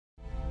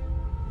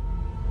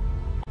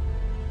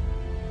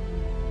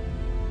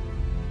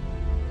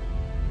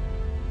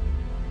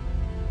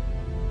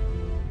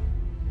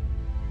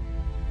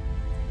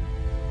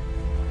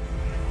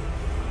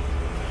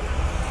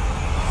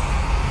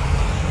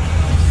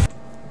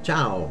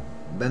Ciao,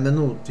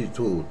 benvenuti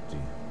tutti.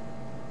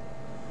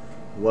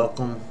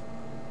 Welcome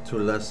to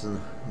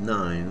lesson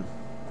 9,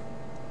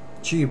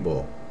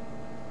 cibo,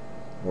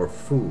 or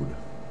food.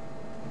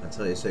 That's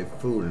how you say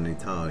food in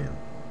Italian,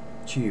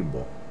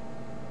 cibo.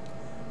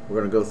 We're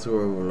going to go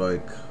through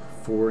like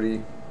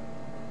 40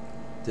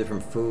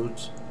 different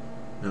foods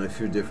and a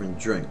few different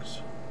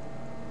drinks.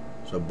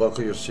 So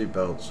buckle your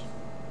seatbelts.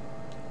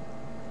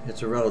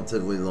 It's a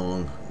relatively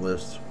long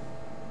list,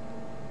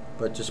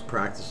 but just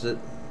practice it,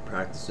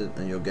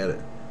 and you'll get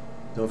it.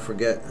 Don't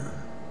forget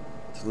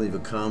to leave a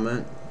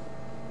comment,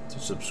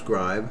 to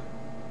subscribe,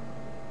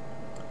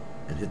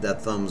 and hit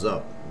that thumbs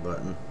up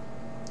button.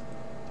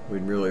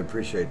 We'd really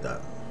appreciate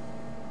that.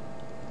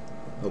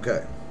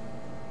 Okay,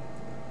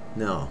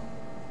 now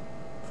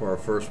for our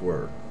first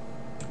word.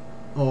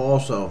 Oh,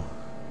 also,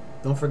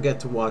 don't forget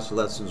to watch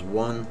lessons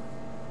 1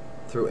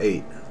 through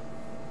 8.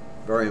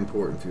 Very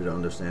important for you to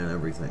understand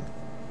everything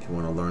if you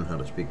want to learn how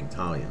to speak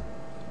Italian.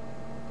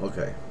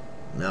 Okay,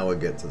 now we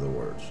get to the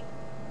words.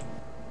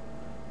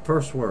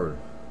 First word,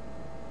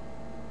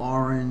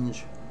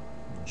 orange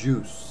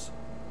juice.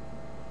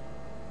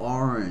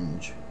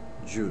 Orange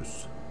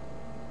juice.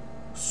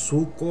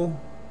 Succo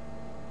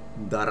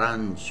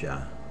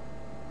d'arancia.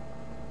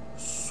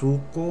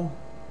 Succo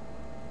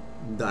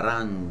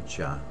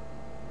d'arancia.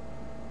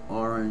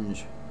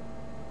 Orange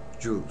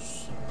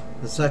juice.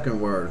 The second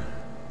word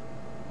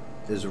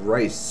is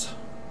rice.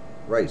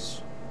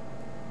 Rice.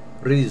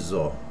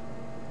 Riso.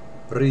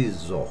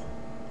 Riso.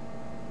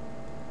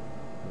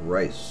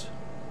 Rice.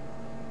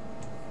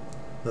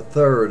 The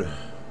third,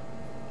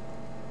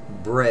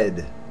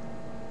 bread.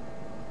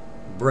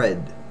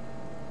 Bread.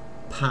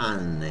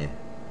 Pane.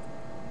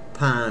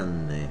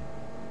 Pane.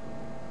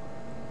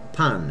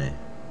 Pane.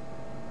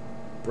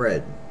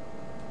 Bread.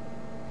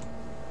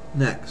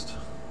 Next,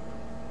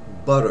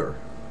 butter.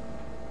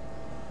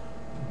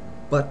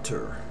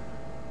 Butter.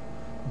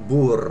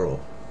 Burro.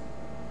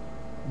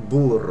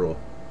 Burro.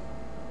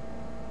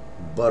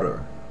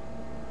 Butter.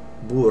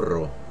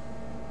 Burro.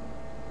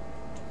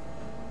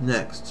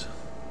 Next,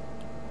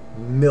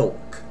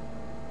 milk.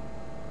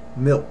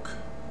 Milk.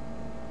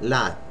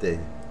 Latte.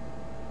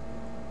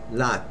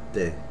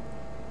 Latte.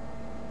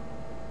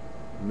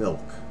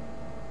 Milk.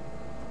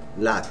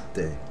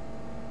 Latte.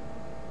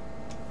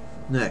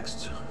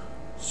 Next,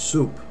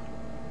 soup.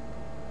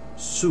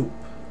 Soup.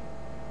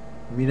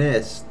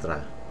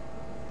 Minestra.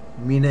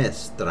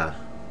 Minestra.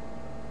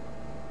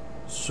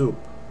 Soup.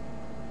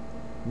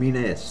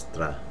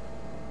 Minestra.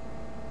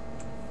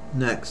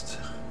 Next,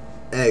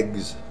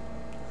 eggs.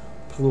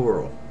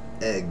 Plural.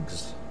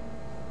 Eggs.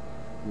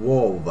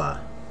 Uova.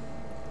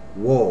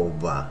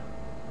 Uova.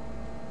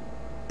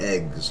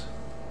 Eggs.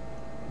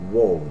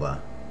 Uova.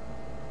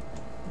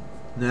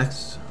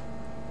 Next,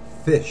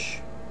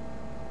 fish.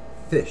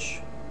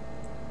 Fish.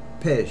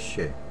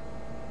 Pesce.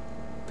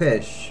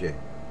 Pesce.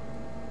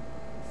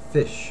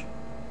 Fish.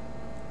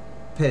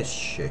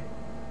 Pesce.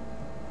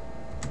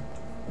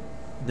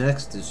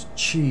 Next is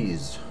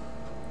cheese.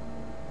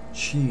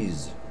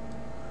 Cheese.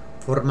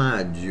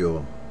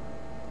 Formaggio.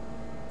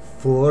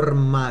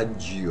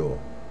 Formaggio.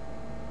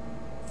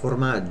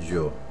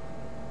 Formaggio.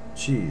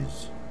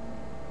 Cheese.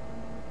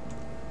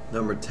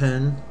 Number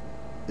 10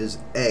 is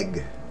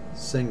egg.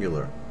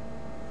 Singular.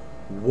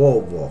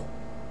 Uovo.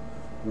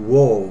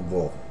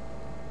 Uovo.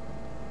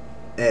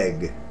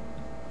 Egg.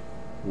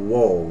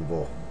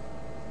 Uovo.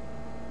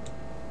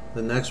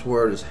 The next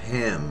word is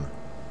ham.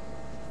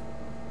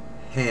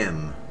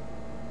 Ham.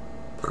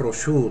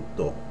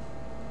 Prosciutto.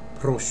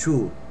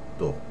 Prosciutto.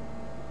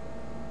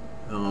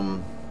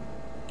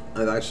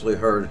 I've actually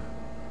heard,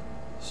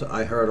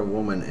 I heard a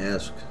woman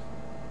ask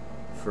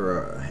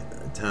for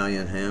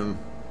Italian ham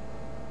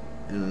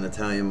in an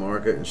Italian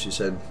market, and she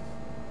said,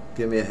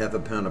 give me a half a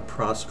pound of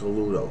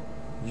prosciutto.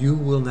 You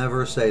will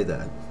never say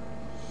that.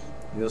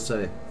 You'll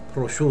say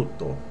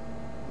prosciutto,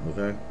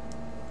 okay?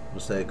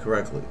 You'll say it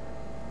correctly,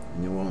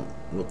 and you won't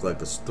look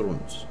like a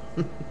strunz.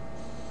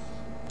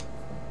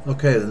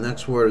 Okay, the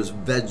next word is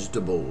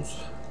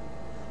vegetables.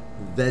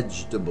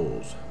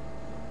 Vegetables.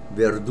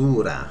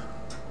 Verdura.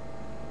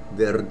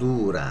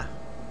 Verdura.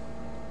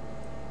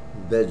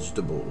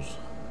 Vegetables.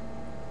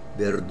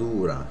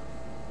 Verdura.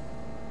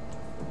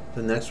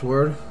 The next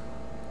word,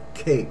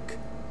 cake.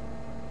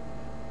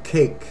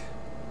 Cake.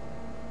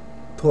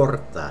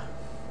 Torta.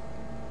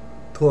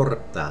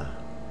 Torta.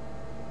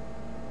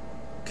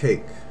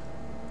 Cake.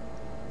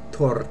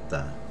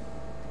 Torta.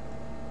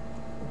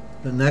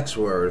 The next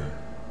word,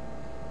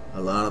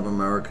 a lot of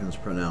Americans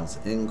pronounce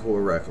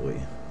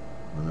incorrectly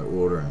when they're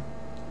ordering.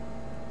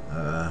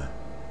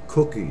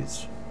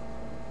 Cookies.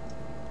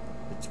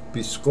 It's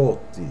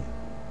biscotti.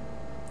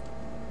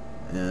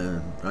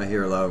 And I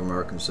hear a lot of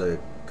Americans say,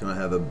 can I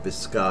have a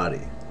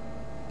biscotti?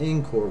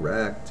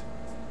 Incorrect.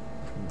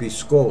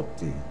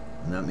 Biscotti.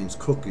 And that means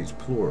cookies,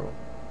 plural.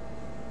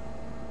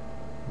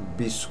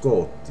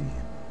 Biscotti.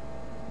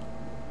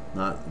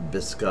 Not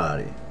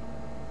biscotti.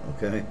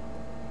 Okay?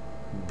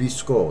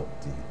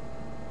 Biscotti.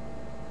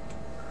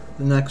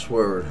 The next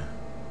word,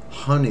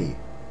 honey.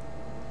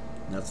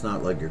 That's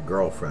not like your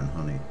girlfriend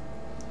honey.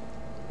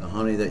 The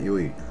honey that you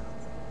eat.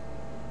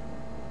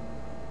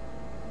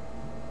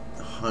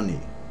 Honey.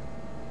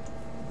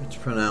 It's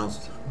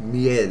pronounced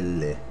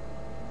miele.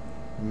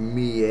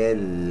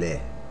 Miele.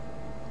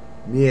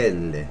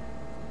 Miele.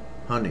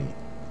 Honey.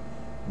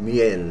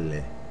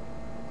 Miele.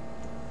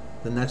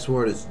 The next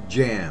word is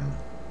jam.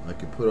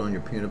 Like you put on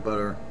your peanut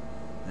butter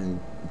and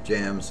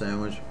jam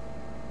sandwich.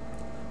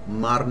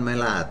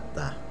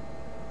 Marmellata.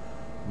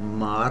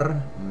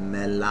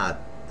 Marmellata.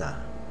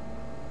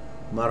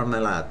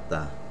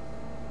 Marmellata.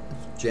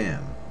 It's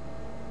jam.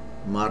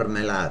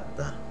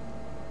 Marmellata.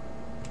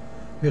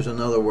 Here's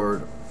another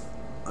word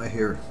I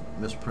hear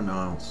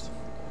mispronounced.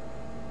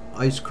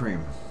 Ice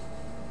cream.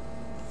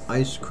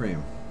 Ice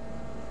cream.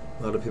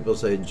 A lot of people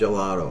say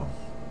gelato,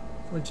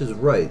 which is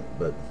right,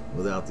 but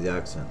without the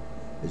accent.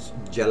 It's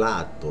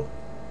gelato.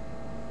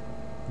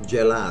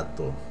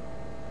 Gelato.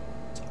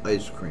 It's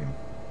ice cream.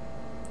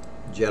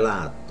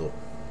 Gelato.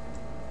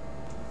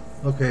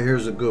 Okay,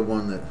 here's a good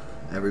one that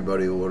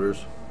everybody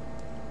orders.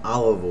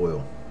 Olive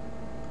oil.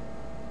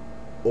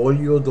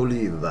 Olio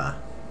d'oliva.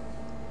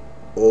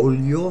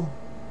 Olio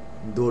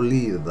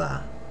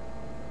d'oliva.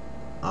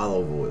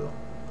 Olive oil.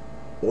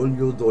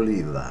 Olio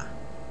d'oliva.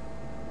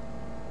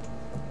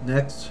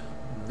 Next,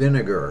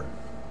 vinegar.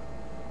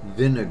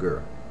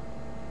 Vinegar.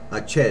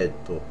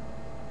 Aceto.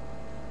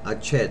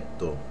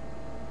 Aceto.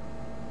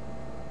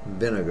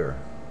 Vinegar.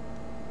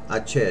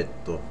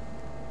 Aceto.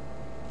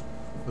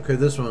 Okay,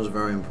 this one's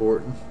very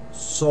important.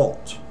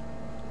 Salt.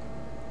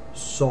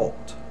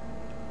 Salt.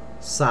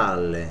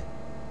 Sale.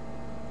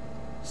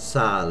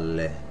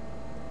 Sale.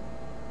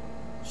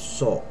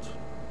 Salt.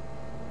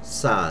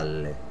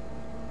 Sale.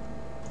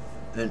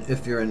 And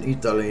if you're in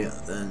Italy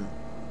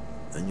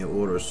and you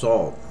order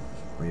salt,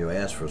 or you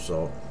ask for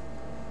salt,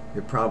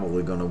 you're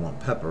probably going to want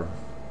pepper.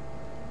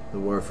 The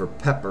word for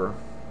pepper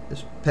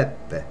is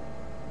pepe.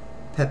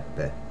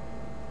 Pepe.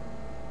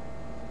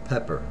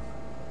 Pepper.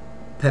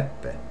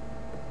 Pepe.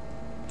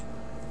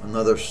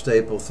 Another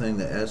staple thing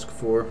to ask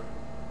for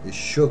is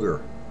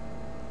sugar.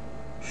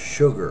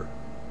 Sugar.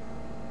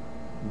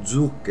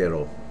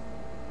 Zucchero.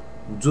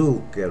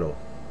 Zucchero.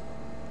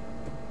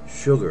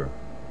 Sugar.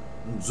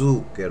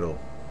 Zucchero.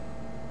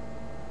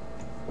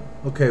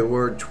 Okay,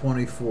 word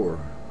 24.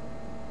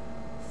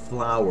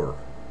 Flour.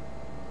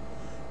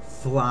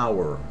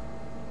 Flour.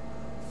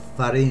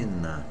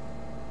 Farina.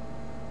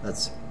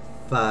 That's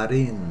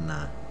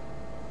farina.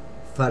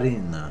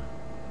 Farina.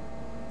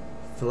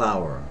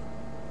 Flour.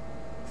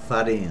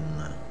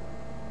 Farina.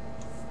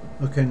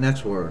 Okay,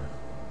 next word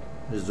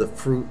is the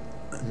fruit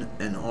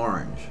and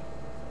orange.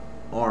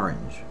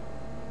 Orange.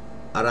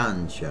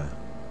 Arancia.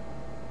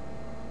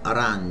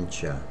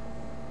 Arancia.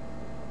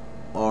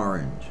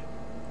 Orange.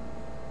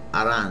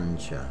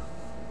 Arancia.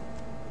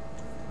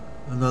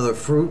 Another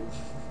fruit.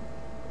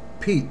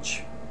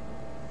 Peach.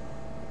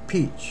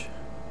 Peach.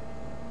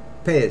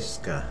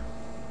 Pesca.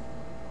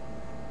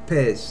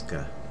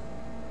 Pesca.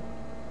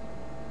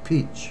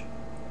 Peach.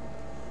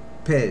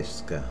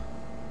 Pesca.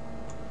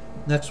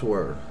 Next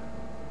word.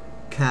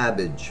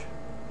 Cabbage.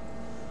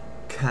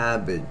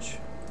 Cabbage.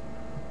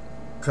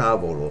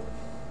 Cavolo.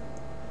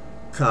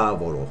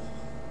 Cavolo.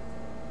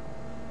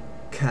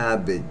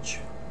 Cabbage.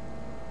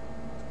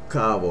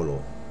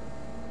 Cavolo.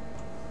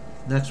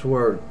 Next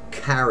word.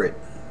 Carrot.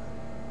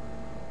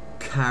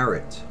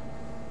 Carrot.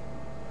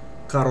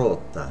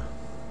 Carota.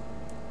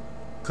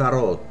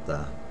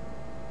 Carota.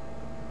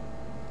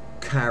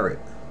 Carrot.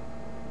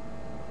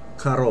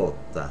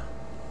 Carota.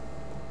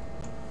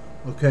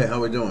 Okay, how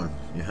we doing?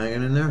 You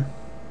hanging in there?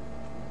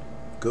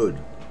 Good.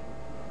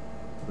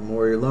 The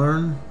more you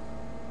learn,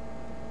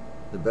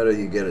 the better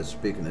you get at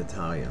speaking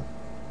Italian.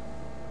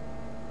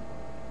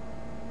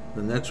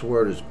 The next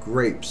word is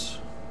grapes.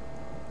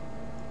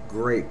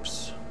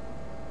 Grapes.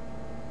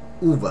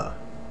 Uva.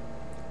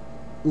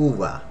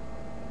 Uva.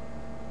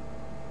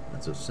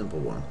 That's a simple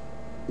one.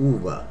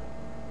 Uva.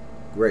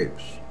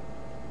 Grapes.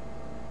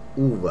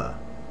 Uva.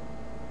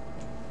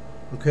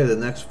 Okay, the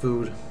next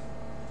food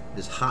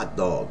is hot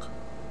dog.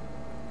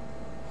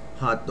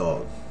 Hot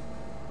dog.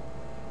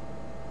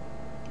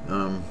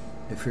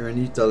 If you're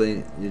in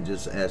Italy, you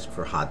just ask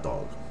for hot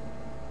dog.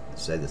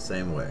 Say the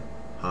same way.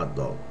 Hot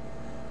dog.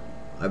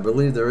 I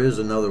believe there is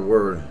another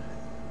word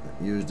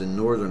used in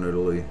northern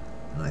Italy,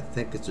 and I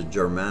think it's a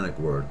Germanic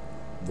word.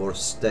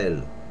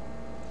 Wurstel.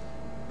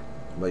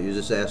 But you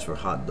just ask for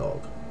hot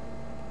dog,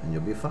 and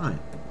you'll be fine.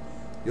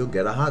 You'll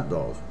get a hot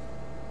dog.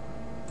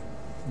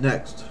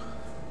 Next,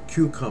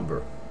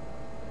 cucumber.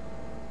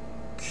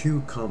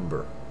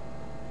 Cucumber.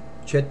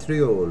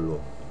 Cetriolo.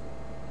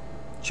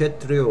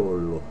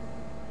 Cetriolo.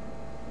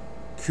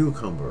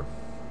 Cucumber.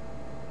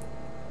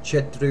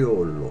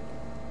 Cetriolo.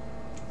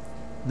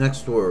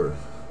 Next word.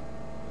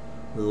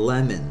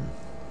 Lemon.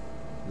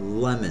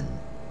 Lemon.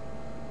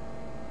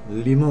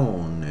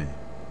 Limone.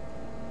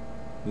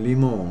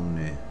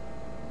 Limone.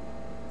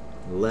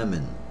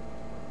 Lemon.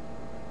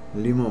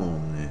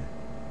 Limone.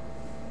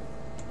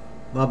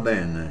 Va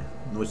bene,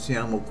 noi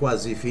siamo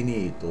quasi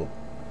finito.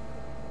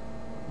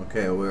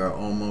 Okay, we are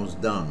almost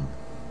done.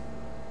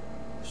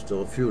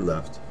 Still a few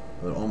left,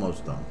 but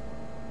almost done.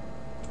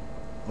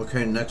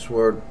 Okay, next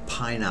word,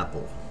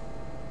 pineapple.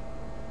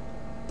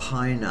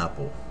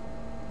 Pineapple.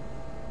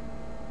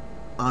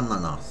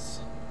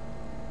 Ananas.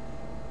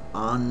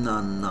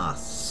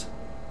 Ananas.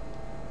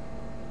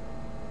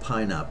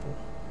 Pineapple.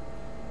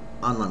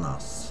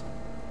 Ananas.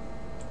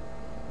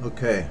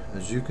 Okay,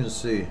 as you can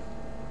see,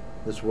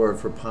 this word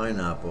for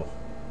pineapple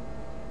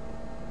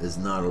is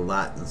not a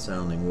Latin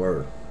sounding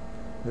word.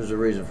 There's a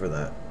reason for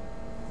that.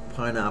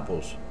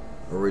 Pineapples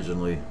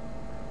originally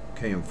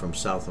came from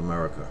South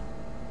America,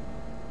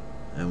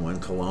 and when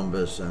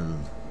Columbus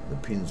and the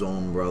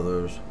Pinzon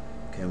brothers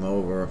came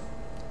over,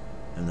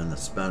 and then the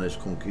Spanish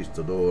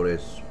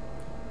conquistadores,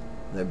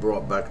 they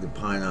brought back the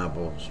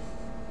pineapples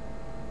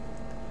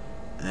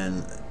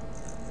and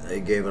they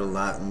gave it a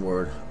Latin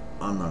word,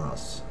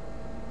 ananas,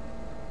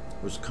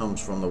 which comes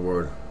from the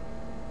word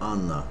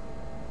Anna.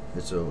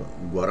 It's a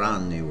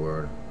Guarani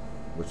word,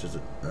 which is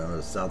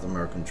a South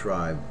American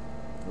tribe,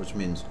 which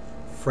means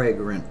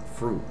fragrant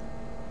fruit.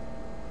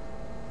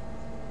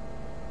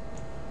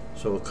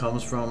 So it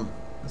comes from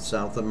the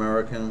South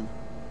American,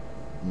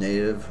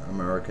 Native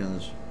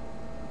Americans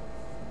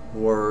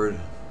word,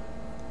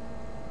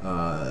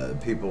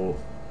 people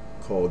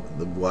called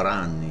the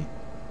Guarani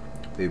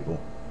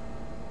people.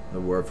 The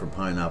word for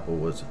pineapple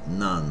was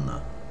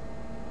nana.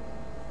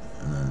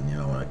 And then, you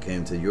know, when I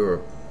came to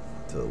Europe,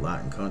 to the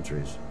Latin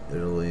countries,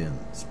 Italy and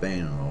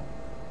Spain and all,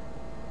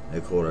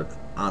 they called it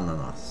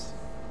ananas.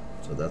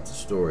 So that's the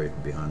story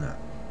behind that.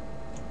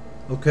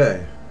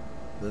 Okay,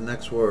 the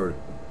next word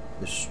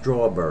is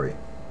strawberry.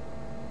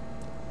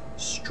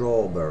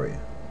 Strawberry.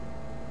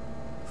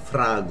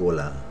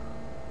 Fragola.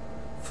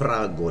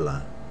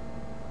 Fragola.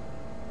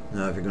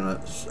 Now if you're going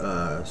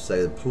to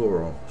say the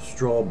plural,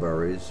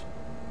 strawberries,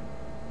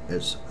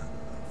 it's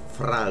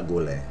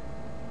fragole,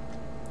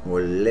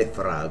 or le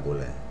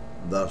fragole,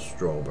 the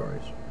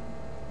strawberries.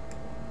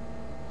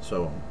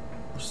 So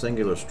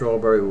singular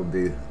strawberry would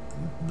be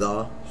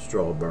the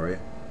strawberry,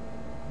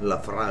 la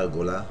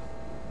fragola,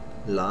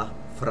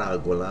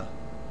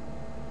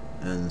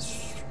 and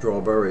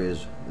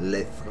strawberries,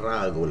 le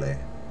fragole,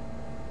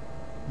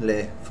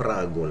 le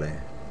fragole.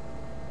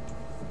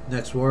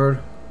 Next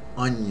word,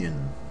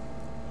 onion.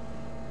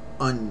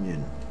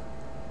 Onion.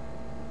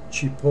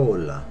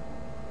 Cipolla.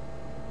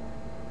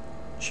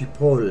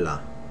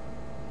 Cipolla.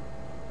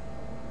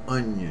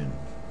 Onion.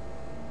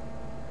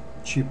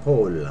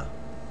 Cipolla.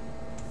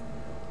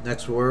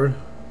 Next word,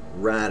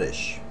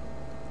 radish.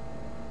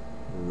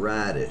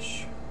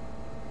 Radish.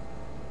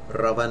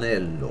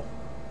 Ravanello.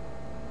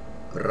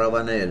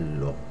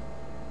 Ravanello.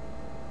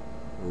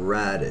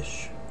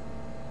 Radish.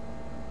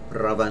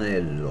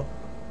 Ravanello.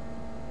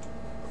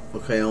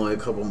 Okay, only a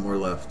couple more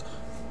left.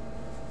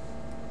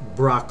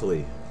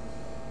 Broccoli.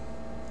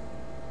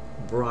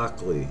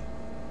 Broccoli.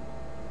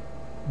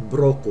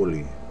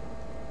 Broccoli.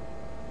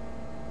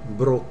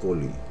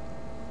 Broccoli.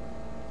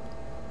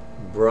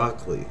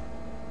 Broccoli.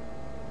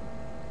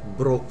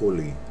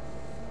 Broccoli.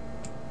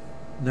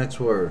 Next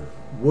word,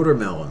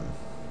 watermelon.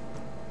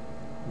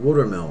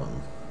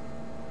 Watermelon.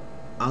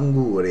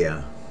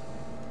 Anguria.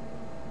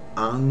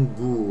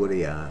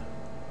 Anguria.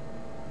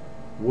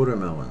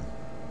 Watermelon.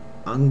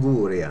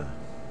 Anguria.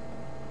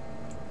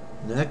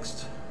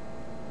 Next,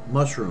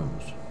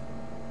 mushrooms.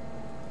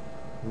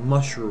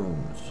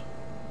 Mushrooms.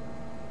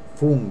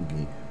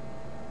 Fungi.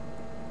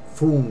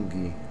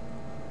 Fungi.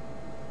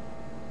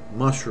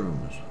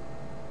 Mushrooms.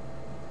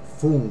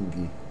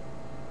 Fungi.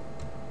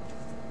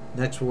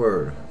 Next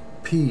word,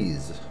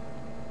 peas.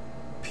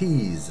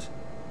 Peas.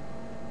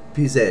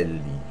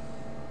 Piselli.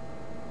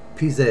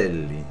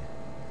 Piselli.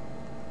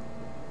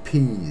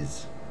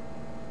 Peas.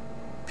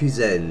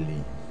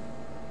 Piselli.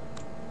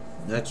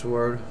 Next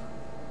word,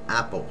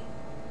 apple.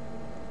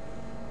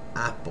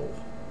 Apple.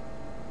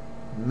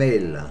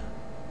 Mela.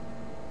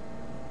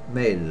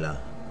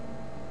 Mela.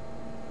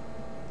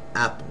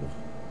 Apple.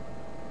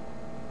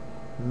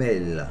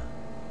 Mela.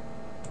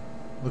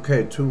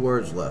 Okay, 2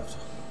 words left.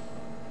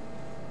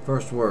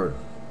 First word,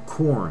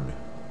 corn.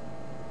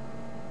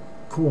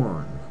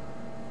 Corn.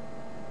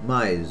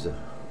 Mais.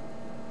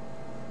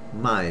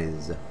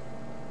 Mais.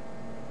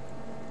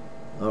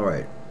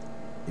 Alright,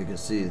 you can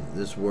see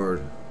this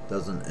word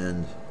doesn't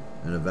end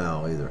in a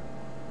vowel either.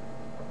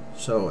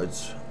 So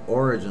its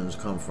origins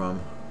come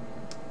from,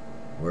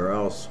 where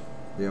else?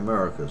 The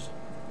Americas.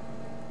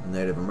 The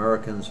Native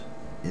Americans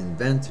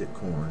invented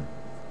corn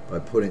by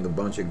putting a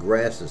bunch of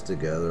grasses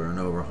together, and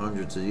over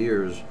hundreds of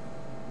years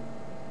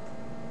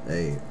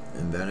they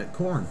invented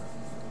corn.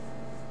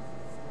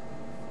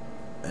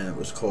 And it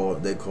was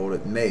called, they called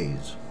it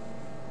maize.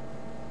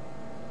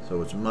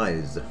 So it's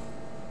maize.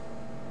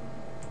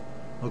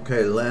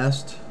 Okay,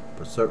 last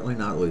but certainly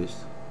not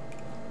least,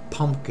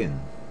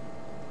 pumpkin.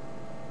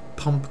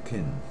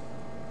 Pumpkin.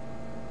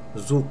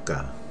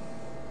 Zucca.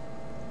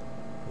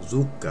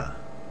 Zucca.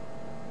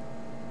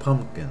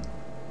 Pumpkin.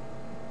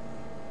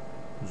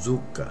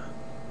 Zucca.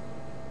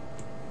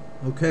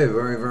 Okay,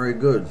 very, very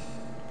good.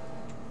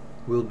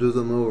 We'll do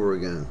them over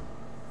again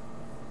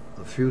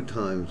a few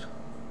times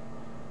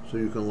so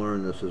you can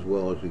learn this as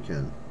well as you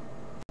can.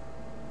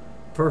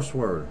 First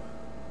word,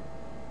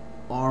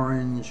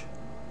 orange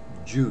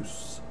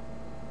juice.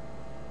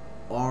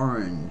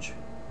 Orange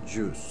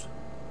juice.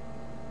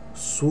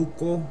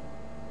 Suco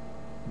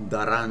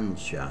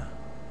d'arancia.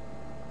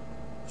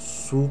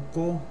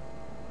 Suco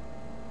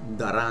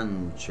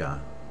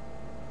d'arancia.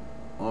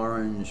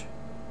 Orange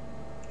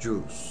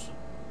juice.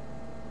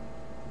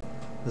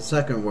 The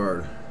second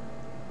word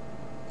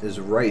is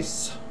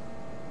rice.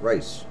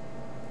 Rice.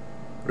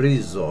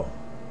 Riso.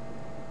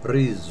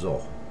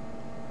 Riso.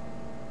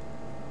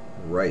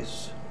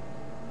 Rice.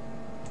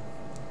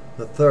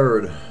 The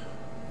third,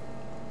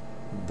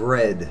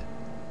 bread.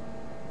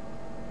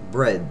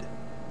 Bread.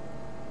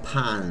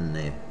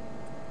 Pane.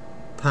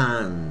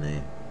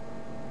 Pane.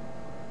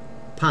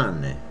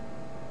 Pane.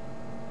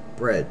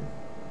 Bread.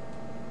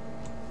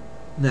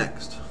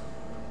 Next,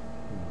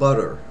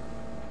 butter.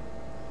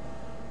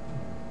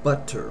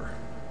 Butter.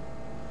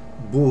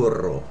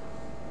 Burro.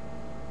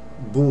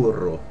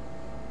 Burro.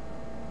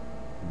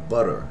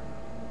 Butter.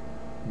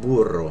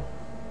 Burro.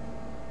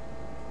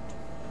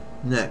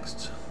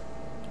 Next,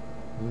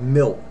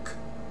 milk.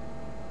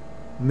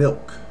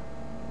 Milk.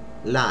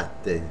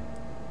 Latte.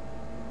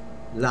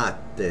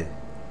 Latte.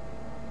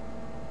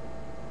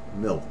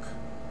 Milk.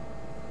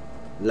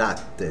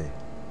 Latte.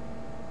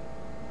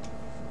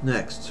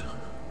 Next,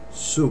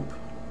 soup.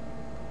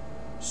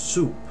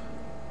 Soup.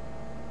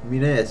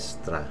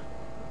 Minestra.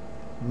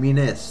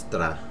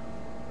 Minestra.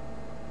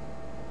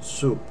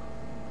 Soup.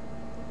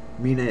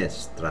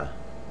 Minestra.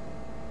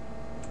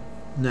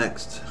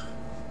 Next,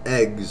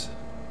 eggs.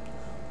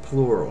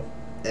 Plural.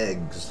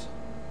 Eggs.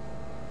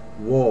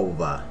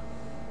 Uova.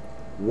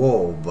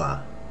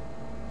 Uova.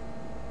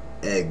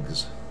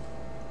 Eggs.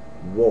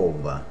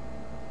 Uova.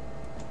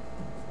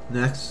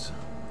 Next,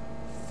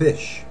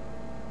 fish.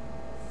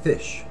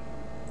 Fish.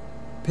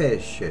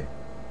 Pesce.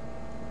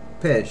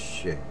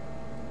 Pesce.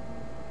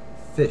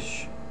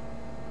 Fish.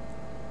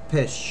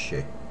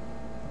 Pesce.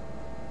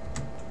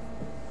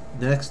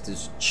 Next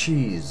is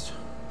cheese.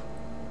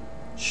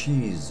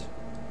 Cheese.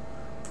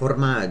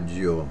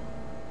 Formaggio.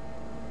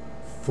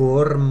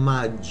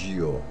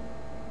 Formaggio.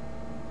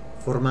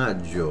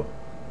 Formaggio.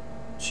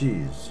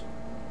 Cheese.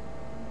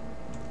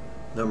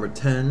 Number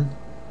 10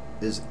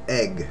 is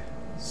egg.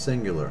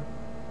 Singular.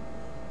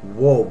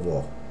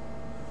 Uovo.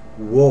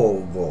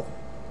 Uovo.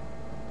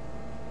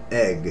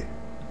 Egg.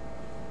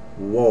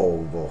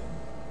 Uovo.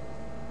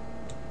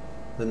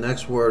 The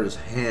next word is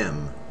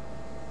ham.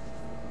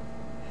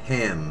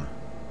 Ham.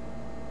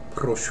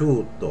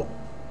 Prosciutto.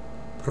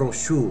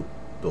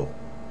 Prosciutto.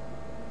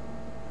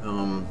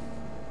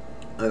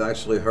 I've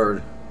actually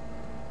heard,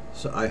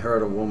 so I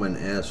heard a woman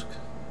ask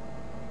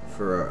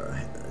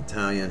for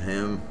Italian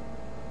ham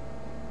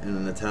in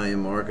an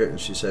Italian market, and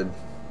she said,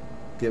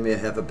 give me a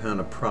half a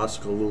pound of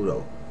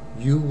prosciutto.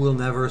 You will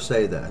never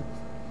say that.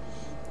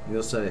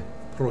 You'll say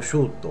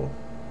prosciutto,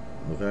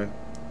 okay?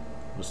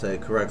 You'll say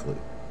it correctly,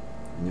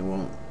 and you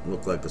won't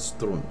look like a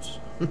strunz.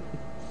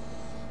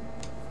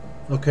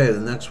 Okay, the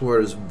next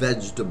word is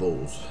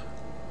vegetables.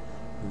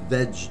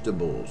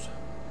 Vegetables.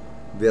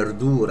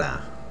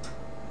 Verdura.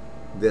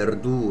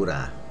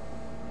 Verdura.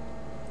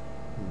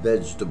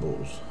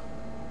 Vegetables.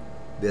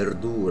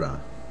 Verdura.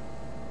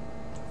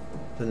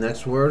 The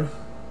next word,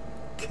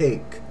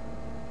 cake.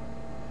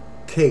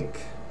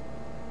 Cake.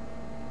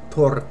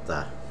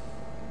 Torta.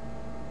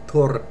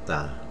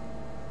 Torta.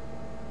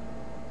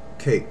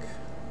 Cake.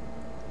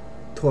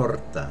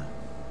 Torta.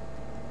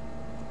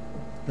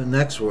 The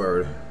next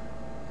word,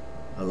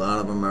 a lot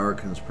of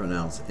Americans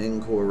pronounce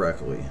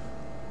incorrectly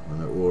when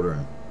they're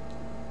ordering.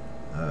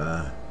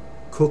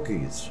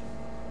 Cookies.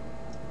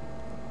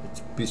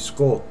 It's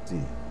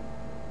biscotti.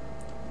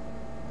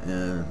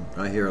 And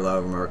I hear a lot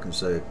of Americans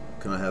say,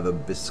 can I have a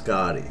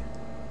biscotti?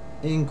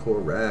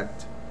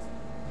 Incorrect.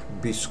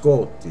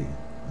 Biscotti.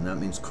 And that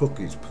means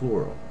cookies,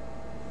 plural.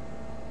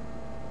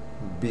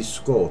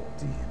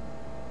 Biscotti.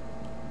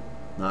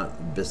 Not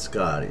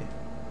biscotti.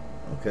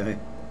 Okay?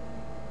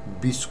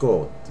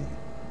 Biscotti.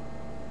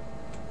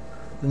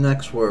 The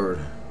next word,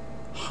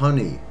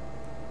 honey.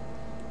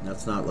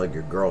 That's not like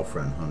your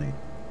girlfriend, honey.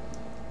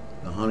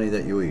 The honey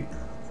that you eat.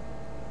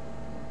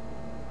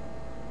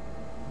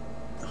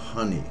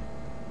 Honey.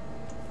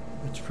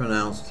 It's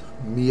pronounced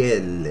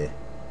miele.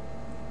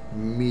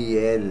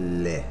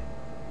 Miele.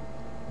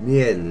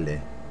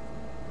 Miele.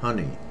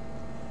 Honey.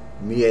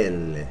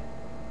 Miele.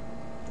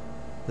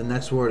 The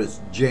next word is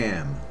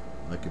jam.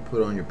 Like you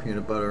put on your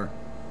peanut butter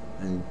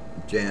and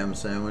jam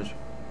sandwich.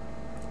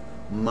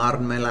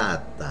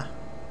 Marmellata.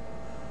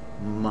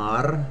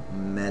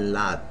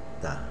 Marmellata.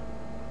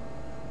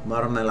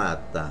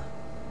 Marmellata.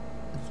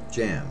 It's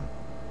jam.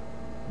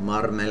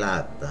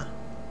 Marmellata.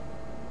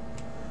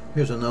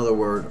 Here's another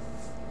word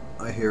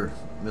I hear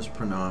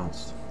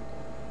mispronounced.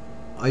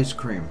 Ice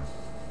cream.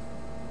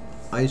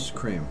 Ice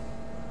cream.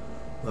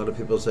 A lot of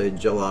people say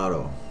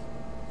gelato,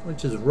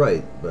 which is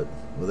right, but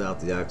without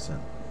the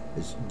accent.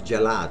 It's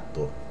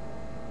gelato.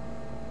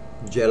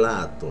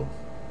 Gelato.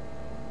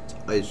 It's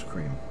ice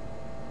cream.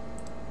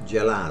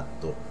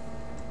 Gelato.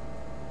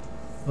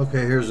 Okay,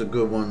 here's a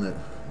good one that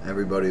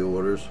everybody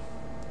orders.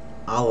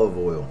 Olive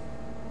oil.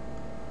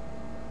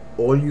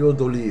 Olio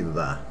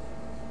d'oliva.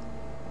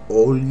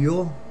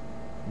 Olio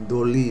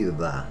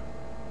d'oliva.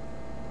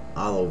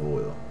 Olive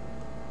oil.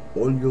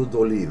 Olio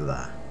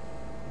d'oliva.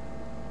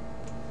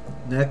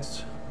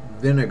 Next,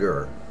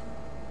 vinegar.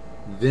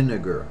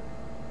 Vinegar.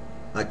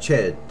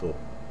 Aceto.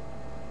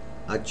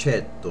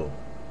 Aceto.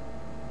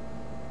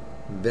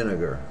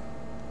 Vinegar.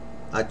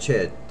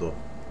 Aceto.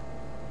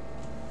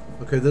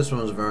 Okay, this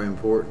one's very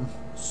important.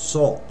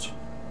 Salt.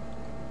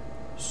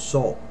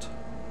 Salt.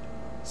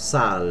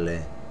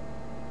 Sale.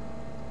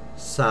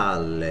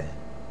 Sale.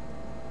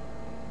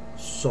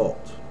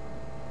 Salt.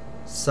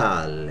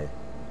 Sale.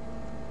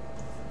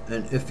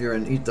 And if you're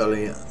in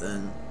Italy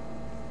and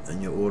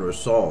you order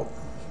salt,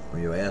 or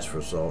you ask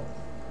for salt,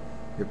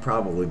 you're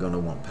probably going to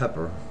want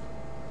pepper.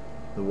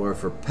 The word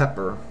for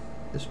pepper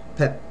is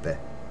pepe.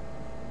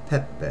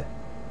 Pepe.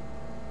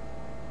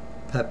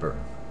 Pepper.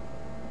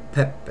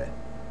 Pepe.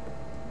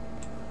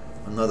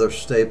 Another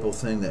staple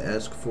thing to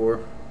ask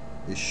for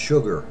is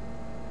sugar.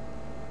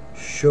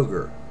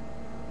 Sugar.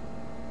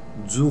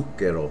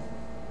 Zucchero.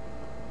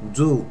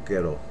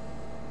 Zucchero.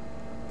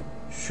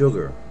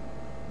 Sugar.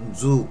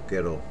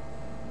 Zucchero.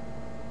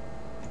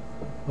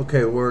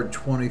 Okay, word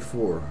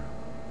 24.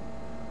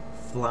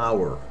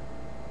 Flour.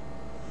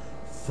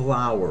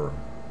 Flour.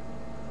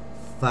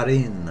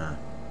 Farina.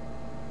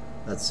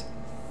 That's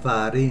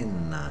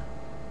farina.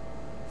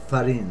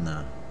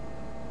 Farina.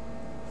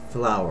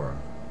 Flour.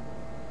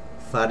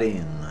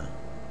 Farina.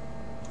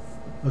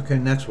 Okay,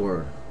 next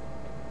word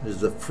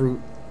is the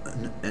fruit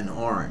and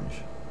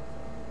orange.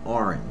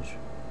 Orange.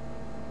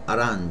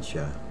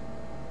 Arancia.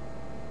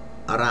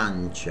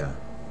 Arancia.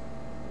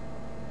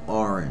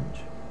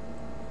 Orange.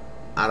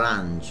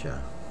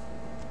 Arancia.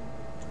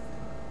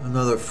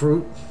 Another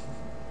fruit.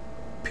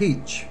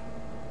 Peach.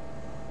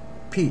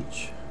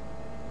 Peach.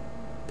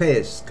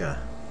 Pesca.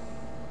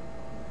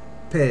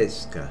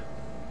 Pesca.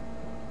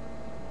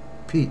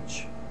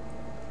 Peach.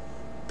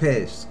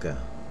 Pesca.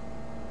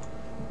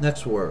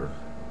 Next word.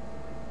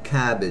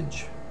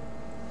 Cabbage.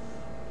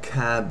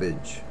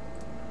 Cabbage.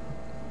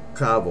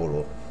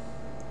 Cavolo.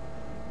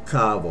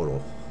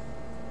 Cavolo.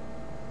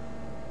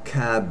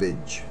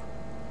 Cabbage.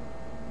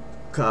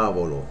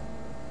 Cavolo.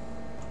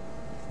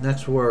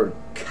 Next word.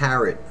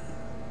 Carrot.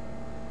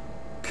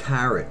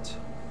 Carrot.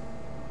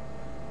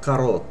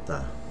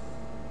 Carota.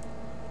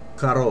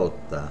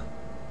 Carota.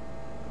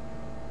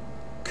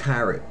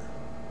 Carrot.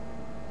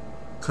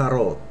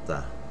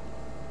 Carota.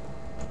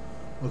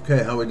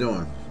 Okay, how we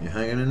doing? You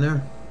hanging in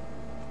there?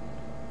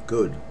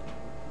 Good.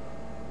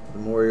 The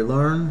more you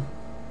learn,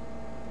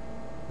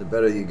 the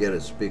better you get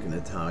at speaking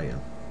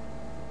Italian.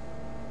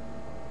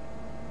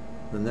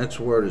 The next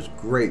word is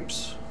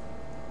grapes.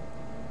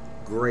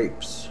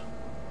 Grapes.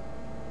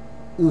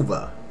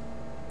 Uva.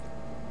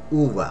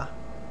 Uva.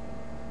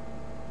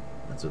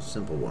 That's a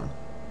simple one.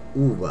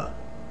 Uva.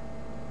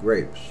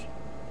 Grapes.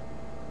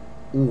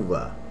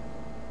 Uva.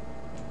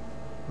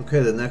 Okay,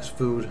 the next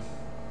food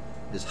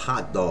is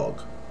hot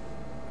dog.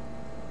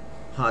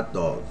 Hot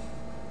dog.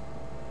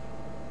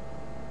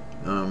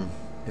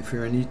 If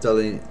you're in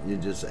Italy, you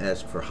just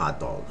ask for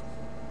hot dog.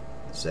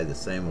 Say the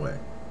same way.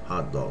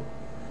 Hot dog.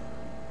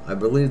 I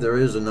believe there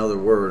is another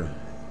word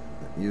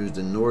used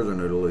in northern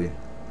Italy,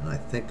 and I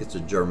think it's a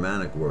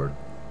Germanic word.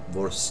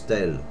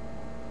 Wurstel.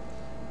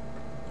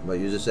 But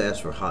you just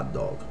ask for hot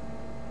dog,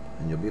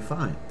 and you'll be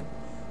fine.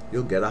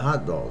 You'll get a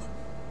hot dog.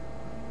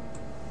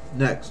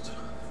 Next,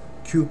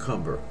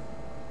 cucumber.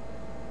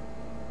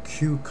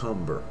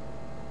 Cucumber.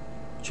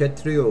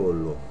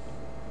 Cetriolo.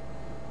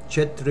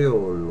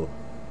 Cetriolo.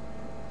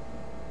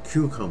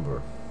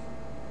 Cucumber.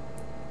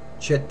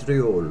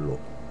 Cetriolo.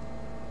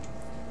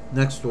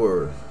 Next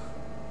word.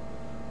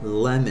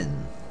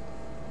 Lemon.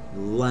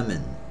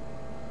 Lemon.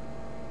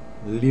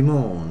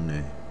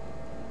 Limone.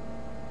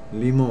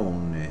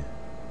 Limone.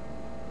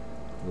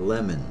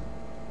 Lemon.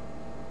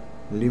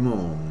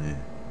 Limone.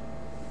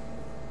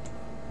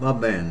 Va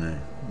bene,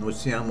 noi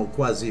siamo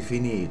quasi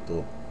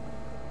finito.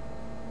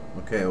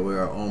 Okay, we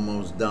are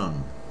almost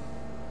done.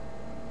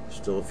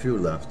 Still a few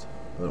left,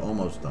 but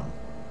almost done.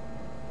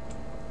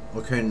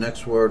 Okay,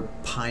 next word,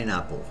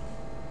 pineapple.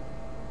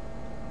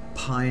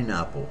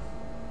 Pineapple.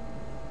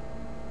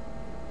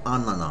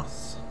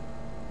 Ananas.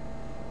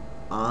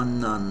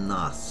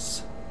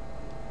 Ananas.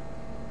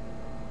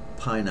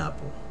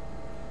 Pineapple.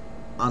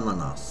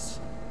 Ananas.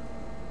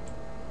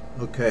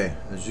 Okay,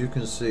 as you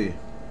can see,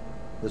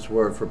 this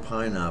word for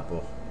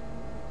pineapple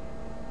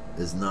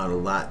is not a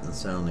Latin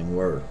sounding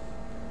word.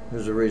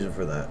 There's a reason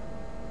for that.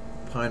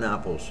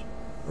 Pineapples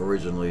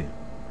originally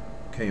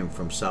came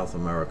from South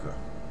America.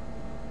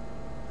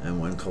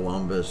 And when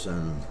Columbus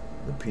and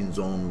the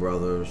Pinzon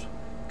brothers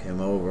came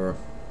over,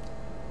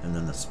 and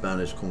then the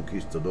Spanish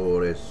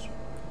conquistadores,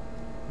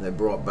 they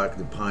brought back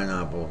the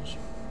pineapples,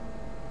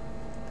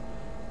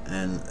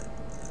 and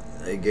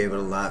they gave it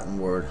a Latin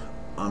word,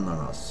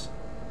 ananas,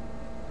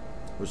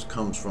 which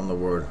comes from the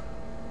word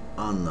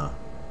Anna.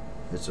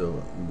 It's a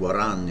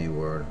Guarani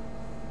word,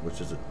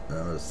 which is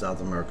a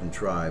South American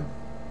tribe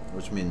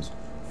which means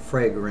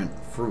fragrant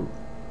fruit.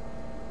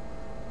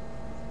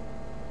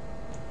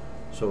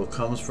 So it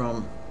comes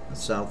from the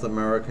South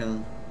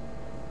American,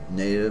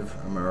 Native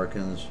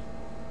Americans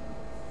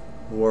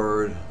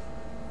word,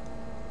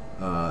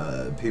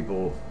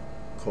 people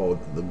called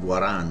the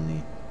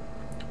Guarani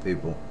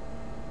people.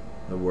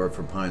 The word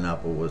for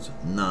pineapple was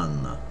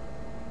nana.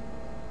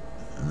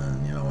 And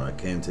then, you know, when I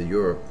came to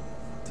Europe,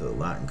 to the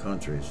Latin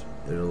countries,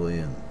 Italy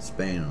and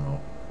Spain and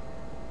all,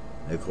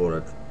 they called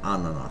it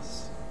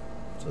ananas.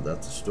 So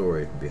that's the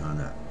story behind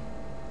that.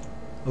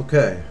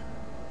 Okay,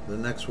 the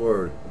next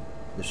word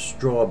is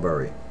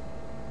strawberry.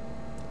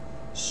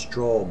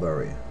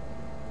 Strawberry.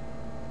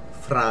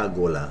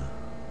 Fragola.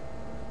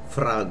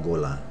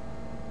 Fragola.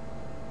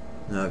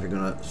 Now if you're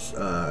going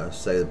to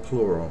say the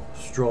plural,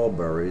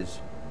 strawberries,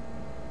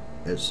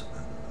 it's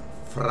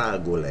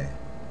fragole,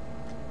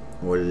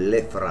 or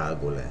le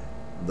fragole,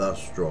 the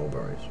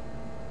strawberries.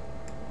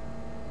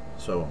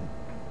 So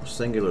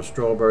singular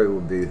strawberry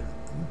would be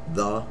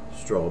the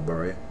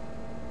strawberry,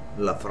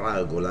 la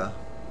fragola,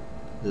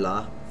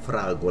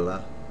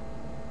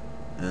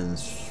 and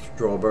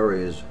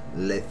strawberry is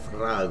le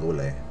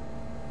fragole,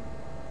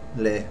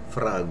 le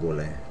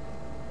fragole.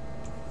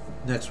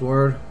 Next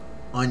word,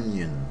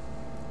 onion,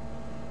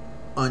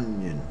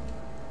 onion,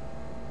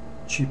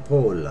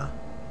 cipolla,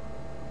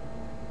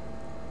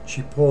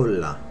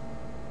 cipolla,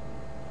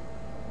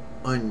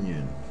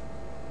 onion,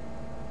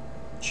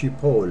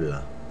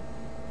 cipolla.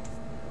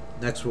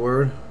 Next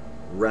word,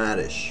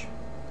 radish,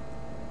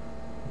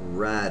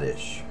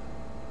 radish,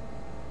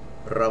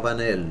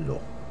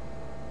 ravanello,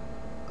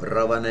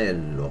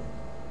 ravanello,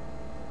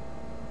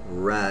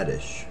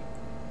 radish,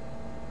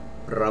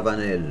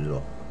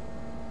 ravanello.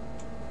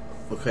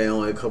 Okay,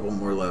 only a couple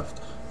more left.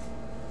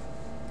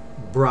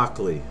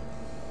 Broccoli,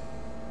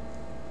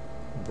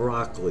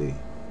 broccoli,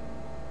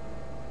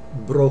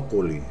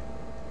 broccoli,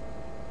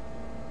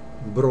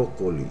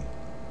 broccoli,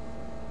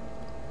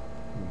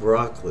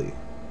 broccoli,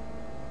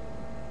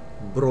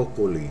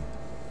 broccoli.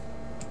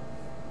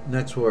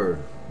 Next word,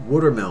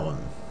 watermelon,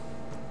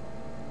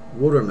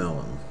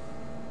 watermelon,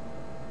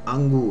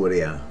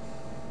 anguria,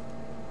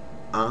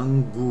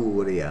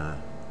 anguria,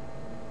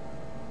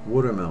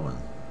 watermelon,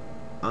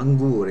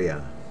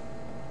 anguria.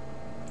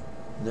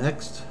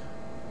 Next,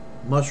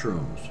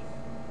 mushrooms,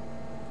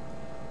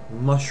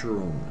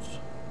 mushrooms,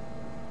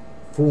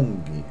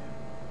 fungi,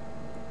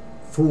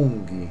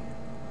 fungi,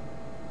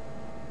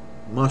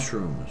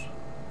 mushrooms,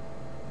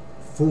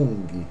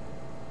 fungi.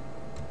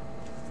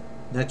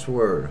 Next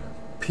word,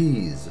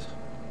 peas,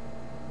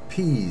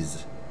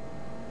 peas,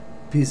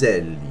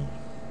 piselli,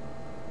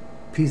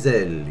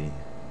 piselli,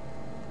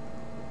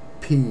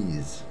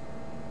 peas,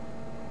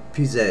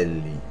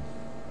 piselli.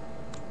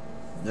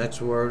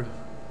 Next word,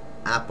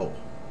 apple,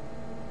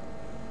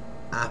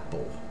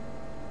 apple,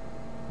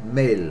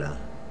 mela,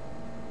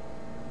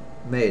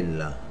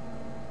 mela,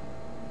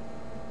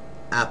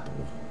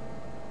 apple,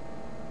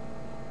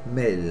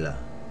 mela.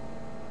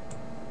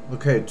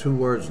 Okay, 2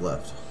 words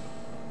left.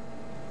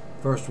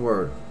 First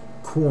word,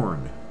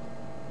 corn,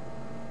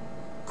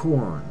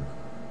 corn,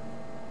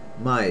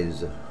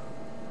 maize,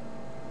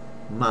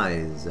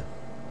 maize.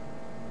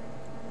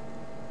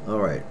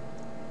 Alright,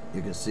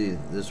 you can see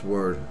this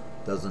word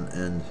doesn't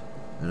end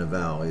in a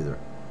vowel either.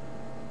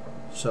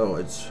 So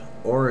its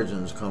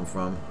origins come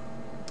from,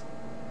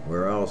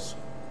 where else?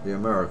 The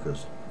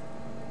Americas.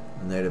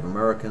 The Native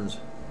Americans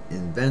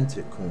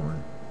invented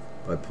corn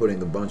by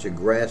putting a bunch of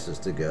grasses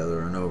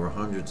together, and over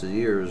hundreds of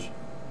years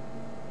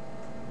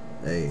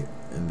they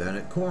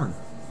invented corn.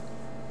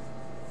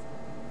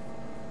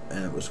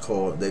 And it was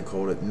called, they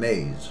called it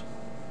maize.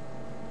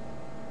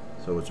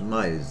 So it's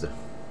maize.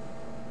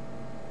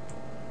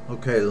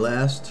 Okay,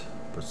 last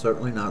but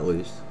certainly not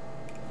least,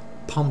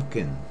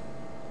 pumpkin,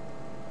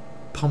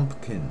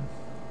 pumpkin,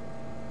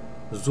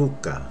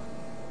 zucca,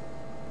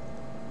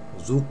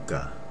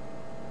 zucca,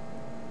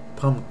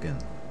 pumpkin,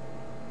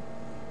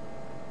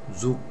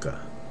 zucca.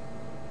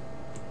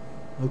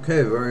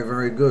 Okay, very,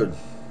 very good.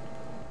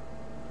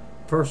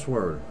 First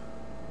word,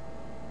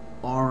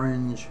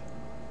 orange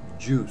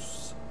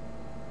juice,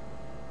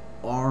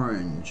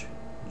 orange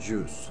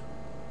juice,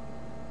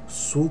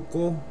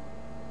 suco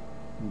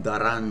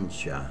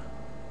d'arancia,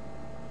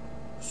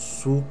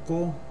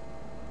 suco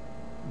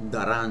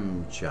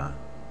d'arancia,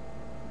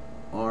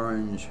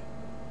 orange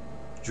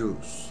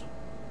juice.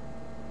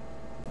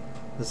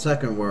 The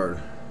second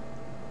word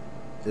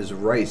is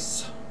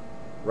rice,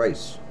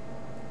 rice,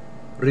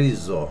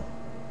 riso,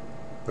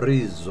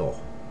 riso,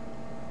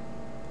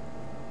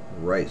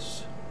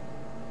 rice.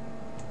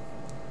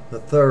 The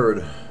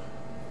third,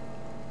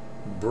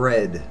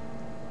 bread,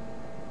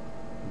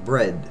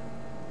 bread,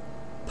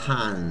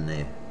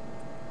 pane,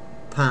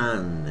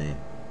 pane,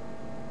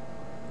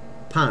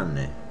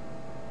 pane,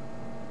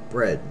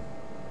 bread.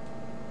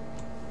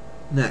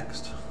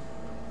 Next,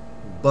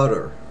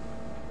 butter,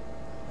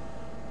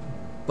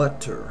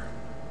 butter,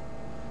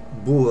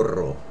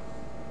 burro,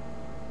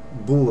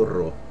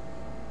 burro,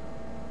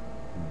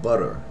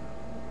 butter,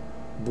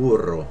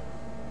 burro.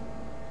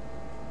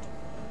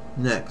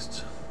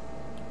 Next,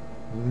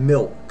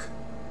 milk,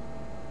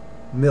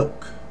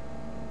 milk,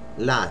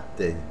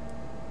 latte,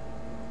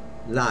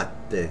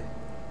 latte,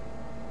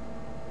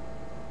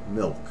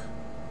 milk,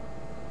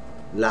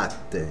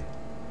 latte.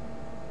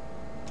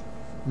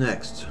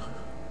 Next,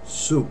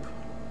 soup,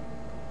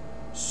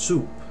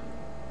 soup,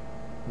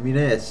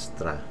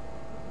 minestra,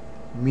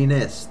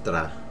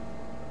 minestra,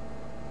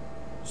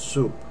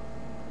 soup,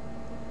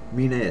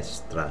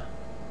 minestra.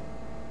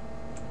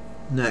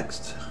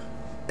 Next,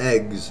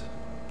 eggs,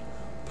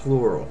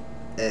 plural,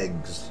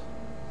 eggs,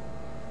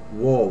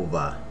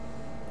 uova,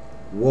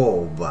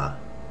 uova,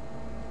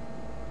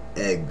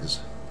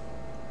 eggs,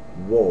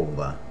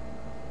 uova.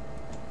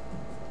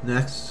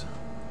 Next,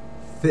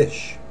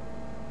 fish,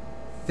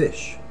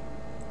 fish,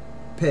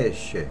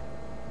 pesce,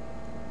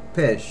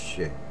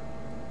 pesce,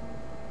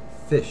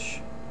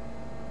 fish,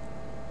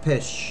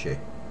 pesce.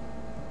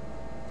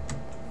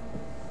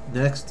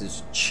 Next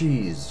is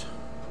cheese,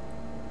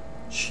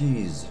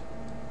 cheese,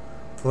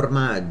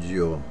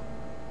 formaggio,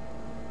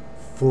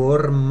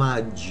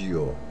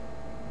 formaggio,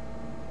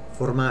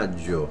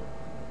 formaggio,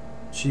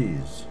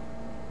 cheese.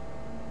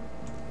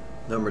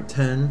 Number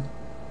 10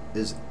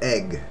 is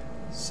egg,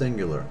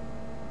 singular,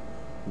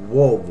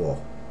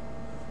 uovo,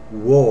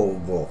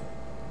 uovo,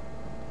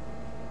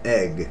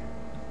 egg,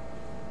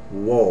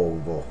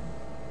 uovo.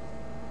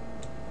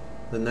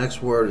 The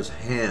next word is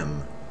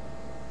ham,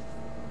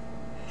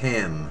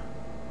 ham,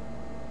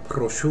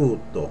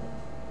 prosciutto,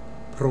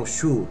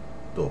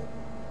 prosciutto.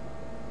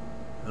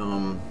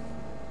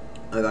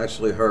 I've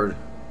actually heard,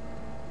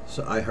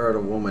 so I heard a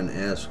woman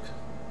ask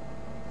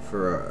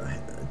for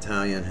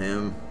Italian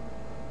ham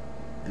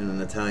in an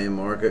Italian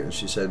market, and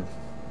she said,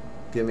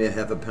 give me a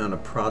half a pound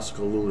of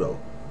prosciutto.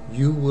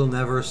 You will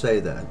never say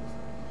that.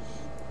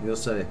 You'll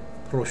say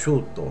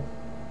prosciutto,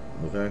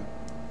 okay?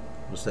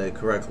 You'll say it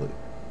correctly,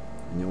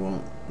 and you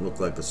won't look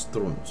like a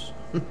strunz.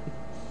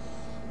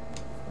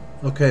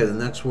 Okay, the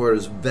next word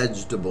is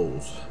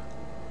vegetables,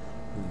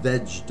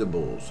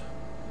 vegetables,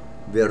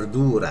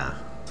 verdura,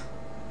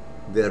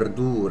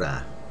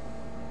 verdura,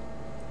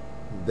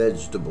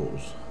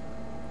 vegetables,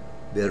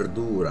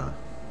 verdura.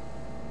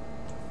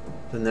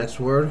 The next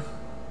word,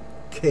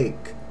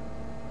 cake,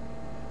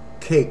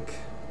 cake,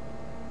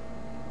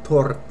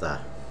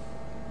 torta,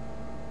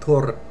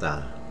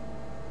 torta,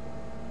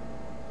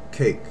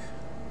 cake,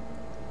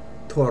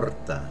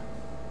 torta.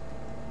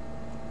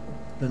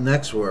 The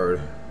next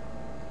word,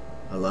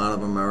 a lot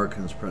of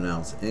Americans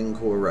pronounce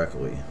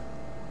incorrectly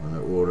when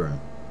they're ordering.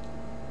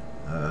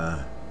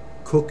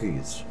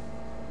 Cookies.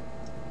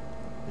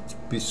 It's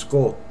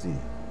biscotti.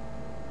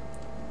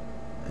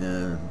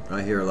 And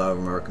I hear a lot of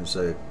Americans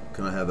say,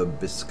 can I have a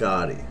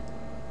biscotti?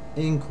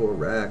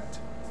 Incorrect.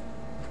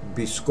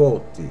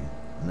 Biscotti.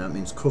 And that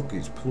means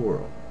cookies,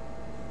 plural.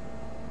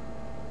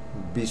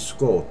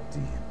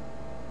 Biscotti.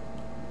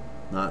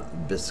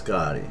 Not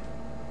biscotti.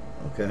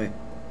 Okay?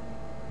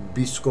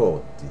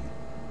 Biscotti.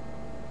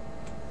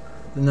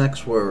 The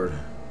next word,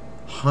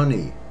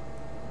 honey.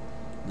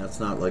 That's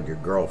not like your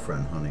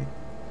girlfriend, honey.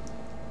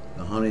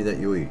 The honey that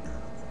you eat.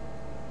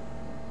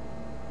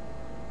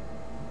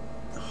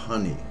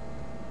 Honey.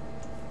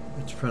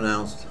 It's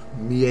pronounced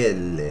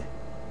miele.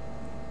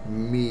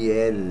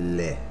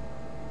 Miele.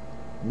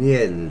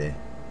 Miele.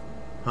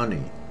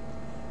 Honey.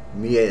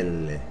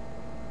 Miele.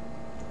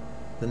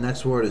 The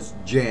next word is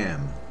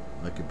jam.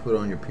 Like you put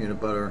on your peanut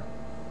butter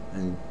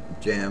and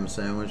jam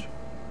sandwich.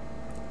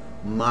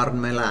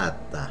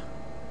 Marmellata.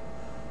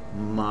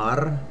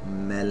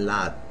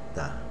 Marmellata.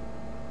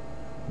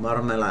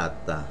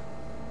 Marmellata.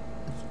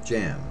 It's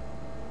jam.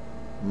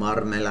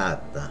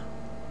 Marmellata.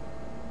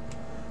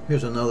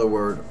 Here's another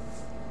word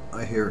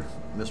I hear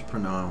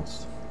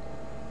mispronounced.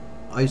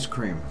 Ice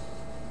cream.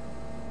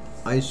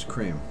 Ice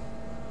cream.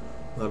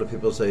 A lot of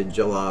people say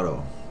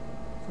gelato,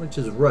 which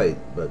is right,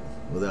 but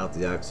without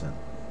the accent.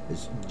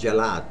 It's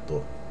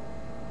gelato.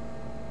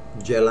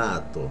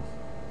 Gelato.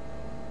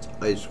 It's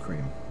ice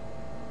cream.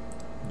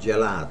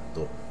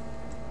 Gelato.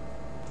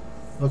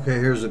 Okay,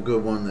 here's a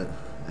good one that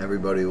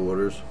everybody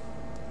orders.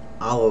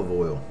 Olive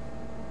oil.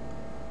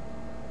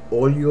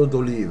 Olio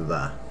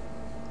d'oliva.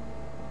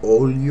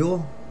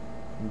 Olio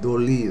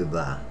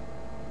d'oliva.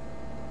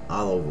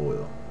 Olive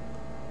oil.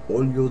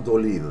 Olio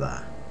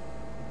d'oliva.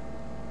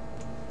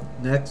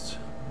 Next,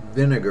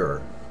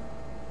 vinegar.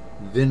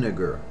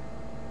 Vinegar.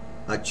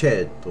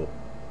 Aceto.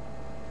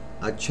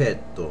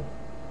 Aceto.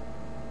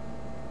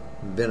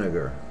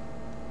 Vinegar.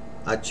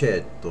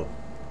 Aceto.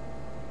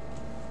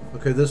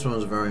 Okay, this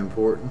one's very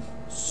important.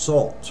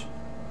 Salt.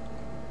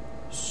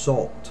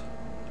 Salt.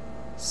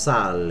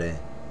 Sale.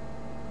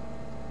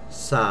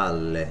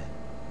 Sale.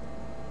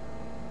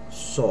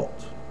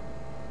 Salt.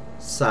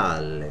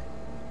 Sale.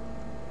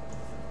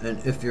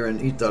 And if you're in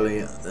Italy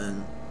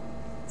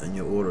and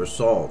you order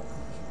salt,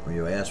 or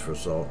you ask for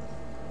salt,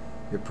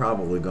 you're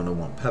probably going to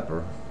want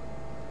pepper.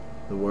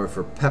 The word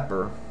for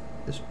pepper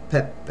is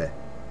pepe.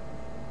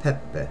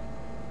 Pepe.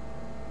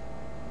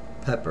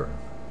 Pepper.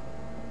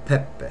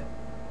 Pepe.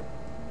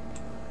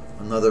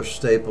 Another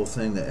staple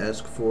thing to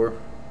ask for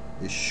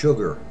is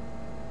sugar.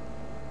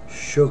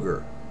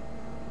 Sugar.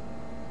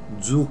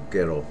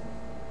 zucchero,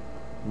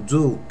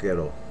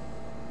 zucchero.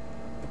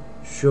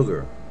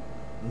 Sugar,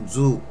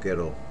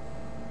 zucchero.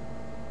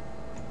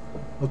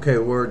 Okay,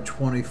 word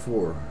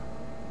 24.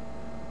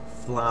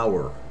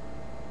 Flour,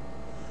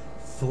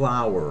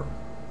 flour.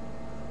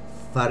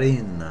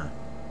 Farina.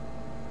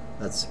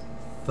 That's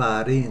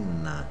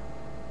farina,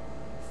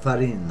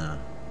 farina.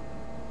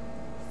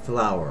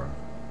 Flour,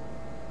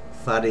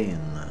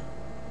 farina.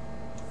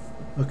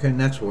 Okay,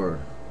 next word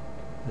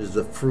is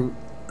the fruit,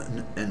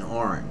 an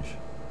orange.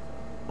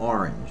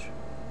 Orange,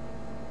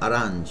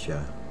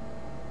 arancia,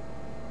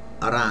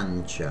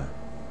 arancia.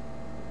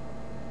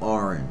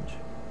 Orange,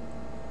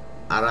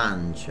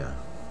 arancia.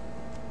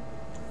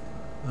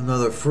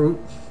 Another fruit,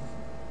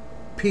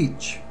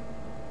 peach,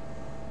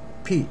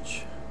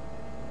 peach.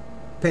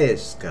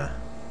 Pesca,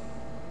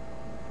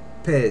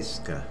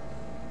 pesca.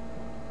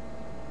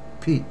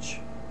 Peach,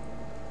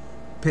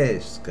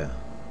 pesca.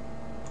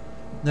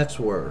 Next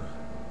word,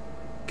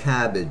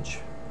 cabbage,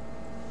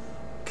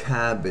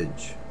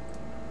 cabbage.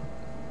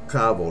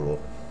 Cavolo,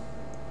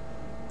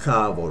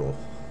 cavolo.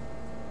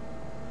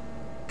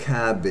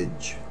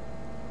 Cabbage,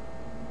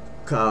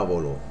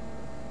 cavolo.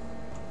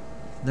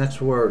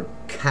 Next word,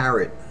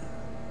 carrot,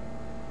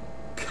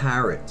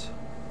 carrot.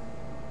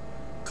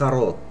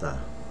 Carota,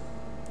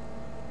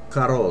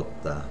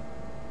 carota.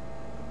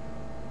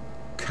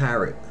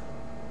 Carrot,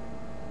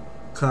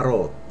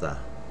 carota.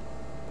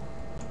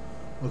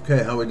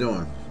 Okay, how we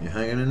doing? You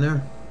hanging in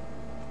there?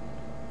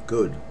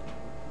 Good.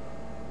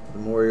 The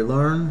more you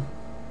learn,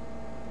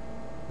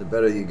 the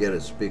better you get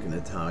at speaking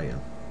Italian.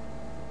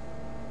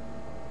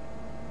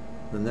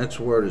 The next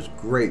word is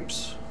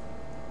grapes.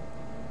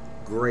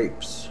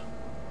 Grapes.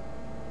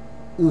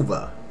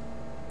 Uva.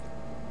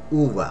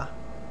 Uva.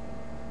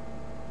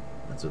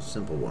 That's a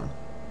simple one.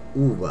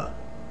 Uva.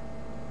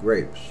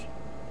 Grapes.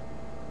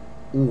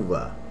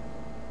 Uva.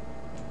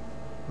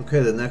 Okay,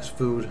 the next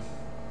food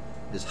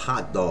is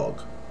hot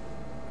dog.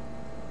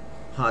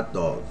 Hot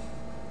dog.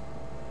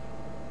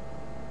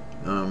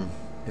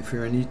 If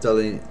you're in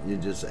Italy, you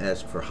just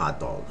ask for hot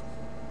dog.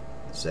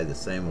 Say the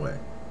same way.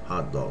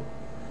 Hot dog.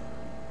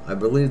 I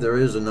believe there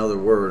is another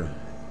word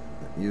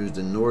used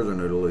in northern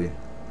Italy,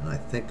 and I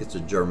think it's a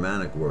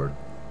Germanic word,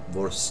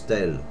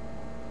 Wurstel.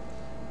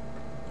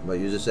 But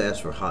you just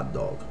ask for hot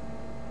dog,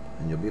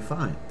 and you'll be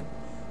fine.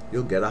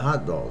 You'll get a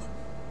hot dog.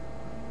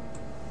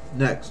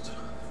 Next,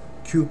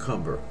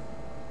 cucumber.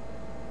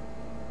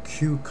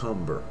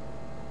 Cucumber.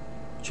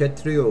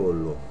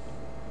 Cetriolo.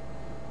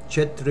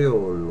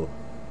 Cetriolo.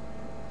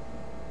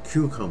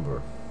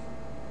 Cucumber.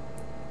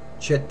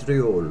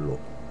 Cetriolo.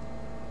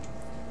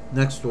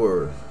 Next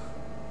word,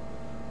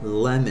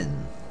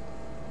 lemon.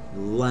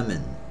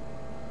 Lemon.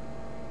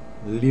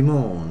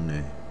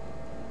 Limone.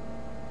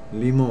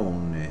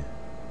 Limone.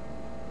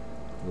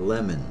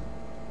 Lemon.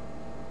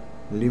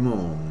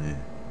 Limone.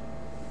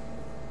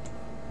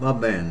 Va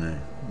bene,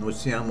 noi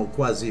siamo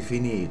quasi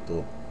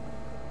finito.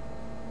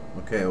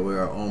 Okay, we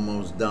are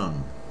almost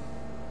done.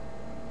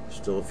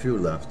 Still a few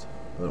left,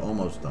 but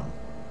almost done.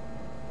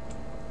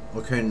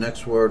 Okay,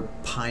 next word,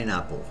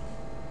 pineapple.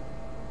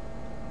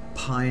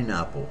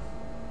 Pineapple.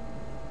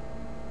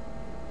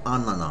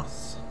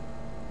 Ananas.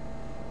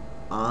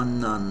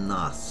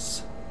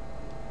 Ananas.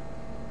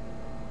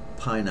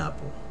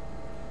 Pineapple.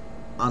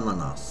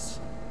 Ananas.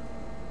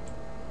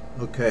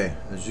 Okay,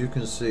 as you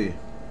can see,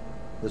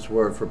 this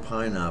word for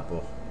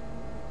pineapple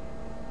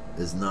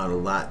is not a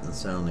Latin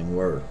sounding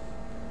word.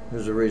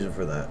 There's a reason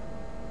for that.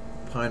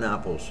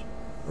 Pineapples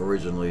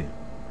originally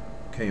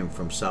came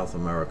from South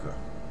America.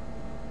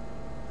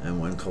 And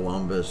when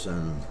Columbus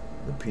and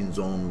the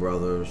Pinzon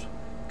brothers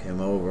came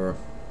over,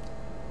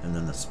 and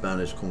then the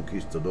Spanish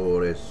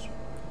conquistadores,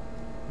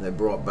 they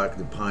brought back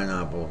the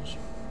pineapples,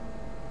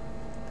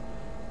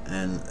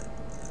 and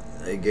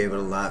they gave it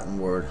a Latin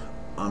word,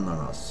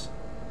 ananas,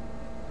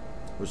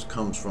 which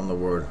comes from the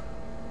word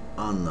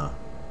Anna.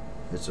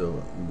 It's a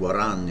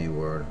Guarani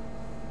word,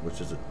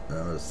 which is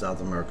a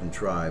South American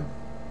tribe,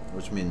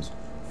 which means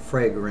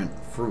fragrant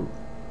fruit.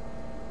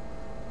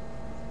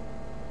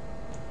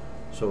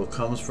 So it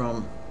comes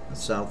from the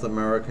South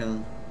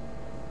American,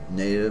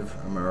 Native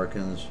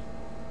Americans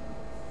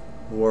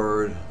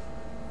word,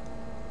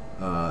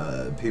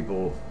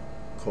 people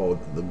called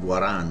the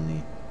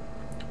Guarani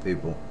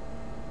people.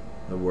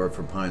 The word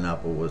for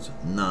pineapple was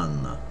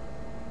nanna.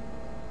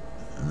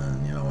 And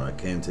then, you know, when I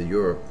came to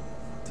Europe,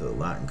 to the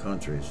Latin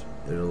countries,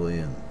 Italy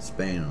and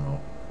Spain and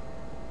all,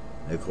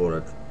 they called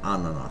it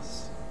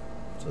ananas.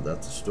 So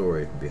that's the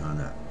story behind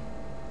that.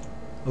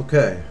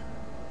 Okay,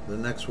 the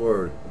next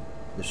word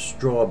is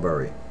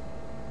strawberry.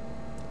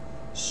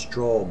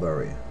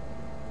 Strawberry.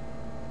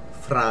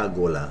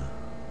 Fragola.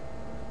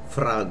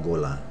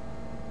 Fragola.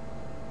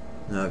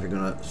 Now if you're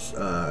going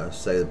to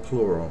say the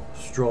plural,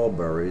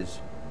 strawberries,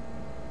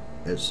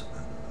 it's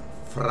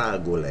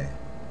fragole,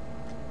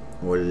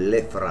 or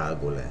le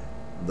fragole,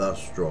 the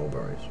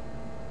strawberries.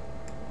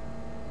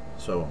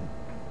 So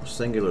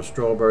singular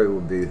strawberry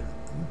would be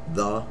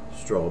the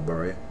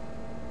strawberry,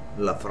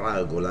 la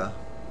fragola,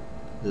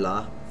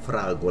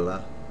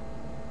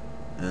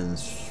 and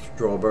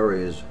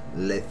strawberries,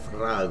 le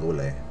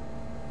fragole.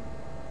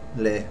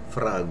 Le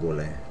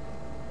fragole.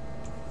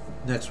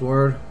 Next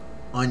word,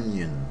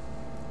 onion.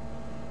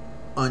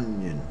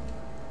 Onion.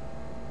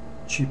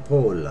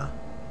 Cipolla.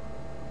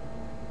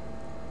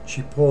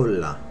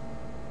 Cipolla.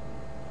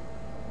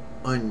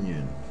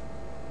 Onion.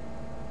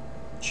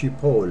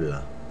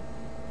 Cipolla.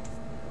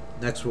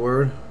 Next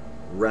word,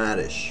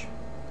 radish.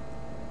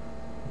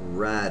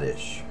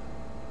 Radish.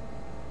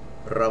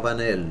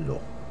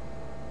 Ravanello.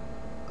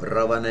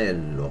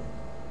 Ravanello.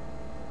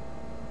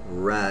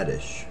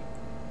 Radish.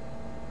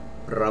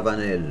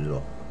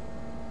 Ravanello.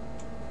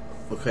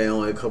 Okay,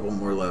 only a couple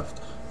more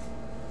left.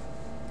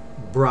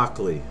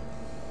 Broccoli.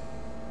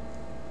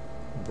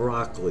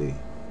 Broccoli.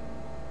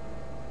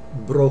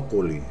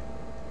 Broccoli.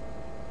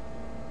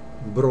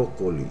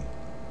 Broccoli.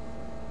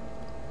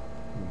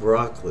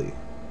 Broccoli.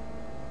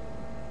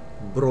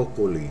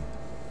 Broccoli.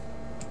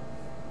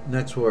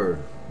 Next word,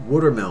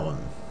 watermelon.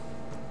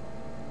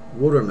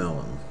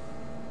 Watermelon.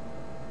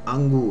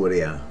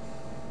 Anguria.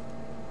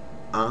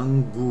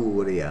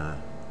 Anguria.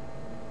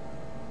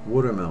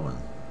 Watermelon.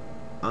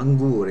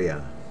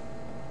 Anguria.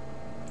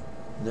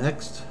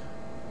 Next,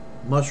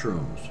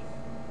 mushrooms.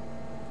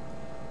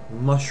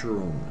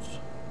 Mushrooms.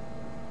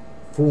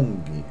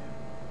 Funghi.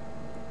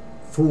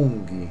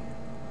 Funghi.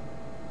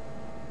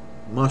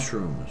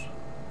 Mushrooms.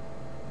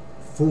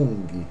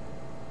 Funghi.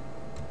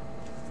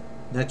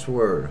 Next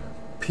word,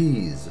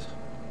 peas.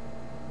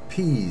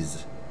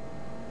 Peas.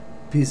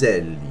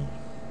 Piselli.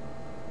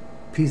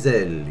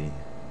 Piselli.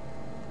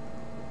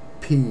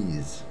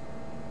 Peas.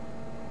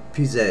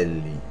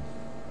 Piselli.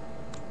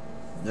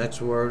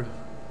 Next word,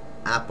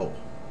 apple.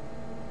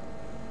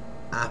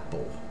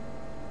 Apple.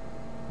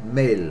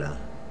 Mela.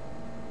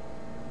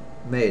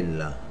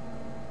 Mela.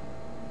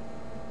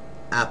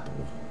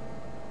 Apple.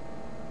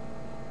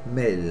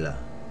 Mela.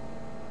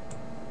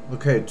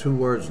 Okay, 2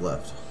 words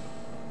left.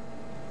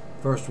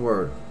 First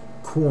word,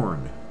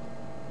 corn.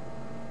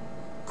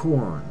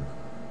 Corn.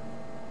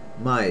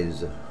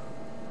 Mais.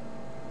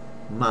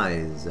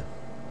 Mais.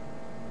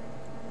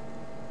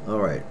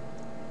 Alright,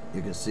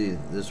 you can see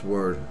this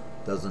word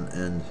doesn't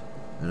end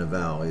in a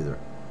vowel either.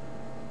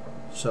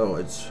 So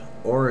its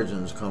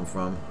origins come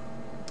from,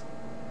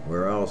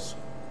 where else?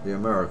 The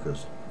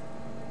Americas.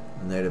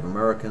 The Native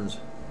Americans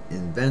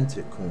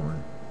invented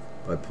corn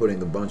by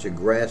putting a bunch of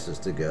grasses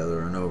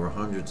together, and over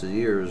hundreds of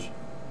years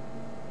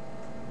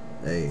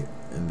they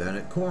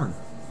invented corn.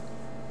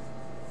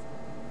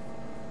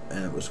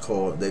 And it was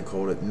called, they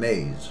called it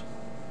maize.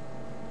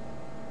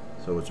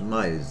 So it's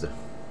maize.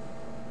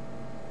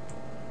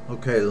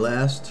 Okay,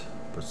 last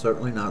but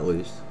certainly not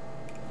least,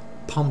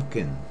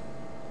 pumpkin.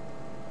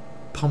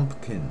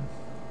 Pumpkin.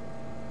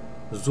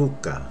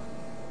 Zucca.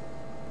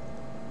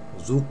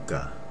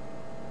 Zucca.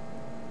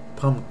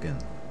 Pumpkin.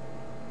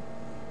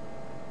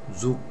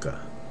 Zucca.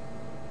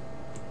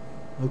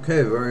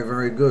 Okay, very,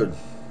 very good.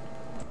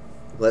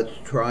 Let's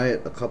try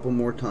it a couple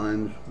more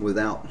times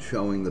without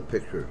showing the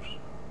pictures.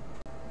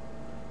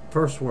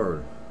 First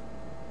word,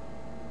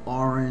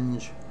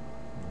 orange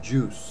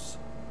juice.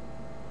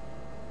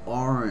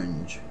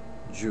 Orange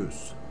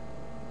juice.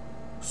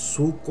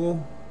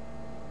 Succo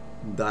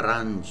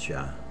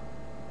d'arancia.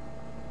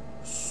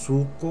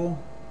 Succo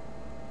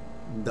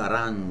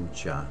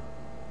d'arancia.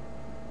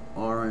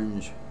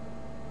 Orange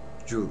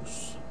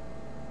juice.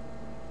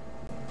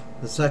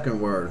 The second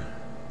word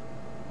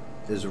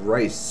is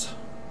rice.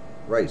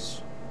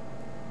 Rice.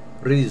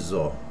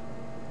 Riso.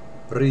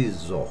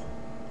 Riso.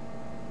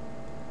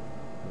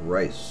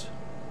 Rice.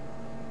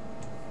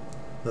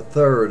 The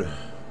third,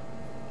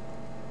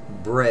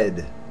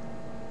 bread.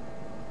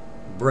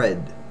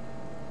 Bread.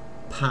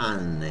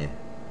 Pane.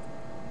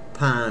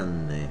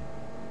 Pane.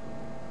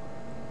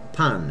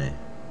 Pane.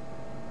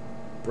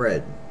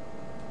 Bread.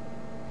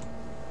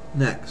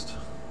 Next,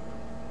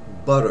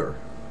 butter.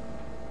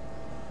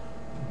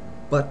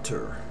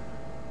 Butter.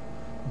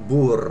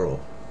 Burro.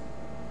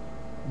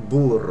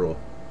 Burro.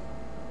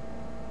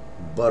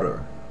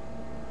 Butter.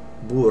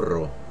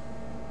 Burro.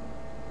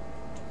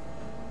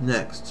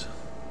 Next,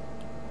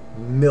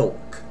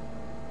 milk.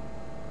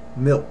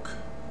 Milk.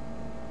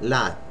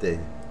 Latte.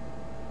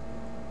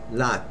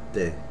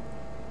 Latte.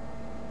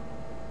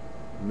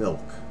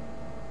 Milk.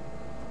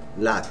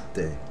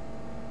 Latte.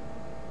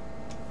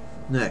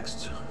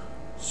 Next,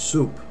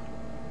 soup.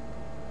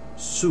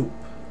 Soup.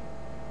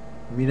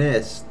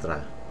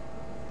 Minestra.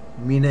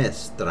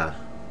 Minestra.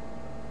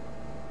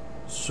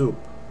 Soup.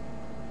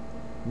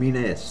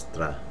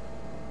 Minestra.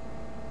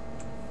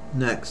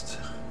 Next,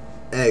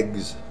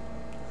 eggs.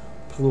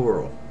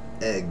 Plural.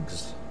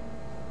 Eggs.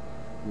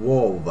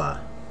 Uova.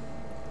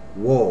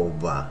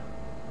 Uova.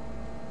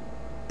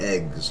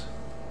 Eggs.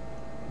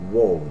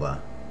 Uova.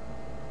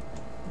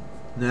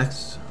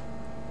 Next,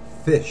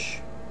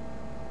 fish.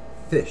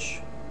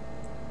 Fish.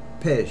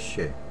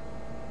 Pesce.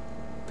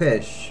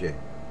 Pesce.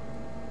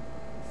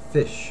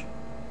 Fish.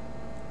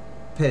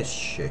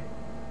 Pesce.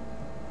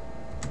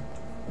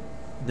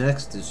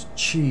 Next is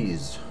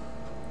cheese.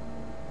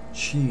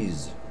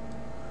 Cheese.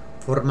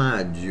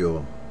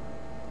 Formaggio.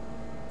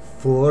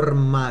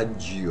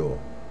 Formaggio.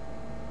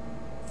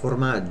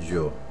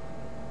 Formaggio.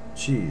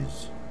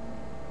 Cheese.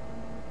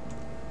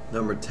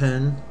 Number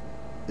 10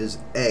 is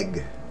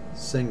egg,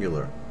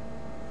 singular.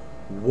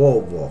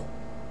 Uovo.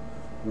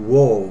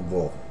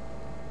 Uovo.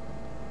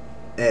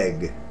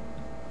 Egg.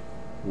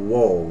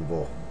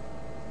 Uovo.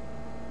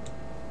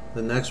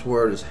 The next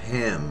word is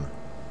ham.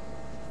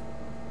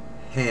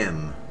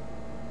 Ham.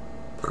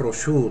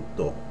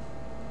 Prosciutto.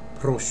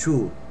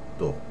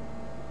 Prosciutto.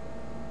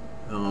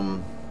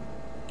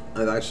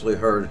 I've actually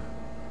heard,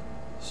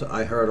 so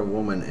I heard a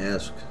woman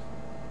ask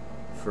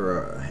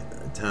for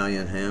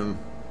Italian ham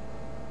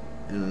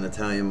in an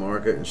Italian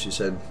market, and she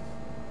said,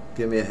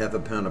 give me a half a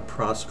pound of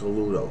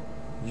prosciutto.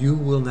 You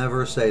will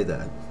never say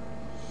that.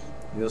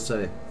 You'll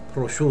say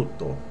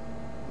prosciutto,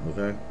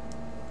 okay?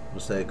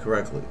 You'll say it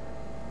correctly,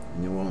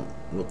 and you won't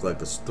look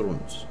like a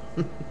strunz.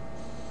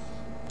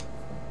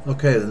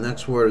 Okay, the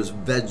next word is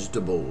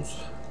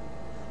vegetables.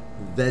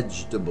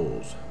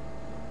 Vegetables.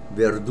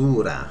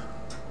 Verdura.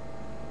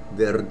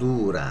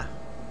 Verdura.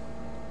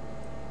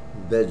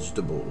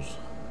 Vegetables.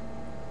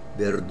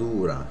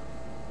 Verdura.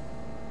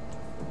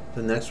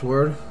 The next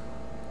word,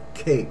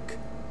 cake.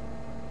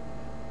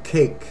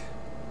 Cake.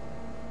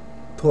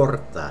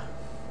 Torta.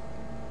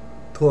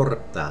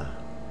 Torta.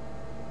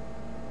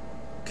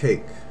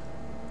 Cake.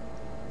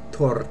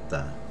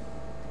 Torta.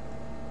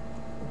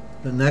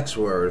 The next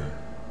word,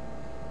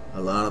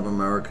 a lot of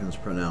Americans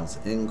pronounce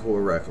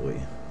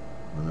incorrectly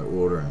when they're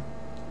ordering.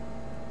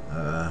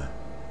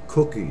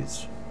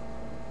 Cookies.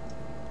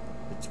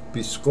 It's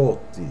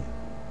biscotti.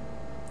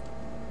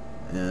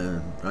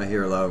 And I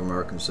hear a lot of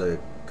Americans say,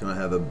 can I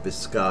have a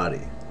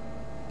biscotti?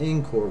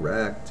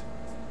 Incorrect.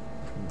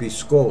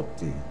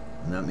 Biscotti.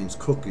 And that means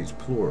cookies,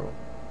 plural.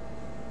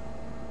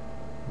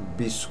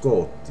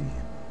 Biscotti.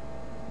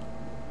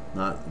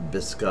 Not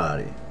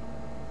biscotti.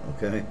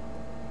 Okay?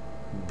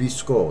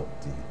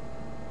 Biscotti.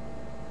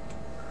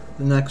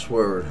 The next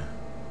word,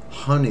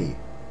 honey.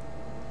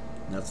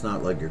 That's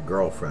not like your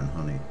girlfriend,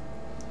 honey.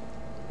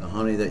 The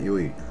honey that you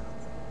eat.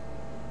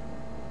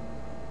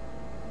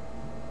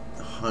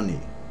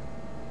 Honey.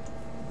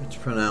 It's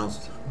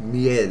pronounced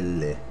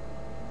miele.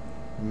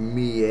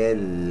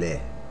 Miele.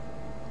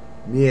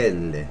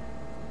 Miele.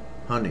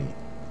 Honey.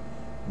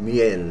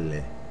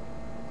 Miele.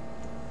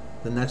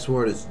 The next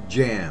word is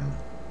jam.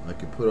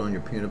 Like you put on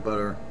your peanut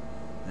butter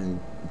and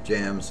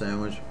jam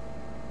sandwich.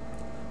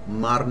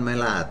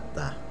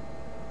 Marmellata.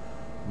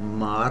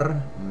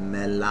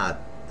 Marmellata.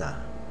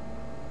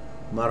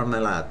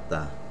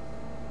 Marmellata.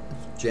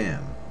 It's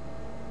jam.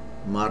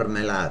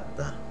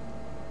 Marmellata.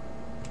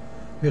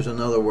 Here's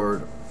another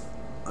word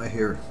I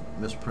hear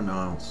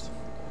mispronounced.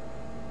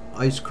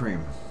 Ice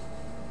cream.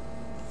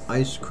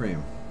 Ice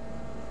cream.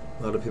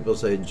 A lot of people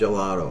say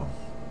gelato,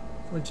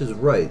 which is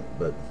right,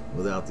 but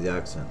without the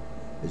accent.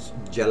 It's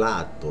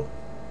gelato.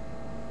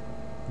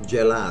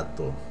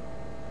 Gelato.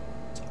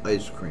 It's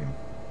ice cream.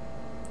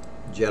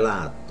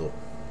 Gelato.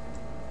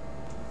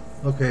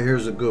 Okay,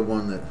 here's a good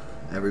one that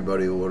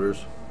everybody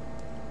orders.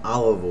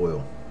 Olive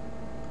oil.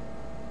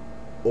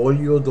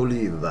 Olio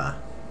d'oliva.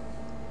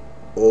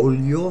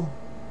 Olio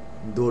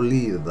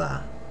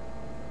d'oliva.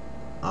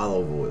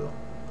 Olive oil.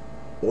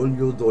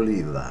 Olio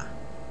d'oliva.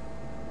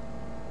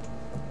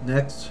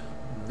 Next,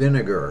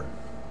 vinegar.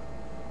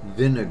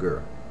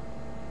 Vinegar.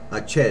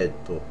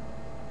 Aceto.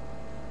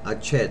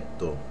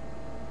 Aceto.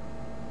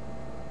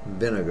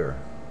 Vinegar.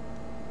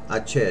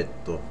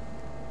 Aceto.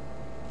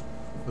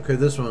 Okay,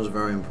 this one's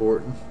very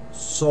important.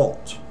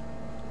 Salt.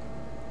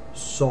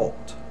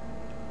 Salt.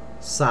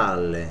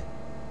 Sale.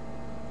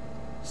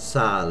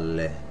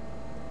 Sale.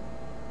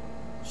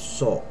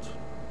 Salt.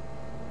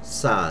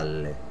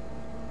 Sale.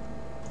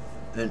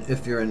 And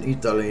if you're in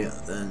Italy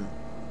and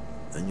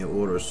you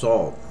order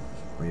salt,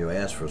 or you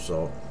ask for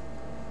salt,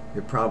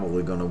 you're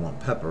probably going to want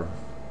pepper.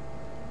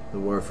 The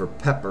word for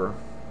pepper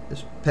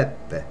is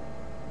pepe.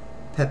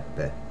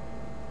 Pepe.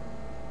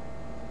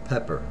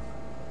 Pepper.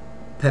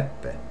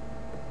 Pepe.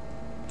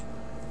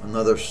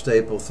 Another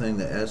staple thing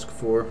to ask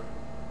for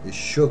is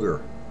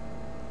sugar.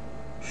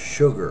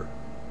 Sugar.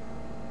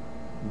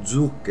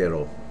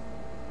 Zucchero.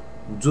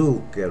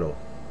 Zucchero.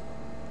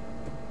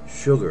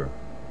 Sugar.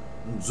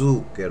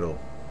 Zucchero.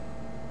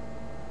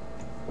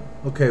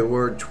 Okay,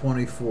 word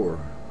 24.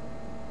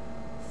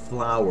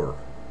 Flour.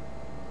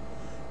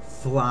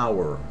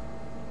 Flour.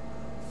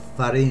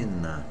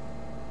 Farina.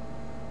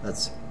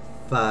 That's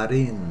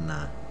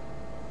farina.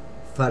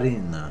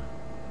 Farina.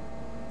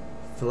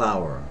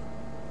 Flour.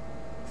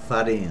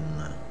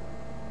 Farina.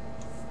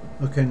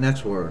 Okay,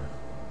 next word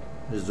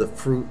is the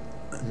fruit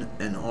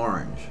and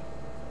orange.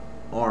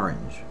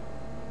 Orange.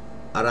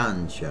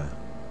 Arancia.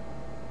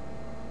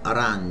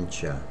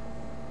 Arancia.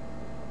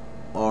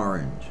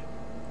 Orange.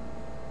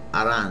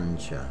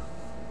 Arancia.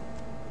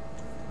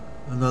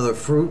 Another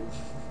fruit,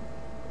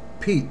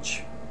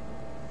 peach.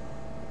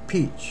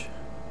 Peach.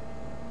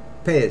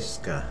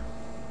 Pesca.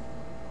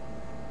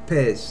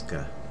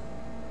 Pesca.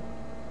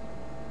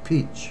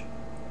 Peach.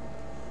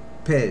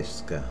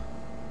 Pesca.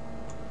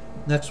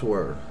 Next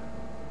word,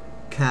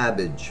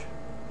 cabbage.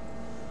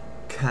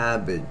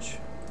 cabbage,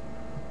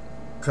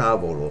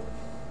 cavolo,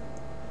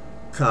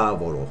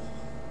 cavolo,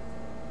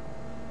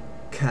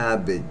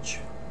 cabbage,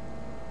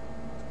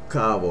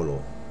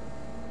 cavolo.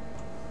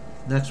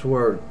 Next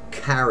word,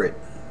 carrot,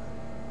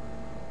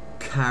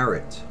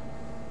 carrot,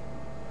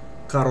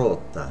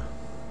 carota,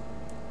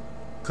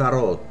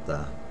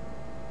 carota,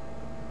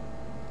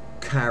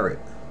 carrot,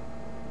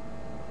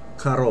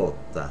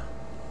 carota.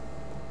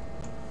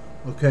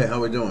 Okay, how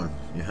we doing?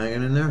 You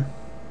hanging in there?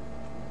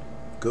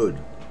 Good.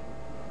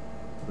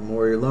 The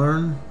more you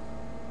learn,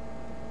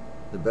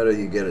 the better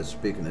you get at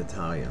speaking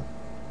Italian.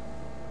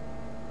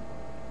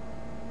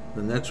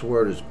 The next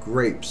word is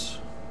grapes.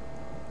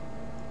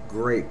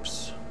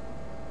 Grapes.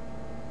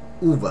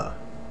 Uva.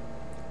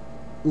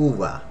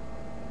 Uva.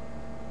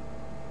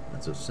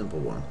 That's a simple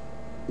one.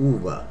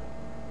 Uva.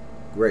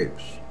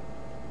 Grapes.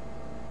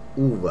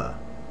 Uva.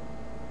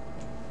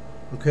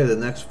 Okay, the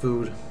next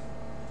food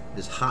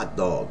is hot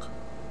dog.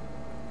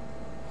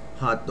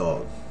 Hot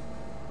dog.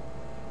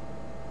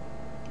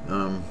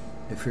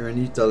 If you're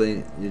in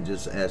Italy, you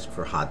just ask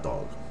for hot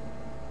dog.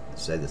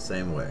 Say the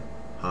same way.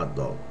 Hot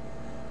dog.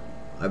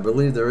 I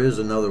believe there is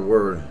another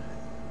word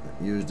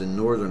used in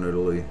northern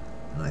Italy,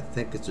 and I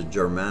think it's a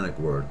Germanic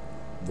word,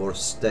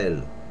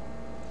 Wurstel.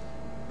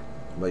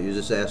 But you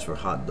just ask for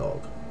hot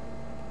dog,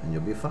 and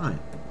you'll be fine.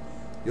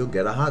 You'll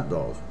get a hot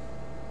dog.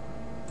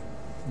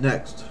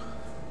 Next,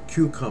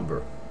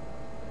 cucumber.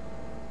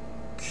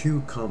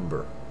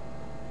 Cucumber.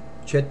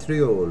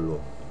 Cetriolo.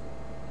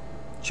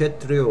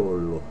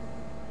 Cetriolo.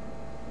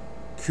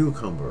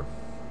 Cucumber.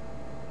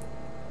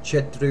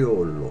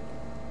 Cetriolo.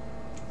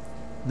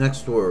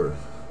 Next word,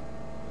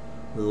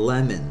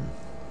 lemon.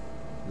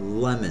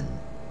 Lemon.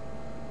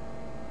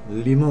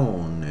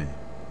 Limone.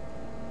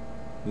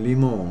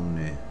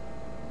 Limone.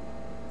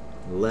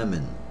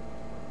 Lemon.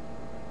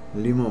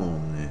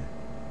 Limone.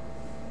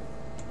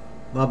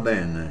 Va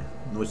bene,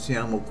 noi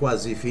siamo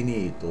quasi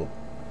finito.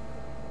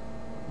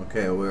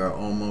 Okay, we are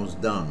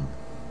almost done.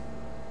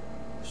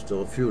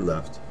 Still a few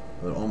left,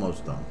 but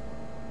almost done.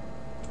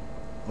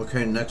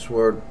 Okay, next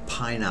word,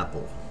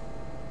 pineapple.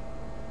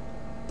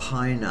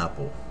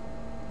 Pineapple.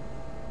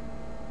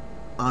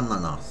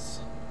 Ananas.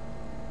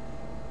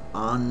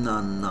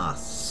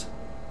 Ananas.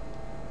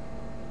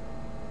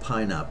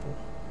 Pineapple.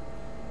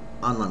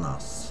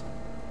 Ananas.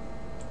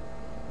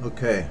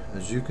 Okay,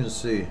 as you can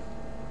see,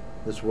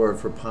 this word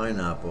for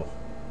pineapple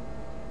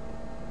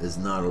is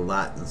not a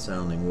Latin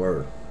sounding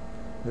word.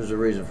 There's a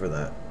reason for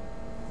that.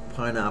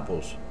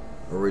 Pineapples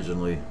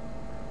originally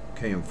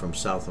came from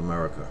South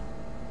America,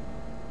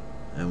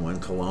 and when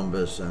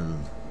Columbus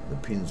and the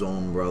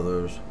Pinzon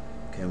brothers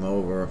came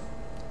over,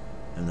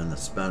 and then the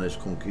Spanish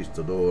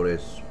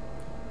conquistadores,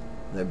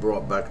 they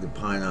brought back the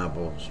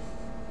pineapples,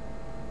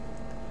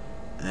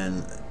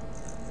 and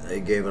they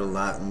gave it a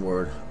Latin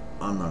word,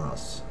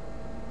 ananas,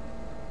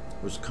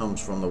 which comes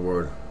from the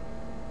word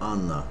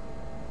Anna.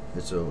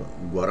 It's a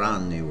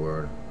Guarani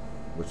word,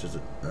 which is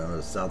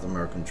a South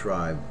American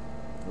tribe,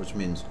 which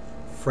means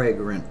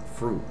fragrant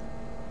fruit.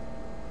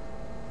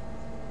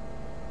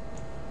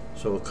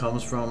 So it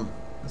comes from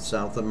the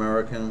South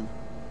American,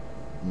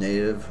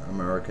 Native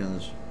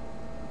Americans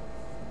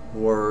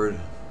word,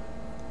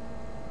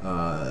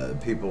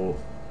 people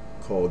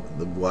called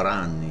the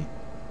Guarani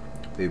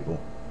people.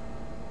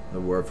 The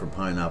word for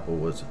pineapple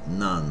was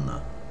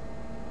nanna.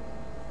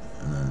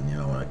 And then, you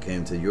know, when I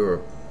came to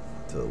Europe,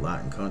 to the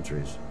Latin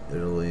countries,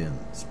 Italy and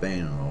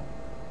Spain and all,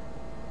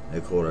 they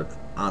called it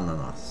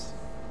ananas.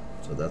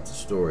 So that's the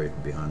story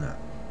behind that.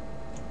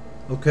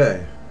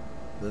 Okay,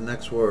 the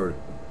next word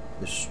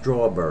is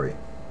strawberry.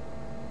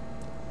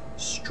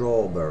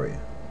 Strawberry.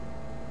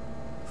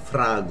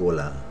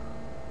 Fragola.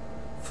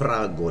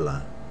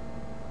 Fragola.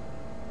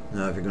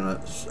 Now if you're going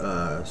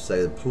to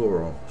say the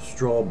plural,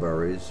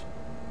 strawberries,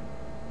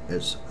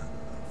 it's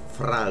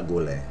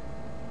fragole,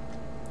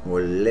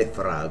 or le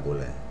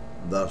fragole,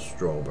 the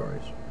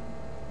strawberries.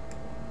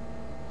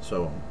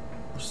 So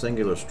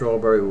singular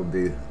strawberry would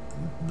be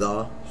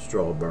the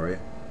strawberry,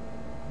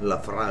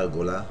 la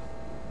fragola,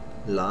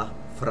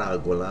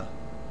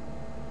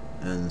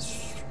 and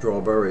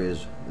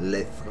strawberries,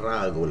 le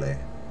fragole,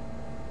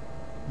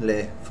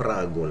 le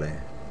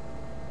fragole.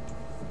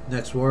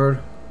 Next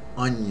word,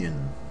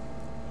 onion.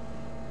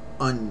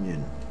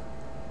 Onion.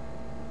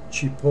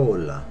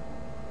 Cipolla.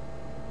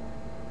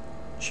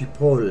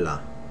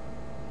 Cipolla.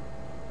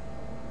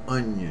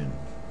 Onion.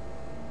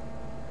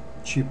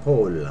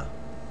 Cipolla.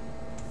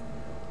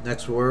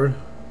 Next word,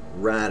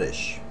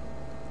 radish.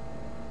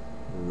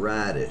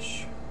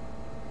 Radish.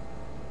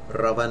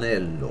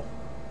 Ravanello.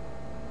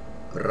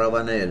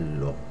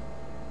 Ravanello.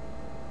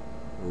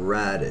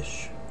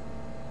 Radish.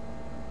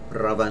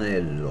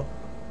 Ravanello.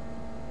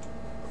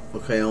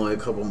 Okay, only a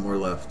couple more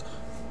left.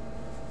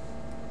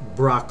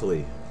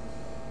 Broccoli.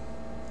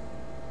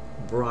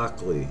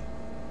 Broccoli.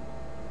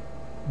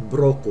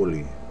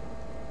 Broccoli.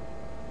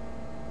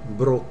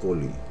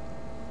 Broccoli.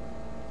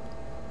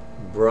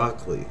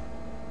 Broccoli.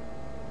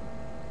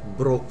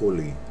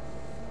 Broccoli.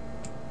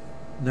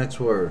 Next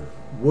word,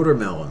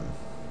 watermelon.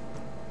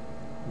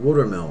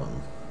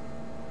 Watermelon.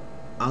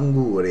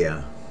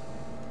 Anguria.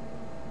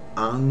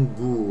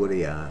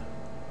 Anguria.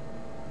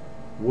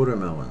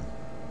 Watermelon.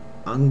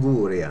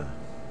 Anguria.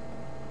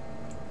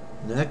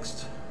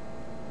 Next,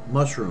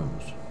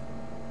 mushrooms.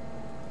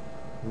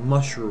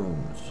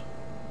 Mushrooms.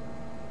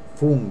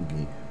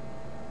 Funghi.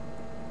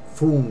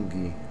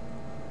 Funghi.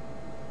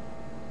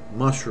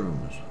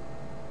 Mushrooms.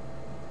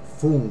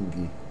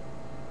 Funghi.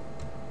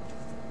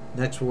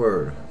 Next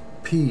word,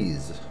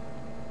 peas.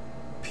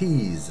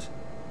 Peas.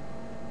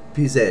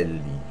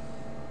 Piselli.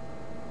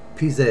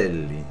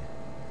 Piselli.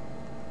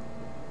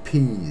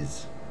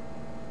 Peas.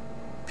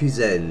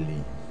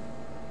 Piselli.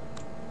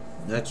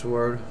 Next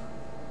word,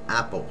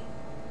 apple.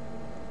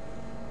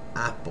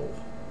 Apple.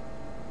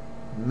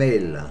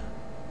 Mela.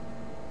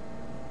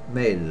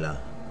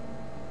 Mela.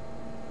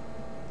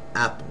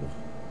 Apple.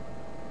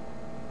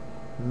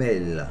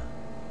 Mela.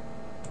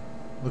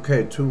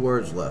 Okay, 2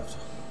 words left.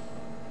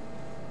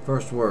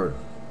 First word,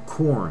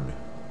 corn.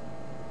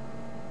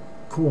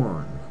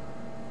 Corn.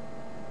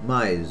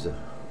 Mais.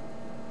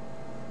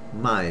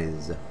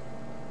 Mais.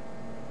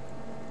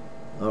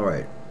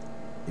 Alright,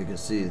 you can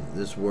see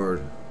this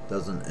word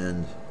doesn't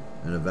end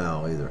in a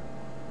vowel either.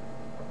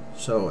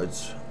 So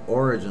its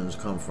origins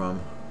come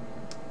from,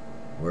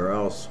 where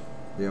else?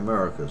 The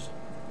Americas.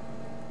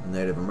 The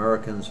Native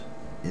Americans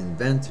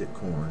invented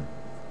corn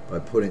by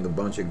putting a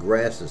bunch of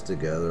grasses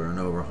together, and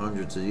over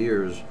hundreds of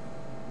years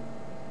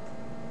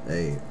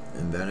they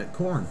invented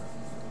corn.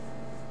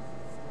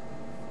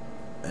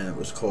 And it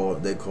was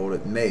called, they called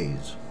it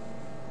maize.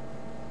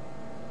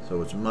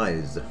 So it's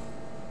maize.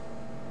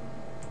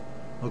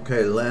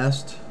 Okay,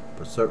 last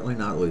but certainly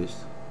not least,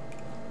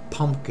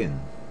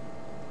 pumpkin.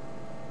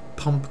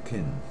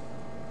 Pumpkin.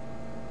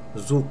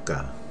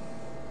 Zucca.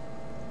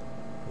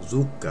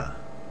 Zucca.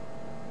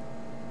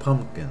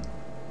 Pumpkin.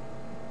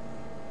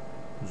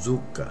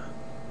 Zucca.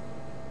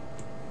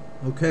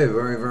 Okay,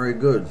 very, very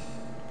good.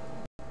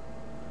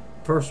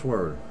 First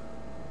word,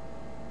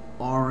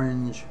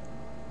 orange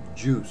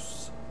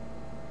juice.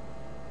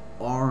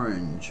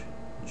 Orange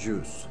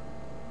juice.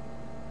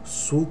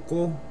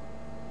 Succo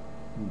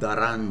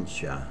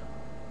d'arancia.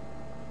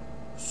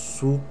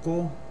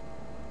 Succo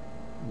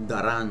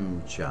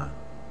d'arancia.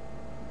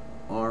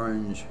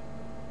 Orange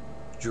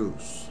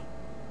juice.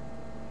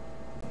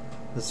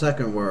 The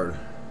second word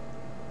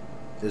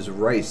is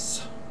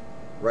rice.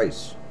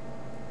 Rice.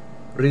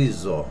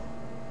 Riso.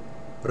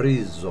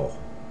 Riso.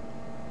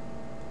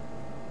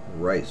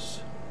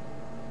 Rice.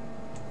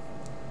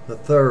 The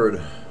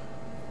third,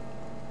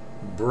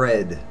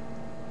 bread.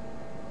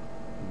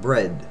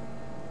 Bread.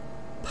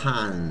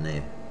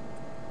 Pane.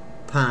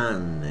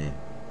 Pane.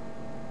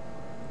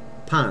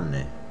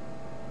 Pane.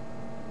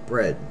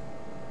 Bread.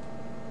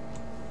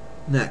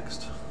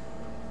 Next,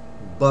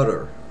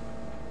 butter.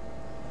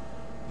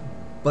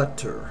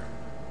 Butter.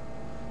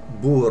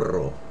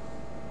 Burro.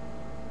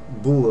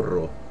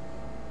 Burro.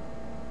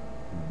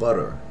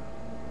 Butter.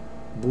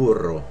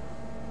 Burro.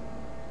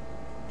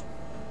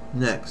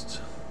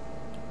 Next,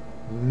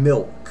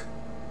 milk.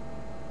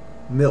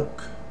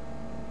 Milk.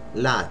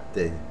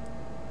 Latte.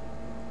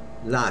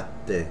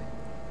 Latte.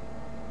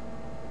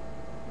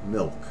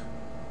 Milk.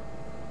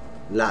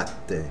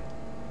 Latte.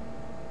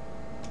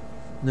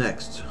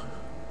 Next,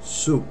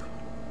 soup.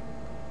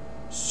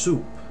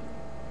 Soup.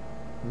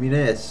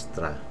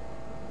 Minestra.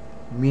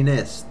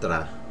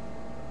 Minestra.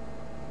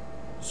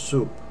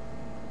 Soup.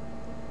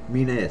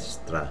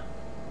 Minestra.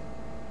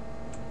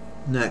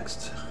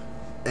 Next,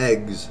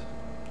 eggs.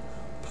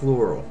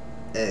 Plural.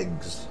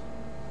 Eggs.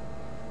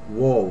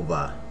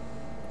 Uova.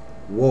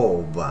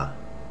 Uova.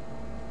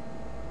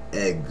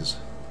 Eggs.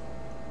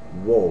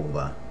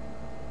 Uova.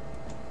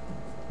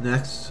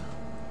 Next,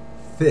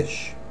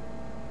 fish.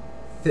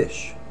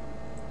 Fish.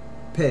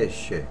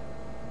 Pesce.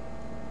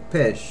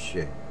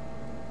 Pesce.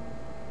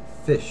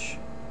 Fish.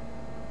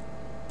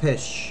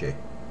 Pesce.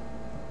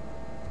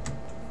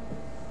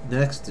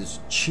 Next is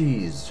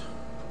cheese.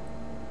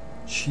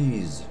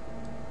 Cheese.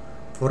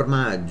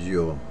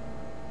 Formaggio.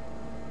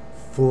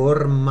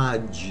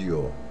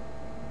 Formaggio.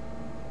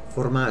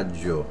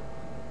 Formaggio.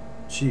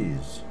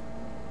 Cheese.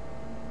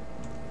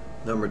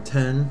 Number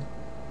 10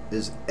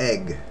 is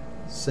egg.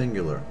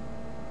 Singular.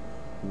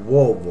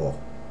 Uovo.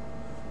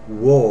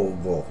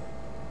 Uovo.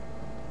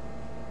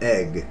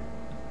 Egg.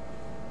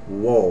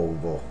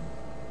 Uovo.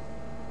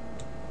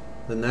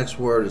 The next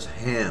word is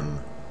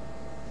ham.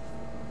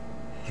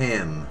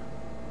 Ham.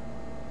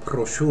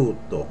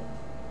 Prosciutto.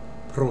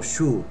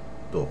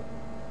 Prosciutto.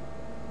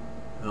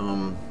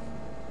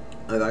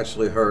 I've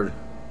actually heard,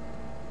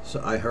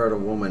 so I heard a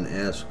woman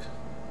ask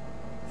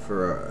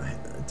for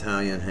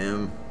Italian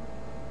ham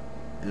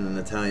in an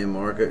Italian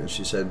market, and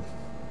she said,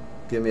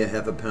 give me a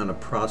half a pound of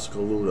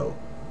prosciutto.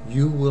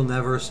 You will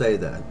never say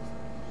that.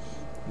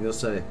 You'll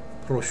say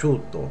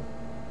prosciutto,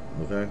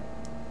 okay?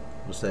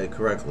 You'll say it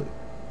correctly,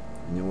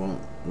 and you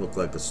won't look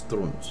like a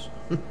strunz.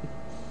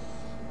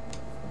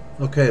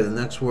 Okay, the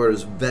next word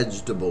is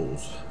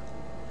vegetables.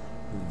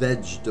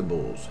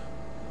 Vegetables.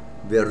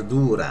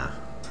 Verdura.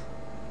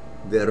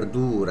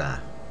 Verdura.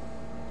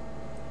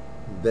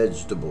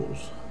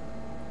 Vegetables.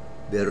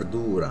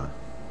 verdura.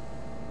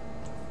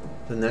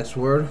 The next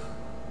word,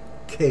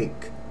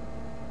 cake.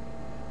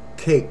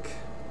 Cake.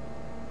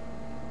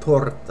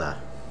 Torta.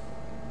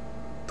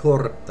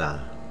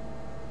 Torta.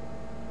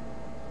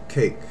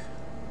 Cake.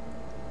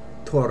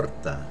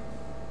 Torta.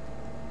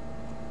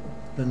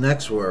 The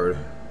next word,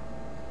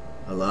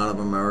 a lot of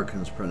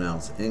Americans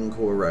pronounce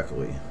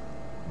incorrectly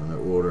when they're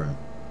ordering.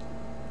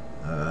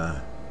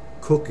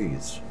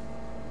 Cookies.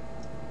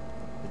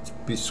 It's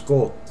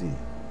biscotti.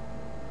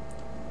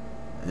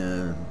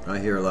 And I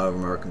hear a lot of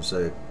Americans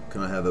say,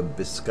 can I have a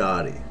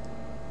biscotti?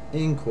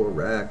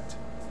 Incorrect.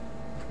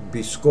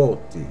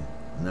 Biscotti.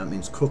 And that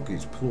means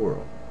cookies,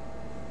 plural.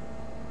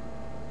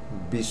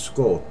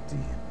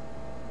 Biscotti.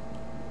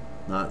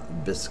 Not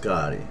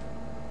biscotti.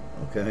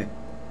 Okay?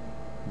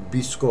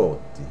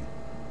 Biscotti.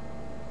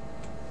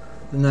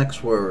 The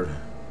next word,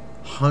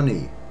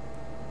 honey.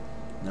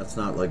 That's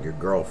not like your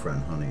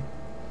girlfriend, honey.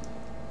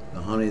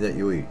 The honey that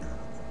you eat.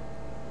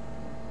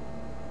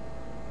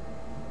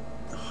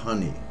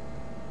 Honey.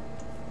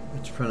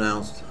 It's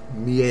pronounced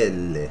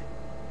miele.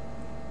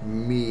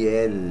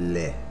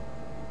 Miele.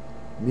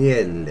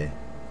 Miele.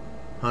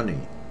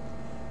 Honey.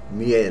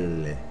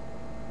 Miele.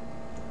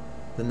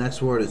 The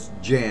next word is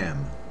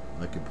jam.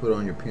 Like you put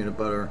on your peanut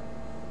butter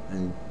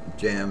and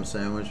jam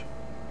sandwich.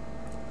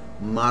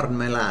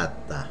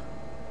 Marmellata.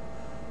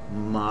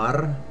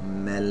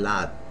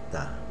 Marmellata.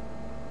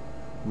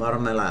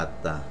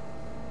 Marmellata.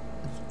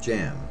 It's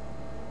jam.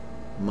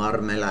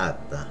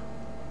 Marmellata.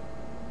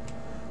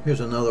 Here's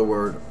another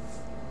word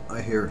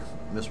I hear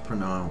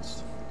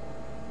mispronounced.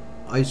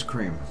 Ice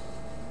cream.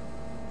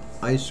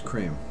 Ice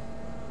cream.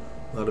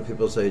 A lot of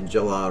people say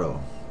gelato,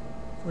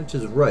 which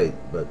is right,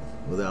 but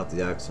without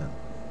the accent.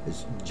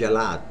 It's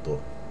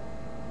gelato.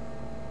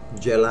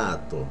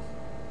 Gelato.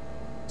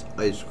 It's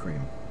ice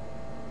cream.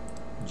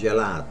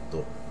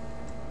 Gelato.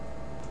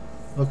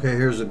 Okay,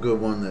 here's a good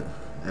one that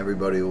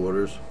everybody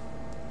orders.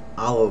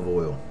 Olive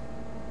oil.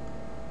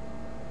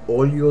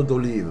 Olio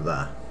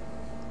d'oliva.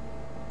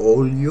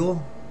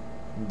 Olio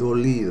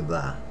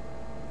d'oliva.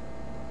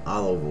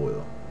 Olive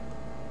oil.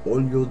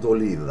 Olio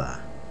d'oliva.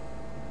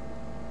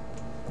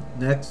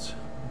 Next,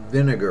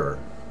 vinegar.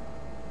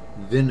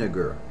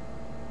 Vinegar.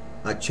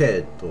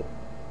 Aceto.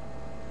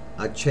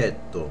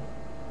 Aceto.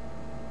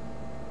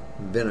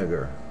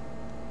 Vinegar.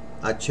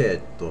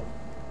 Aceto.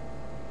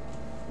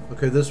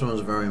 Okay, this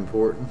one's very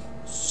important.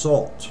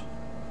 Salt.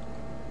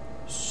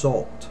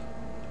 Salt.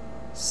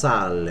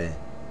 Sale.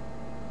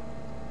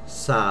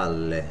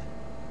 Sale.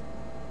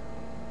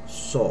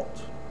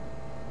 Salt.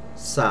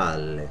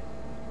 Sale.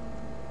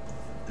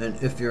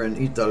 And if you're in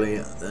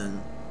Italy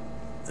and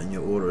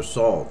you order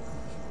salt,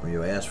 or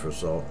you ask for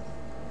salt,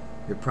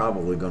 you're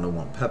probably going to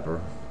want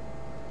pepper.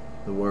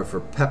 The word for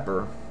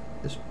pepper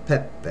is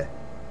pepe.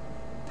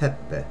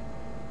 Pepe.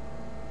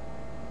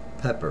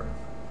 Pepper.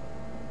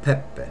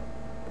 Pepe.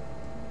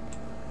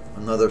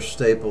 Another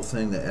staple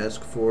thing to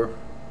ask for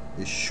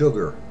is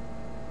sugar.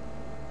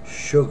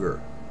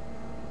 Sugar.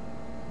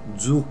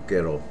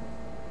 Zucchero.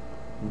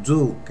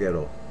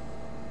 Zucchero.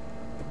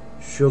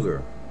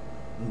 Sugar.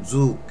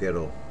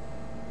 Zucchero.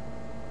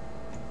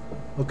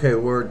 Okay,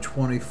 word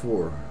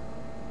 24.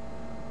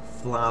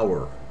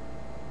 Flour.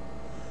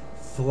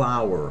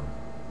 Flour.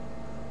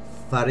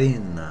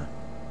 Farina.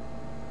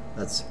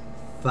 That's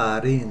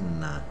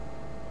farina.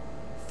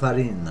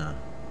 Farina.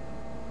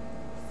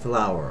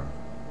 Flour.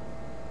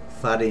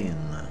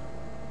 Farina.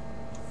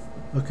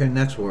 Okay,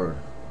 next word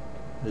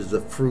is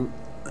the fruit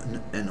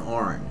and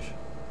orange.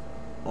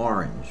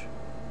 Orange.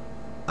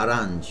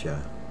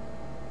 Arancia.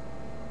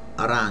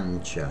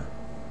 Arancia.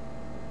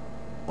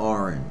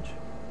 Orange.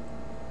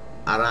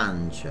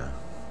 Arancia.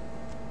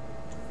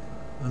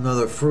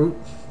 Another fruit,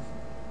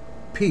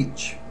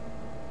 peach.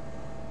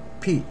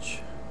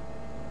 Peach.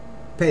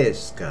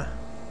 Pesca.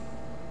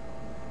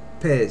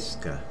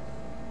 Pesca.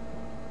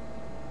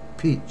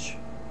 Peach.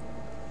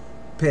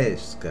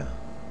 Pesca.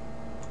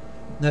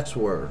 Next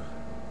word,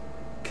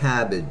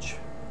 cabbage.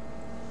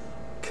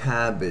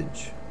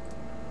 Cabbage.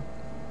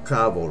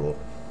 Cavolo.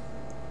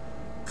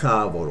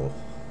 Cavolo.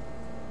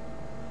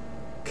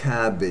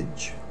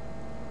 Cabbage.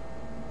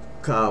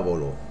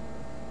 Cavolo.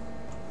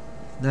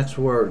 Next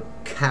word,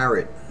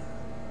 carrot.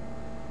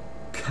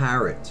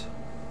 Carrot.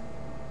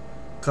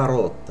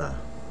 Carota.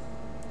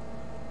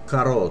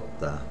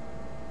 Carota.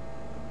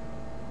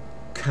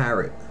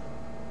 Carrot.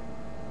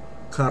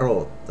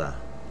 Carota.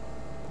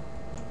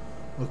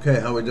 Okay,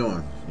 how we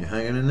doing? You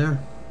hanging in there?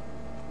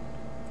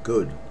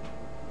 Good.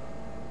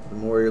 The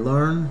more you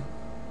learn,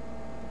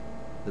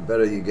 the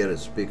better you get at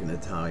speaking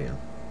Italian.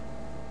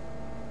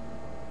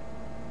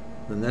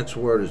 The next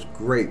word is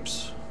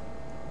grapes.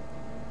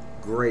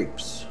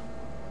 Grapes.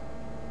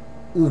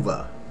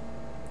 Uva.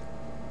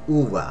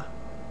 Uva.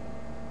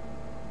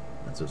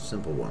 That's a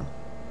simple one.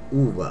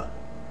 Uva.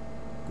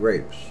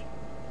 Grapes.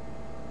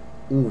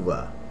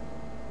 Uva.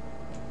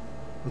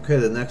 Okay,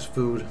 the next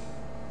food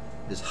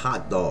is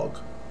hot dog.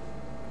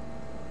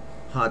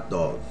 Hot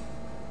dog.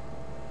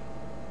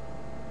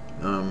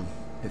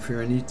 If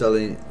you're in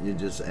Italy, you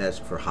just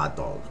ask for hot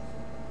dog.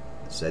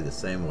 say the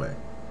same way,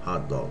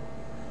 hot dog.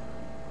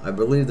 I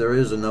believe there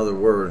is another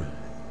word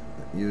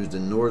used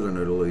in northern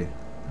Italy,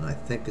 and I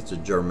think it's a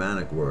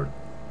Germanic word,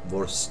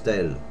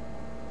 Wurstel.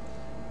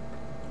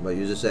 But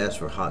you just ask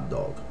for hot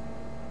dog,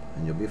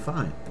 and you'll be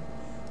fine.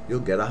 You'll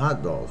get a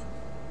hot dog.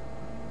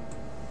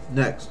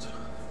 Next,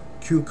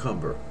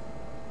 cucumber.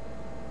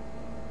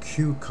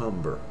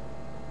 Cucumber.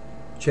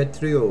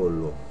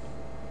 Cetriolo.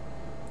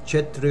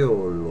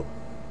 Cetriolo.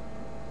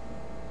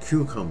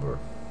 Cucumber.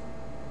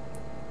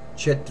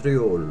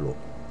 Cetriolo.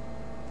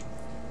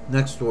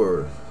 Next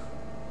word,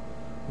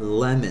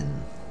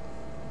 lemon.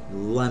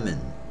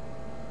 Lemon.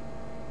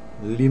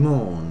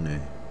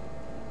 Limone.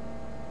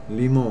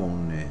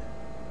 Limone.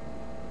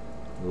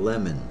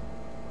 Lemon.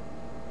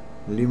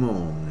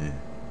 Limone.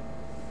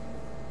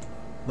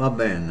 Va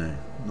bene,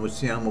 noi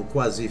siamo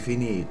quasi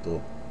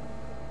finito.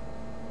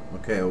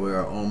 Okay, we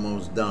are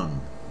almost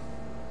done.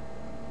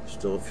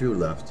 Still a few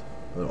left,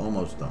 but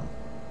almost done.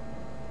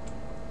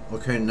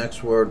 Okay,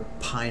 next word,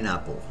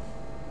 pineapple.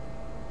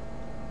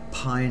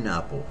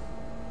 Pineapple.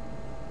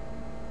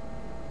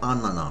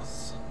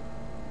 Ananas.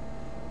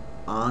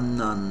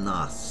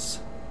 Ananas.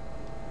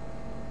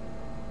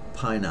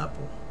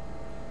 Pineapple.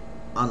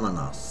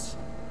 Ananas.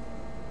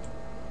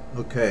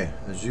 Okay,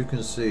 as you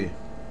can see,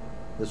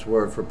 this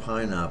word for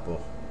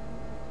pineapple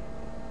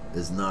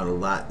is not a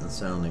Latin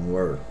sounding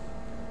word.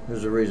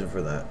 There's a reason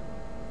for that.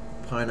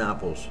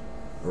 Pineapples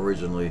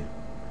originally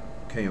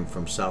came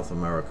from South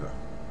America.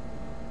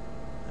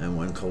 And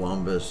when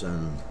Columbus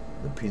and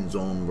the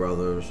Pinzon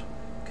brothers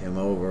came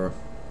over,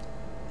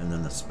 and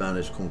then the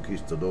Spanish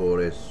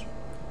conquistadores,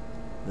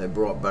 they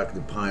brought back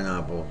the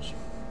pineapples,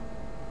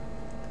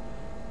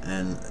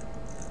 and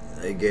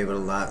they gave it a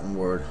Latin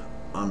word,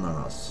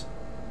 ananas,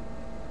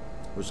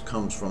 which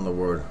comes from the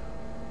word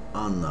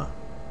Anna.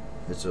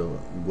 It's a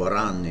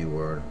Guarani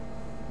word,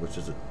 which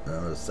is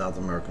a South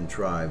American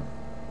tribe,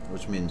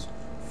 which means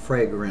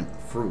fragrant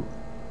fruit.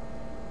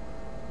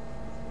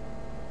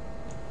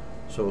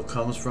 So it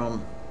comes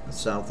from the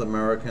South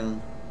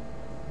American,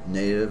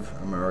 Native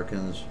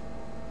Americans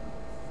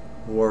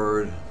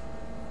word,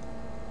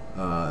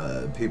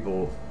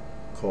 people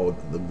called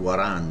the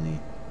Guarani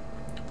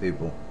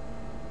people.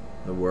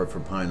 The word for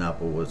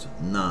pineapple was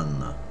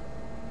nanna.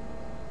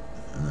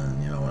 And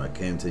then, you know, when I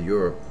came to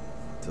Europe,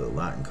 to the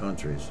Latin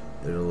countries,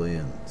 Italy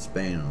and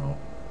Spain and all,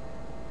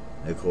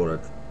 they called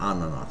it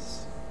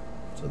ananas.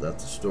 So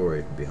that's the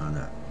story behind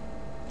that.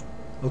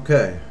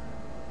 Okay,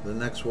 the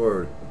next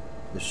word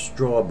is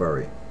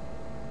strawberry.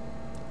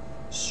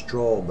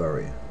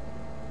 Strawberry.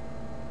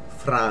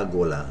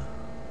 Fragola.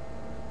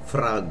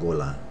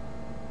 Fragola.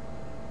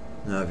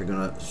 Now if you're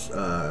going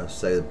to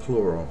say the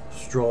plural,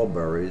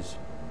 strawberries,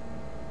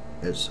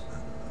 it's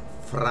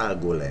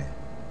fragole,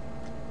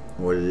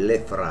 or le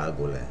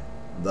fragole,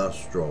 the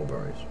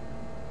strawberries.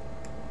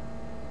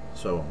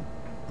 So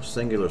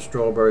singular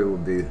strawberry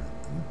would be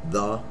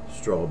the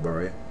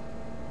strawberry,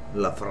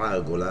 la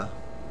fragola,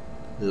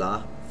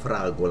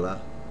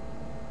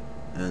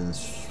 and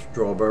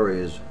strawberry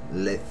is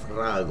le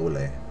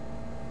fragole,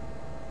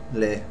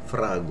 le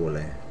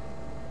fragole.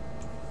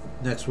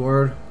 Next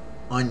word,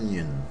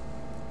 onion.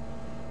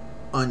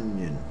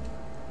 Onion.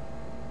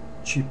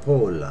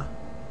 Cipolla.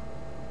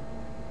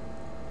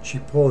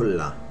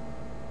 Cipolla.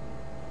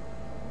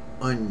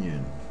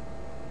 Onion.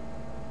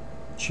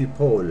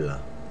 Cipolla.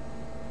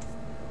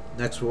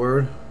 Next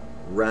word,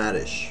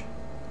 radish.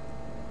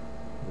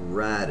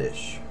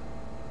 Radish.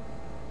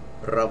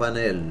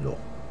 Ravanello.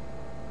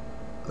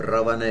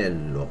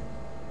 Ravanello.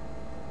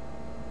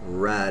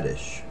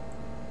 Radish.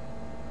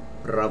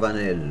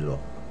 Ravanello.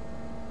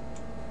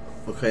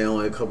 Okay,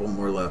 only a couple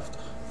more left.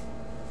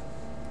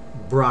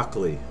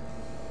 Broccoli.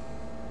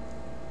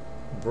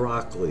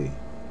 Broccoli.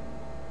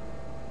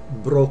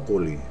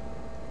 Broccoli.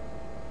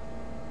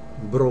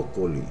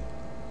 Broccoli.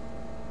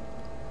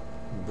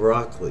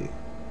 Broccoli.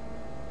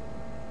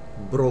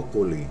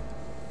 Broccoli.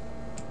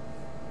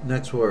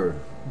 Next word,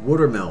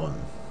 watermelon.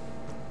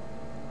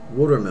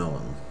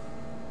 Watermelon.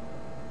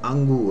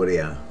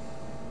 Anguria.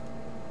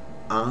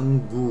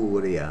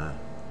 Anguria.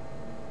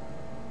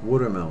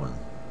 Watermelon.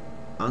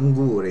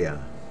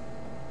 Anguria.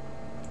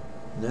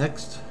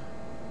 Next,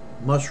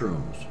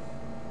 mushrooms.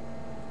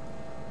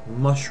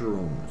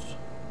 Mushrooms.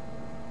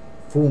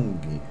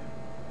 Funghi.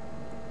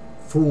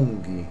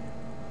 Funghi.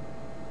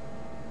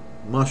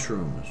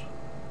 Mushrooms.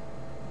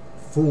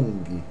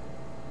 Funghi.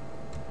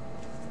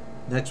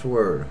 Next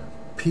word,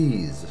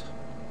 peas.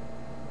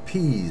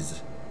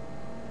 Peas.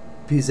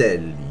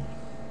 Piselli.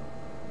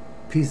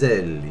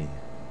 Piselli.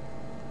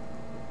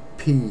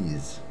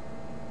 Peas.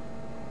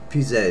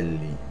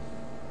 Piselli.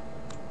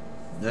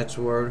 Next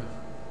word,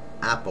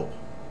 apple.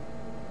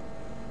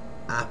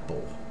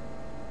 Apple.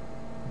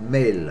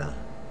 Mela.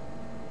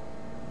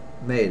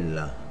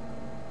 Mela.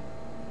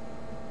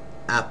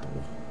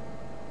 Apple.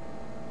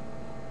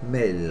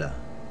 Mela.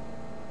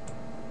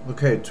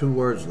 Okay, 2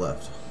 words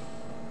left.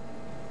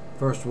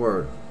 First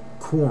word,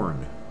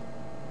 corn.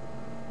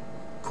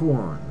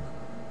 Corn.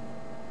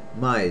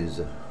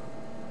 Mais.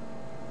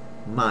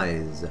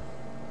 Mais.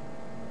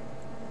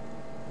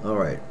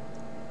 Alright,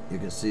 you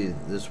can see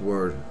this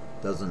word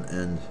doesn't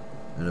end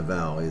in a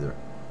vowel either.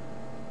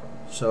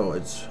 So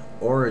its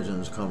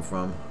origins come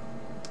from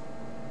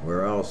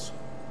where else?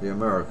 The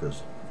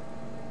Americas.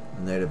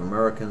 The Native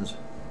Americans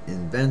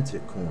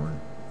invented corn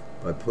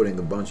by putting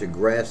a bunch of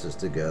grasses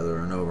together,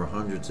 and over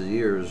hundreds of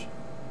years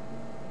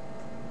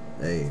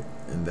they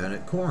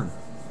invented corn.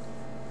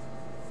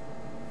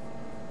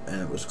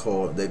 And it was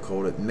called, they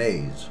called it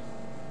maize.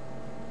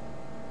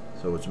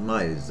 So it's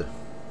maize.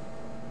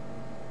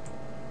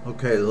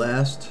 Okay,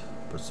 last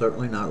but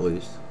certainly not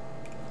least,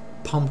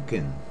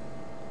 pumpkin.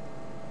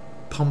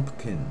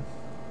 Pumpkin.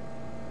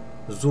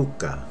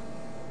 Zucca.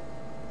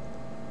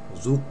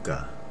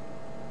 Zucca.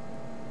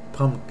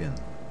 Pumpkin.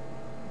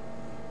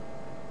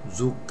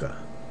 Zucca.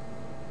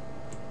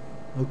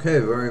 Okay,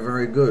 very,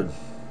 very good.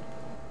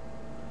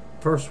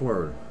 First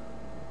word,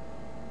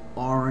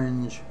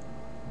 orange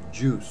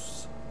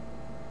juice.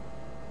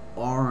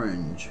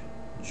 Orange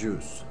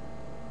juice.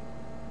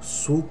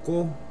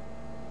 Suco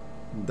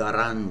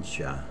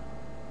d'arancia.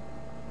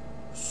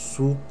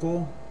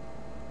 Suco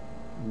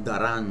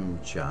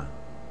d'arancia.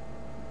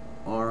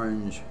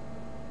 Orange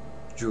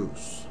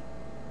juice.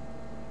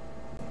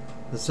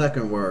 The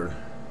second word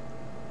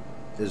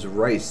is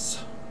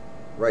rice.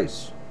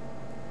 Rice.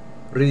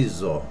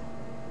 Riso.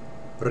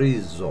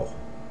 Riso.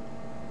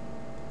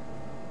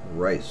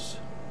 Rice.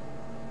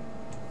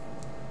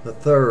 The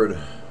third,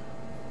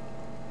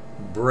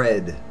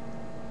 bread.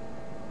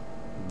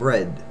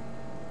 Bread.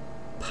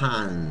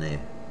 Pane.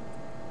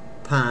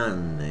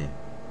 Pane.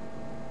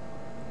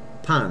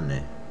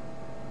 Pane.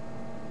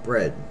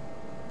 Bread.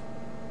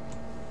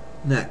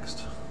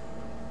 Next,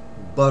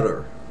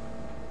 butter.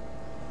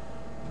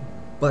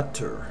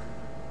 Butter.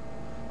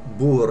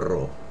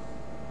 Burro.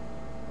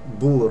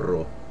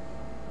 Burro.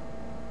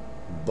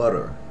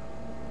 Butter.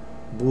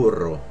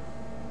 Burro.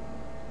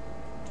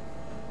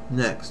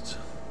 Next,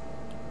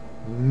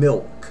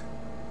 milk.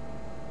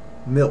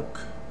 Milk.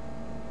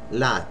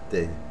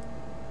 Latte.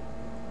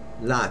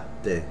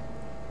 Latte.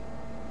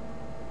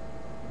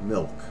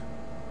 Milk.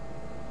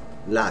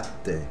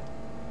 Latte.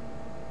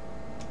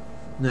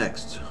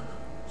 Next,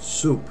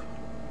 soup.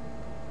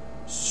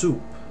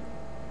 Soup.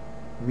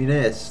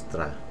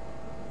 Minestra.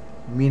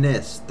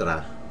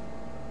 Minestra.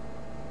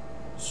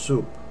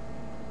 Soup.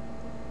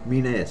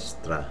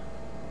 Minestra.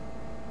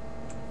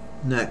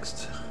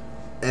 Next,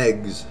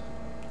 eggs.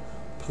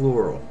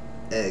 Plural.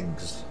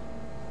 Eggs.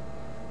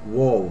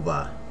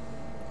 Uova.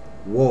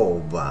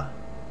 Uova.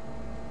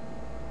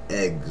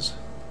 Eggs.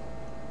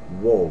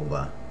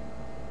 Uova.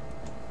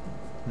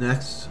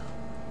 Next,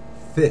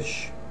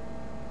 fish.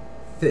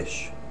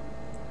 Fish.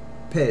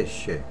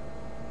 Pesce.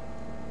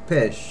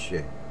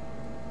 Pesce.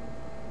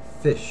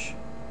 Fish.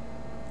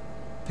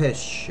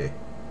 Pesce.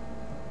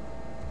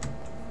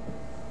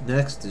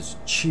 Next is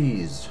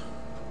cheese.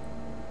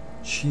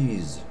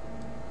 Cheese.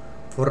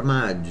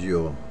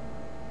 Formaggio.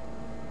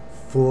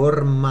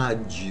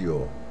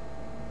 Formaggio.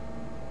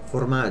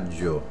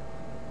 Formaggio.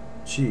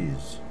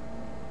 Cheese.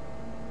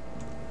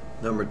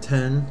 Number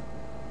 10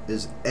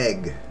 is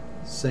egg.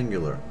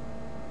 Singular.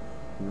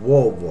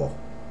 Uovo.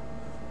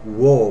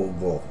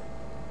 Uovo.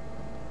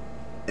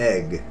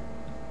 Egg.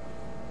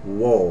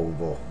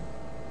 Uovo.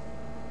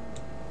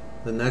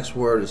 The next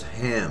word is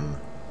ham.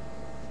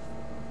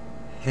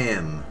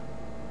 Ham.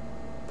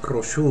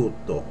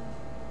 Prosciutto.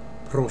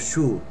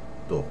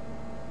 Prosciutto.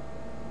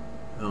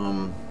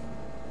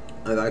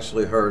 I've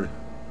actually heard,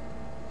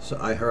 so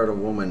I heard a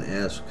woman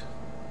ask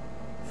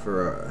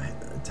for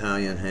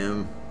Italian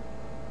ham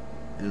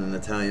in an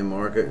Italian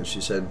market, and she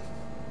said,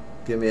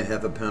 give me a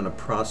half a pound of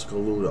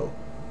prosciutto.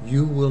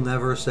 You will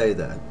never say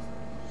that.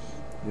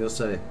 You'll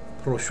say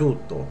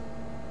prosciutto,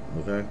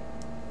 okay?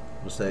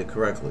 You'll say it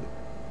correctly,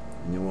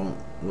 and you won't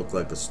look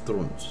like a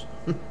strunz.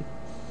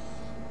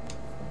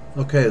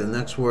 Okay, the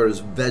next word is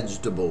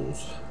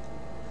vegetables.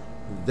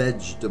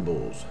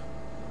 Vegetables.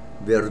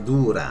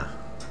 Verdura.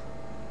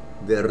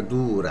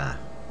 Verdura.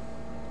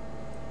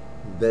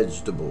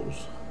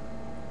 Vegetables.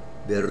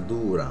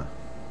 Verdura.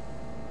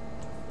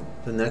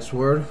 The next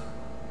word,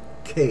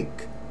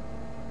 cake.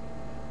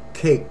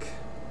 Cake.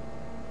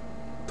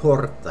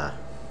 Torta.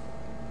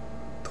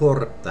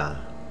 Torta.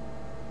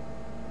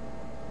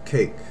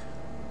 Cake.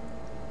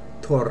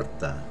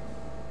 Torta.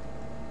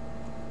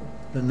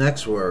 The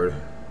next word,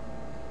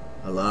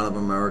 a lot of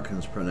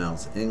Americans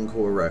pronounce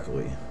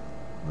incorrectly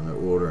when they're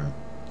ordering.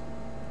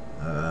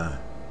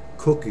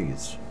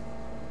 Cookies.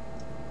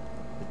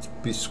 It's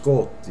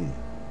biscotti.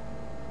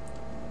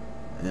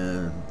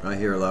 And I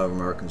hear a lot of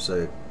Americans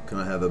say, can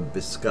I have a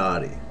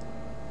biscotti?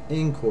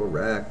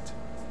 Incorrect.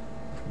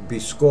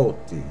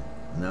 Biscotti.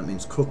 And that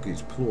means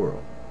cookies,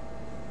 plural.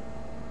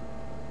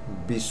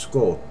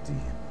 Biscotti.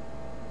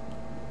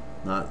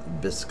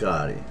 Not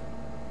biscotti.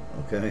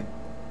 Okay?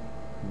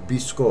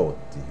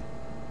 Biscotti.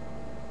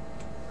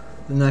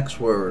 The next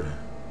word,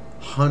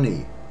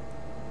 honey.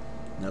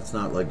 That's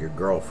not like your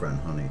girlfriend,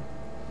 honey.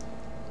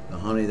 The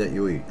honey that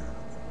you eat.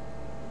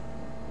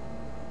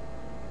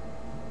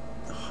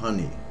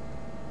 Honey.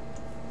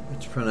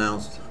 It's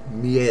pronounced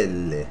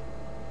miele.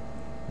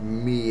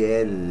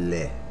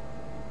 miele,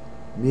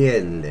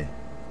 miele,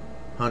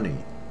 honey,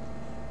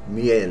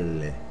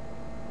 miele.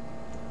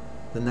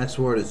 The next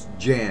word is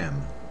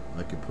jam,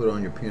 like you put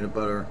on your peanut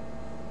butter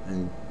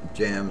and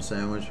jam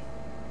sandwich.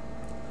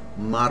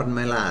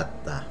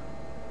 Marmellata,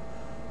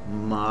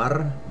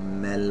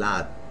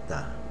 marmellata,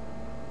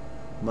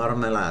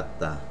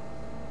 marmellata.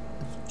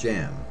 It's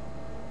jam,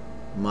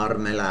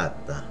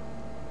 marmellata.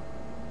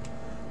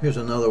 Here's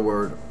another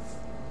word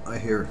I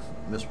hear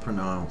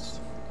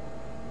mispronounced.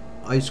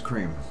 Ice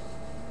cream.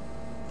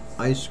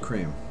 Ice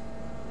cream.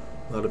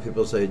 A lot of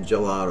people say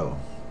gelato,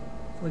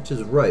 which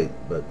is right,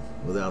 but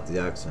without the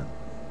accent.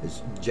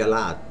 It's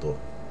gelato.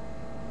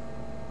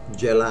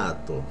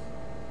 Gelato.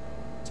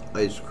 It's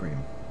ice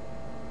cream.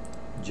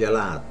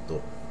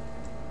 Gelato.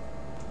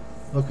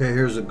 Okay,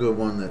 here's a good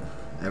one that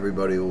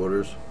everybody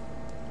orders.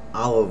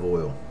 Olive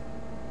oil.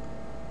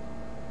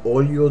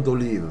 Olio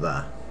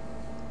d'oliva.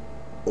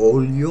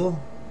 Olio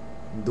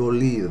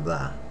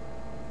d'oliva.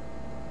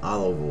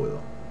 Olive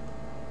oil.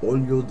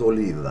 Olio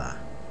d'oliva.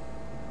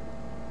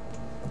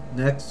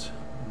 Next,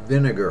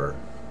 vinegar.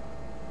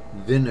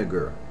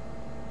 Vinegar.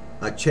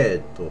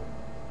 Aceto.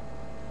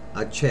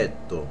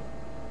 Aceto.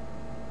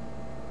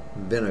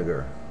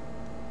 Vinegar.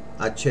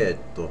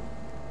 Aceto.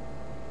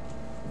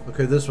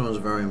 Okay, this one's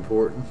very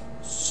important.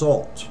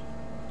 Salt.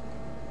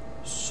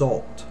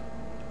 Salt.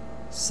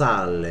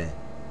 Sale.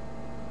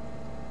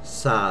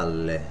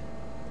 Sale.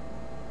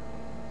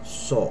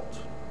 Salt.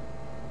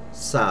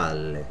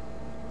 Sale.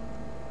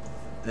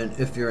 And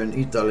if you're in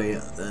Italy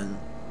and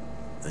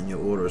you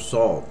order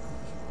salt,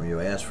 or you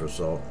ask for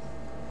salt,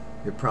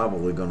 you're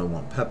probably going to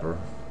want pepper.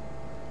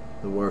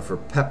 The word for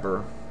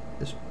pepper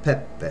is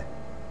pepe.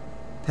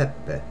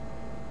 Pepe.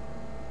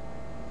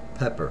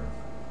 Pepper.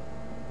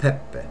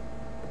 Pepe.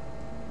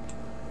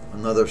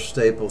 Another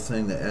staple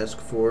thing to ask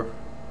for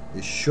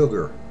is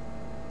sugar.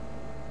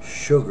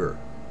 Sugar.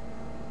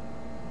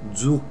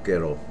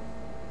 Zucchero.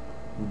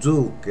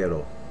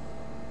 Zucchero.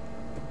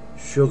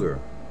 Sugar.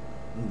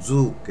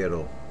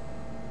 Zucchero.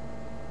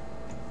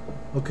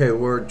 Okay,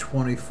 word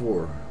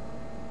 24.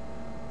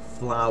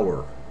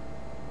 Flour.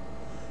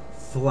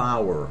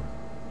 Flour.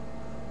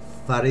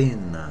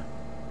 Farina.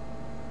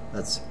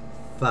 That's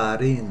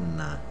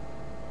farina.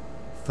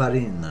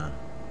 Farina.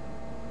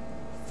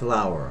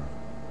 Flour.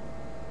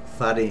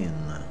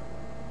 Farina.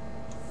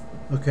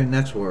 Okay,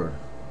 next word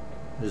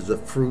is the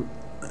fruit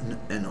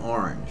and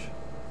orange.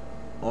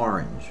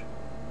 Orange.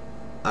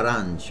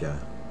 Arancia.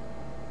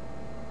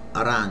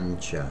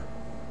 Arancia.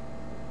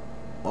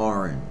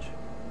 Orange.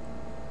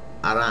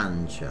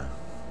 Arancia.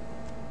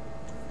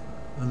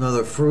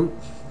 Another fruit.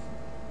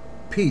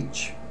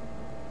 Peach.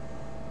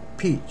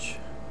 Peach.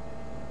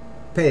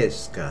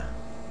 Pesca.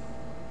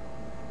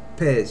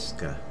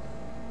 Pesca.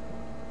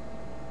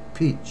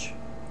 Peach.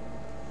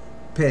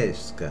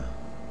 Pesca.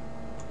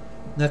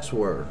 Next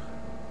word.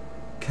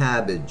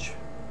 Cabbage.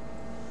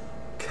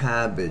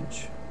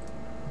 Cabbage.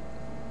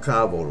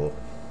 Cavolo.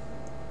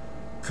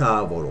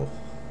 Cavolo.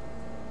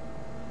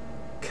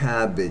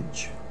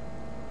 Cabbage.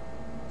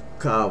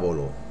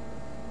 Cavolo.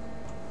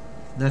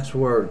 Next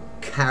word.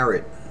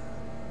 Carrot.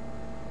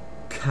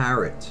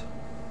 Carrot.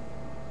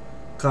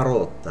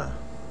 Carota.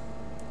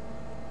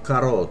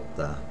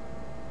 Carota.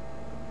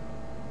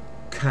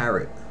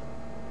 Carrot.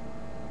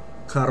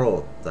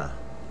 Carota.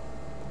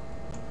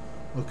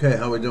 Okay,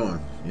 how we doing?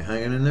 You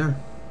hanging in there?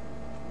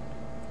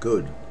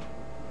 Good.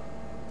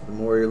 The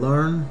more you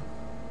learn,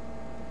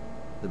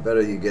 the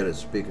better you get at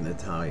speaking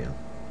Italian.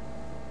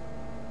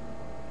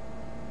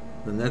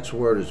 The next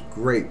word is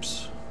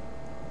grapes.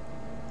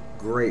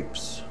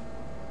 Grapes.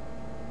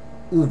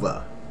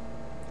 Uva.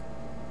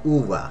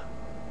 Uva.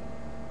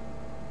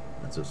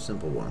 That's a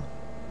simple one.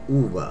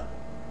 Uva.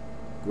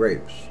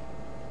 Grapes.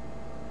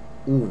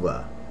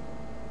 Uva.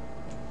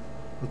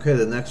 Okay,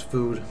 the next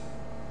food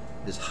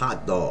is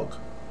hot dog.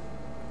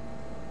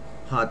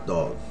 Hot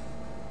dog.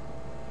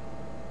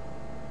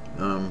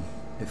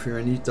 If you're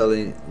in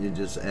Italy, you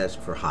just ask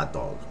for hot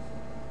dog.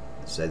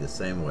 Say the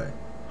same way.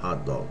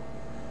 Hot dog.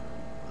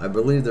 I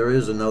believe there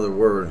is another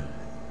word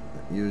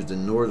used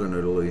in northern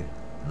Italy,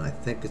 and I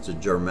think it's a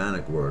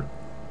Germanic word.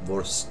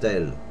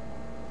 Wurstel.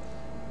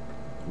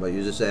 But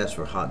you just ask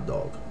for hot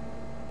dog,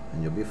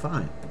 and you'll be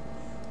fine.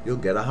 You'll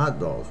get a hot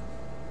dog.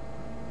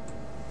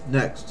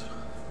 Next,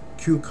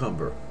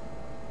 cucumber.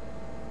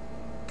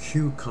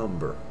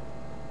 Cucumber.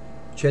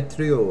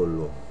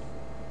 Cetriolo.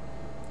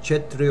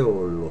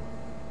 Cetriolo.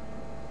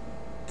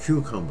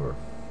 Cucumber.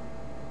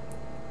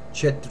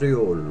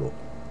 Cetriolo.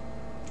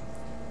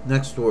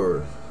 Next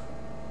word.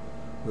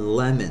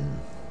 Lemon.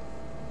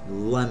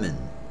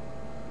 Lemon.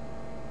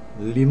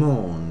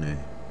 Limone.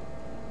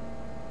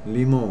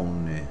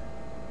 Limone.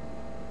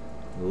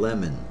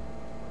 Lemon.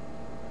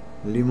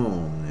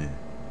 Limone.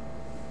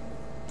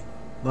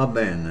 Va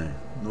bene,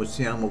 noi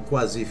siamo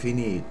quasi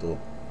finito.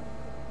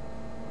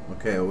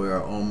 Okay, we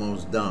are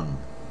almost done.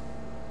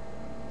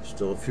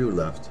 Still a few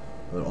left,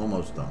 but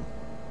almost done.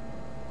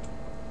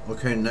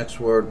 Okay, next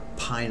word,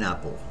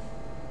 pineapple.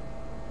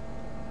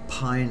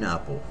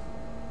 Pineapple.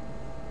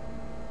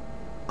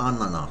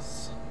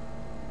 Ananas.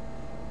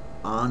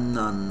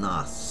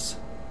 ananas.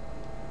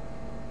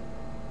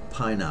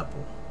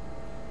 Pineapple.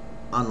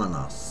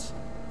 Ananas.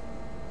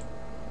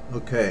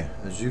 Okay,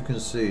 as you can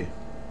see,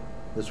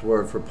 this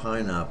word for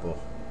pineapple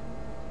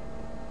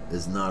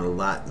is not a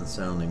Latin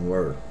sounding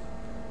word.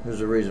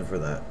 There's a reason for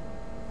that.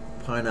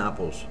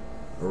 Pineapples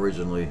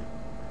originally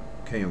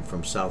came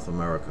from South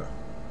America,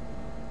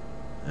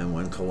 and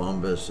when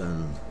Columbus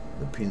and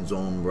the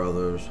Pinzon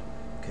brothers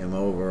came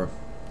over,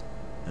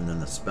 and then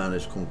the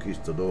Spanish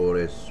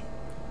conquistadores,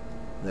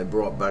 they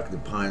brought back the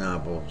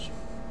pineapples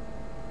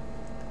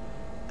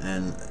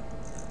and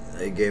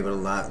they gave it a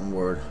Latin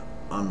word,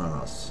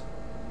 ananas,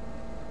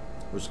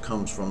 which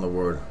comes from the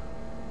word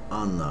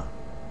Anna.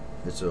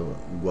 It's a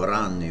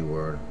Guarani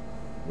word,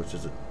 which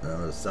is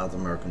a South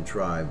American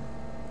tribe,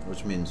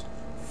 which means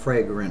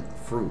fragrant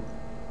fruit.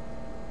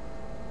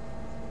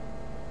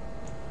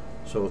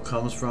 So it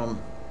comes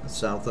from the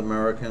South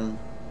American,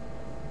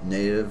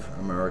 Native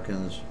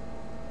Americans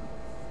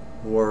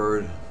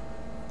word,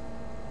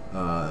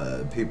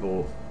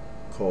 people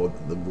called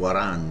the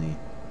Guarani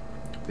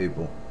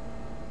people.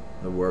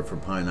 The word for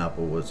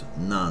pineapple was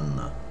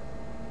nana.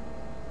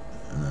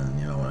 And then,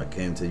 you know, when I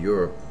came to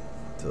Europe,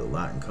 to the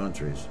Latin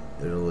countries,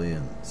 Italy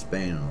and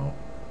Spain and all,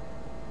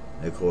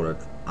 they called it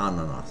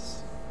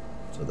ananas.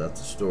 So that's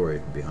the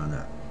story behind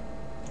that.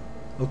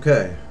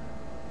 Okay,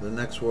 the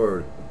next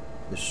word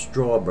is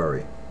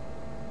strawberry.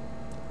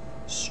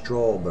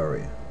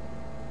 Strawberry.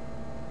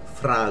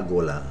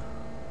 Fragola.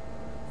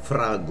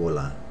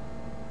 Fragola.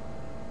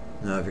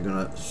 Now if you're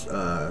going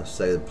to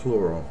say the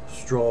plural,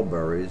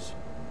 strawberries,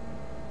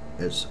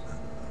 it's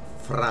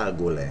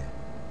fragole,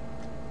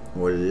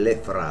 or le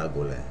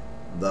fragole,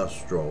 the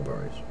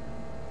strawberries.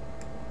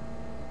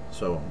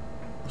 So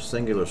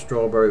singular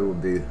strawberry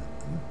would be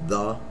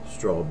the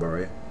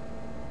strawberry,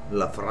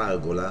 la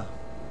fragola,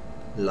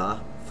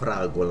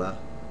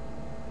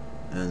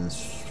 and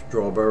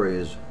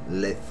strawberries,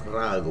 le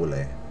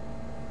fragole,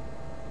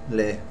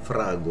 le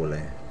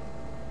fragole.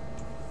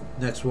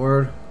 Next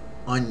word,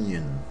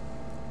 onion.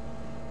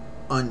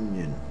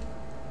 Onion.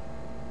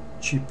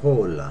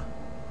 Cipolla.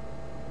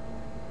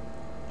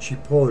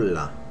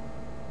 Cipolla.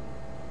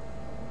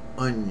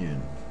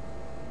 Onion.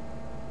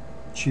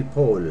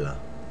 Cipolla.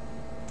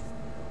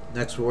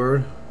 Next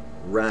word,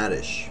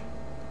 radish.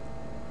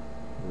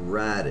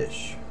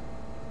 Radish.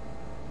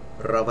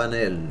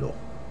 Ravanello.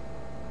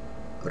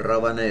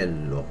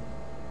 Ravanello.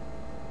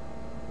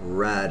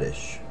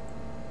 Radish.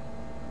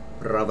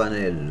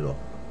 Ravanello.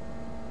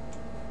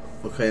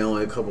 Okay,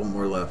 only a couple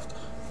more left.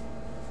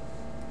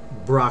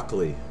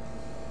 Broccoli.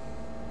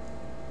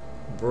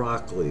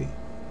 Broccoli.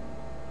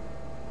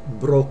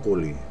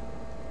 Broccoli.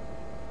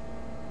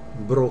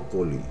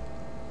 Broccoli.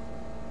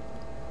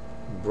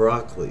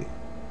 Broccoli.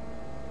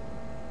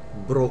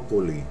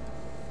 Broccoli.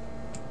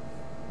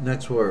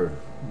 Next word,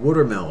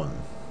 watermelon.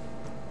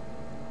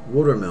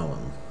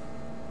 Watermelon.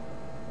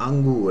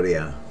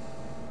 Anguria.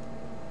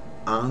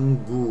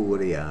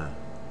 Anguria.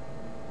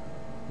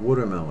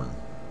 Watermelon.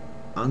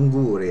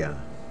 Anguria.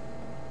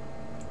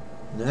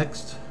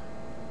 Next,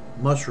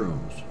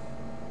 mushrooms.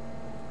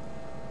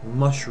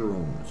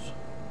 Mushrooms.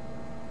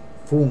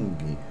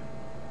 Fungi.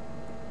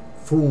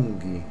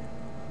 Fungi.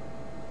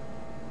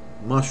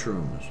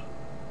 Mushrooms.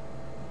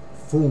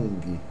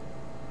 Fungi.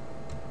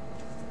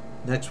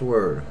 Next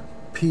word,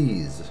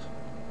 peas.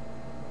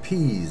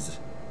 Peas.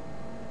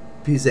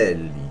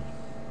 Piselli.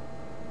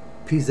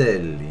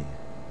 Piselli.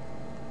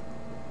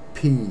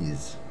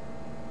 Peas.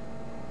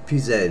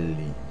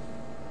 Piselli.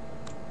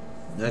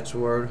 Next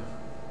word,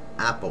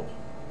 apple.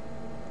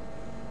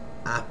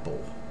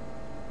 Apple.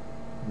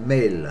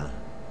 Mela.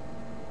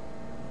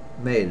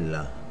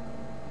 Mela.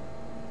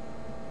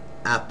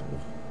 Apple.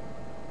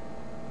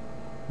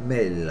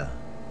 Mela.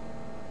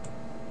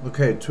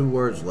 Okay, 2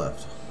 words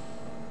left.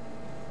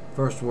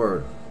 First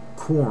word,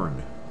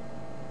 corn.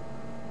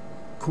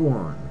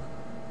 Corn.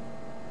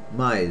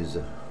 Mais.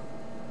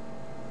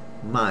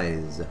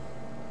 Mais.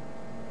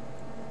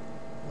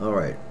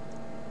 Alright,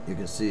 you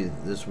can see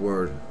this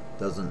word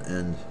doesn't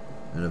end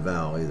in a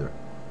vowel either.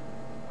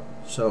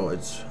 So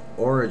its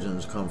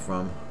origins come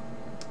from,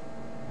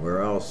 where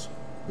else?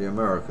 The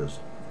Americas.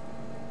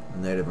 The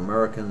Native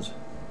Americans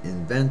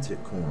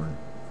invented corn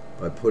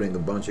by putting a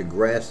bunch of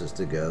grasses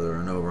together,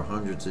 and over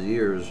hundreds of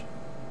years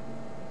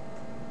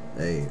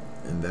they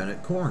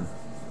invented corn.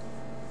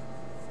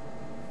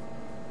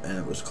 And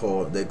it was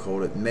called, they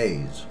called it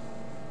maize.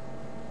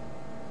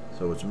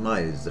 So it's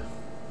maize.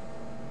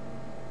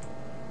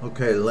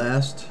 Okay,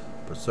 last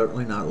but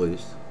certainly not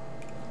least,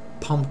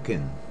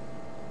 pumpkin.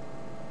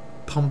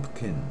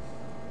 Pumpkin.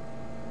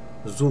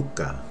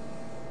 Zucca.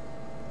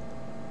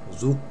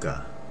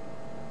 Zucca.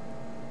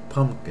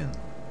 Pumpkin.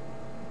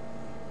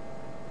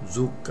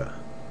 Zucca.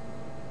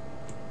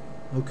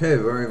 Okay,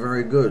 very,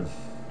 very good.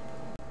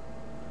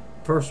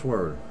 First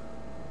word,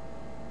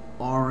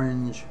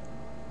 orange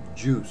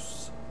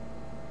juice.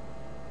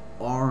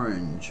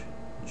 Orange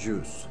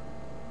juice.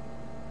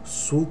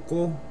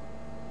 Suco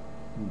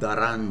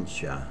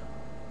d'arancia.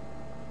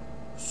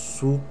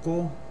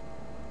 Suco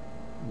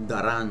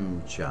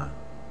d'arancia.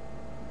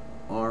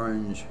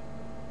 orange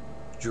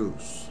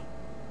juice.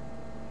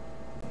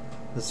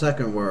 The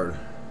second word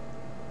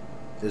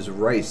is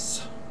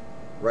rice.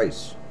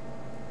 Rice.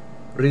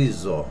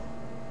 Riso.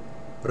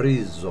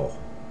 Riso.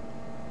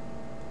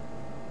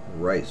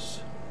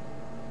 Rice.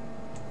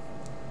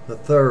 The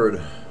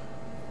third,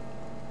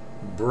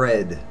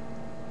 bread.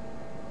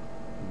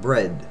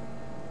 Bread.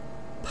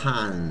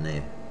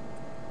 Pane.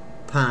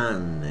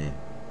 Pane.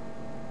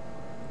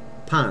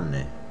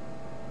 Pane.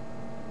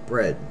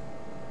 Bread.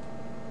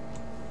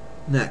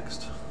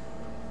 Next,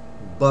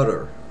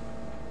 butter.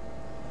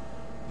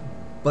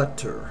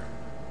 Butter.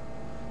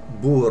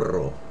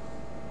 Burro.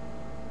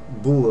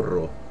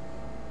 Burro.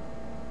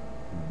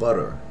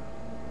 Butter.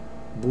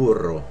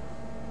 Burro.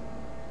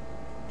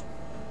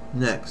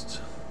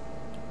 Next,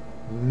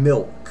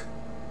 milk.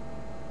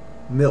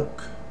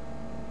 Milk.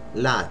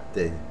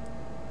 Latte.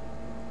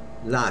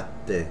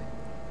 Latte.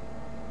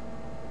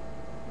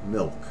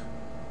 Milk.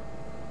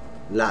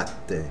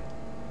 Latte.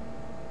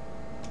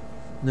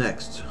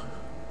 Next,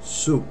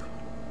 soup.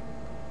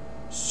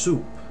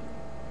 Soup.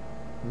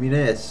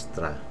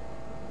 Minestra.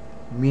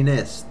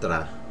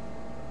 Minestra.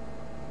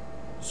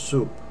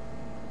 Soup.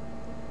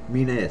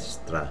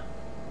 Minestra.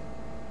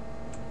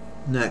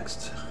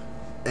 Next,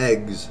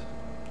 eggs.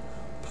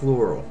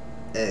 Plural.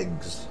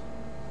 Eggs.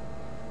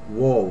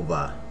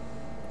 Uova.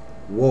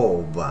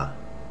 Uova.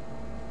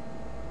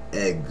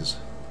 Eggs.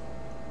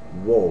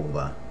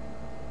 Uova.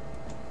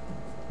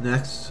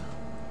 Next,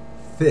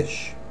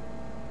 fish.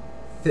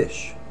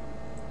 Fish.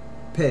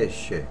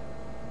 Pesce.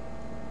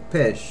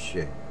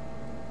 Pesce.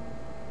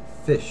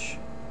 Fish.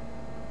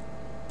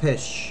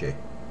 Pesce.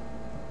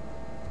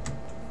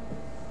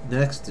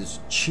 Next is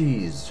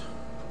cheese.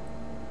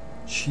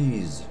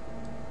 Cheese.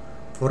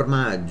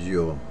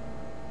 Formaggio.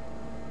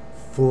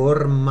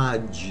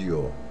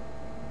 Formaggio.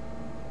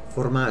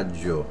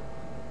 Formaggio.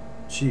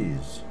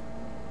 Cheese.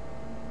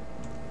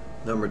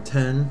 Number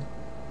 10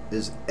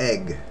 is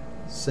egg.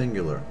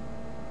 Singular.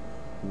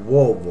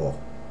 Uovo.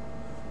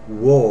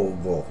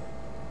 Uovo.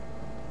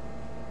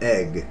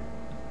 Egg.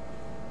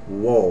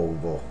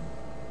 Uovo.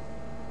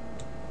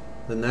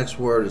 The next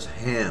word is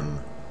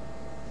ham.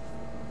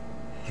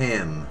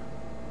 Ham.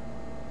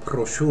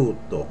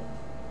 Prosciutto.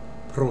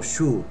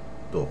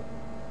 Prosciutto.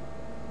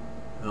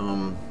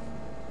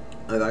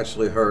 I've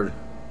actually heard,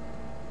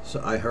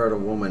 I heard a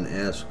woman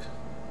ask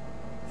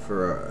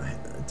for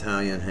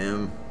Italian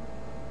ham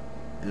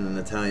in an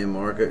Italian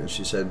market, and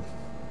she said,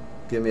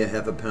 give me a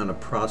half a pound of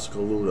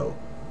prosciutto.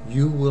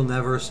 You will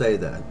never say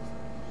that.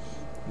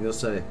 You'll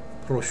say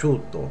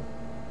prosciutto,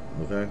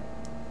 okay?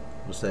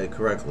 You'll say it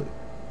correctly,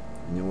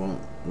 and you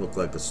won't look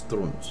like a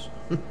strunz.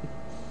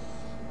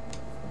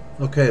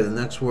 Okay, the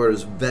next word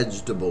is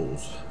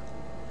vegetables.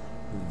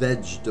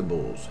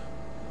 Vegetables.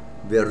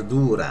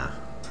 Verdura.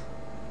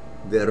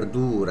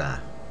 Verdura.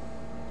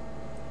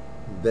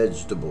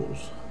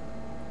 Vegetables.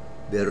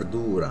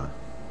 Verdura.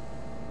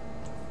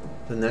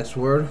 The next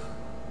word,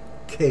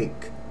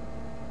 cake.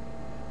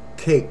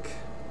 Cake.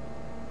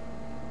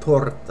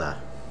 Torta.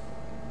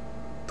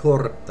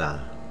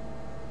 Torta.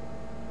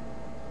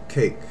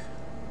 Cake.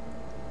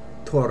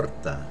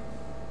 Torta.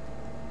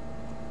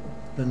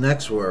 The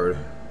next word,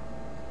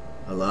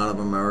 a lot of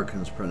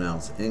Americans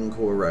pronounce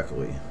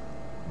incorrectly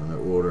when they're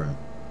ordering.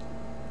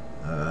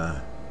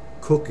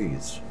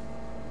 Cookies.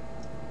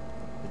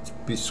 It's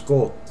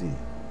biscotti.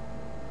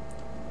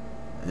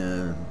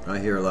 And I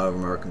hear a lot of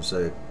Americans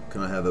say,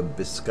 can I have a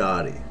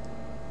biscotti?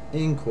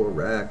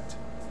 Incorrect.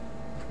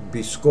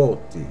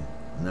 Biscotti.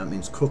 And that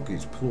means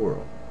cookies,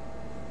 plural.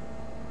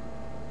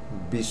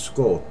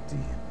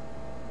 Biscotti.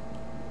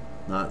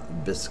 Not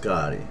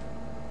biscotti.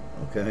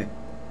 Okay?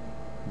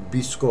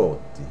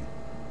 Biscotti.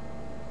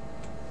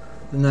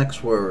 The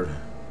next word,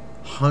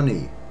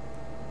 honey.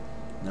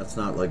 That's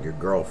not like your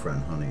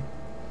girlfriend, honey.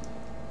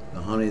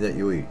 The honey that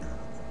you eat.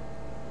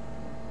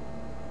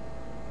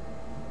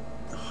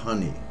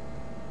 Honey.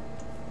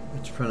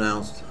 It's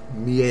pronounced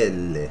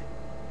miele.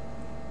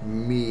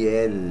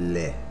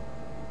 Miele.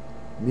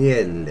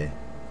 Miele.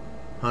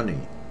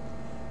 Honey.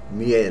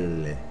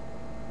 Miele.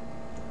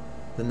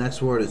 The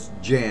next word is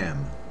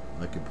jam.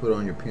 Like you put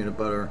on your peanut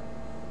butter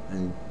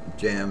and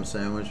jam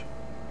sandwich.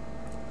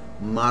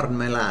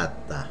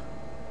 Marmellata.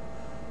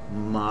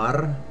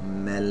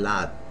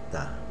 Marmellata.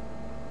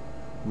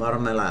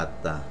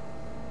 Marmellata.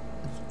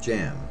 It's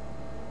jam.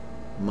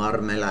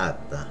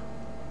 Marmellata.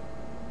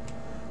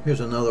 Here's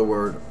another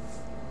word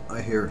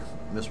I hear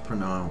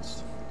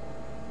mispronounced.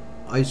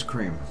 Ice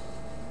cream.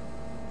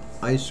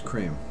 Ice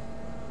cream.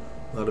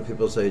 A lot of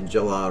people say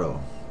gelato,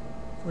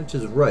 which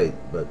is right,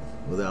 but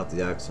without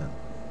the accent.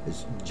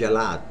 It's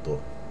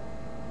gelato.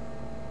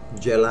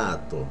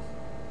 Gelato.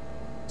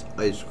 It's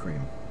ice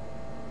cream.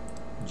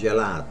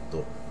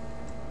 Gelato.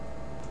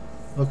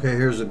 Okay,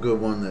 here's a good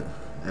one that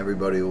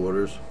everybody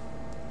orders.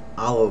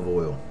 Olive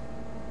oil.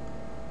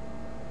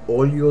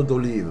 Olio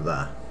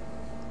d'oliva.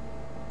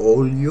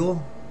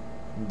 Olio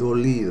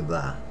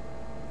d'oliva.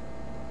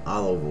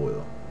 Olive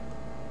oil.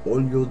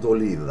 Olio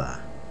d'oliva.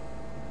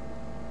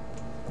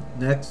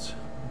 Next,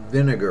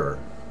 vinegar.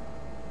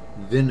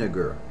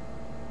 Vinegar.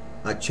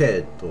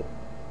 Aceto.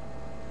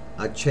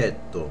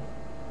 Aceto.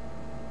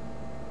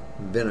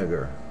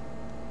 Vinegar.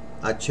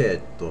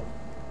 Aceto.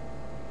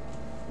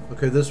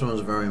 Okay, this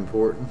one's very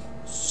important.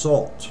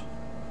 Salt.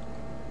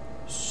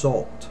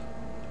 Salt.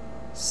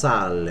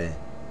 Sale.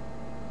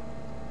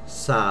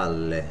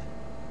 Sale.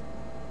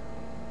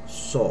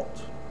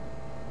 Salt.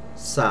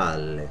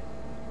 Sale.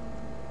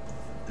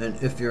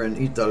 And if you're in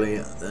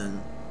Italy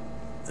and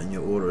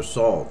you order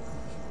salt,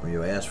 or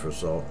you ask for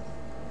salt,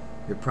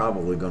 you're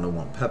probably going to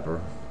want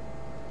pepper.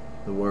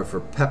 The word for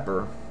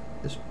pepper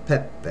is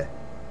pepe.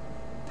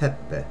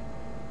 Pepe.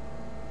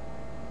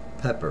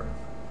 Pepper.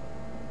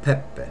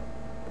 Pepe.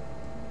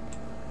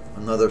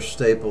 Another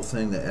staple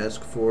thing to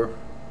ask for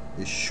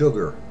is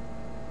sugar.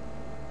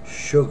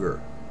 Sugar.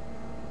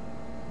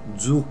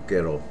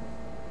 Zucchero.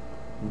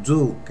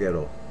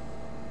 Zucchero.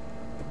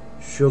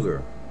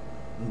 Sugar.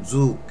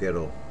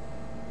 Zucchero.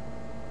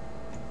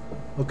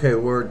 Okay,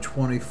 word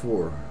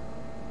 24.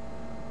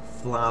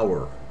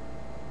 Flour.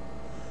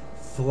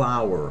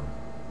 Flour.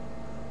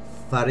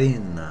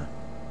 Farina.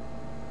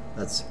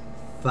 That's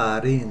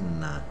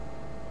farina.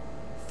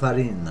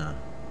 Farina.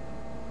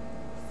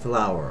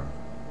 Flour.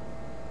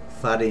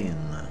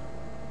 Farina.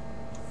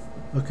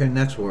 Okay,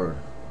 next word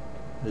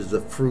is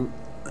the fruit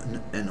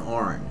and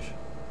orange.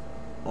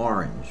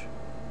 Orange.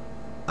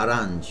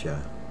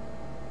 Arancia.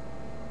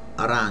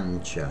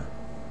 Arancia.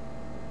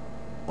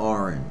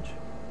 Orange.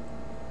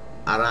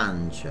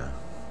 Arancia.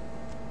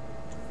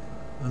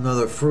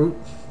 Another fruit.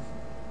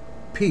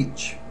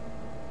 Peach.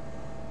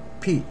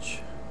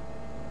 Peach.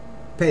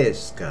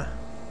 Pesca.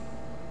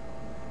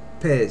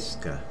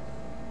 Pesca.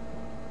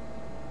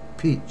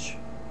 Peach.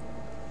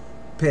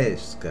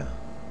 Pesca.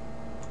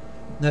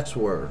 Next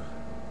word.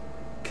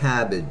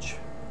 Cabbage.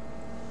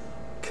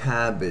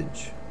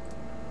 Cabbage.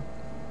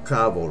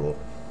 Cavolo.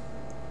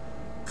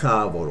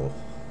 Cavolo.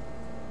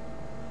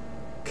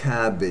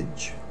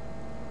 Cabbage.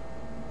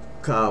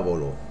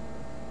 Cavolo.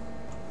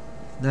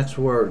 Next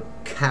word.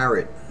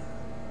 Carrot.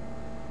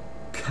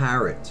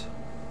 Carrot.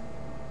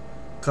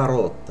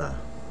 Carota.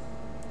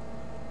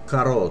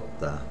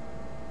 Carota.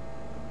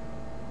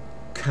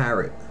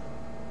 Carrot.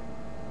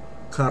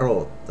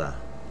 Carota.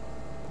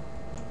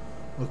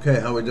 Okay,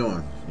 how we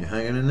doing? You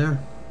hanging in there?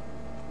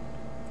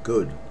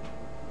 Good.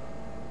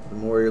 The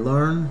more you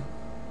learn,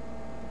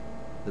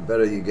 the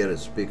better you get at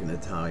speaking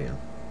Italian.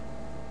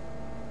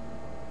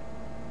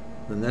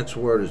 The next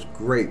word is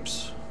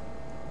grapes.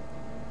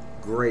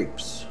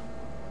 Grapes.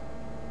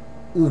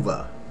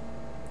 Uva.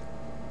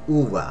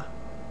 Uva.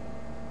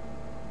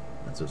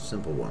 That's a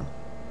simple one.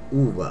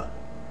 Uva.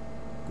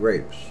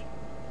 Grapes.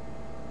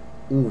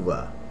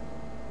 Uva.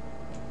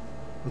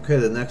 Okay,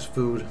 the next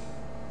food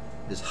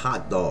is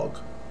hot dog.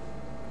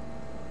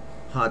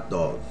 Hot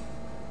dog.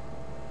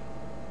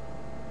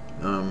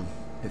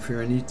 If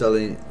you're in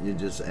Italy, you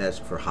just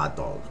ask for hot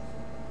dog.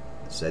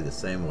 Say the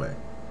same way.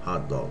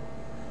 Hot dog.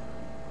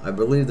 I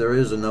believe there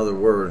is another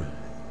word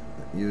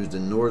used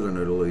in northern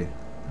Italy,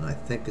 and I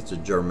think it's a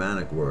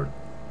Germanic word.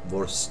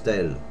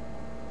 Wurstel.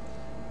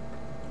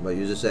 But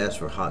you just ask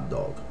for hot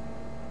dog,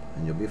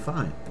 and you'll be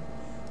fine.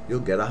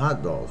 You'll get a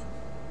hot dog.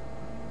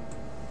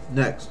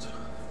 Next,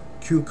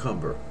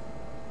 cucumber.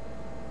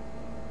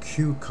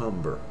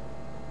 Cucumber.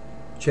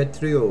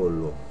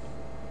 Cetriolo.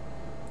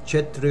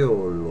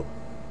 Cetriolo.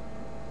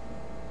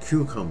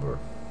 Cucumber.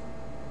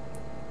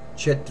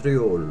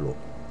 Cetriolo.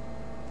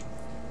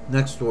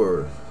 Next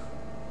word.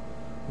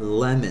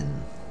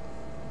 Lemon.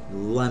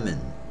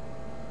 Lemon.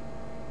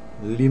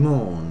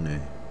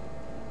 Limone.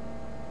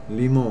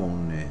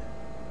 Limone.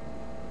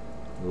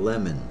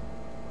 Lemon.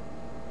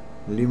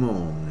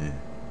 Limone.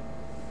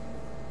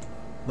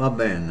 Va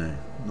bene,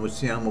 noi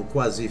siamo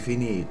quasi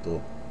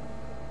finito.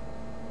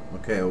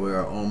 Okay, we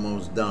are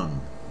almost done.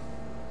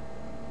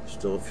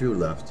 Still a few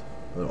left,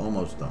 but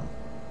almost done.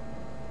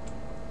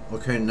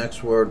 Okay,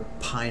 next word,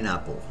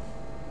 pineapple.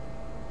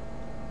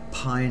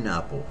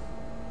 Pineapple.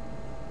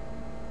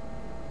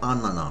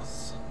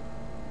 Ananas.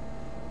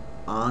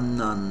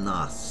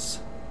 Ananas.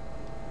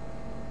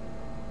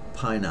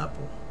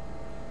 Pineapple.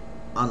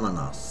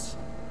 Ananas.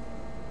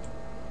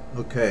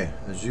 Okay,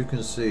 as you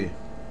can see,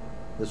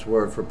 this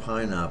word for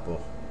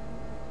pineapple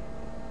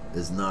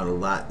is not a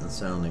Latin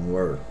sounding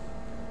word.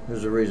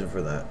 There's a reason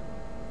for that.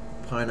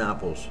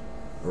 Pineapples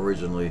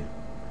originally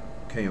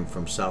came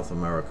from South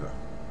America.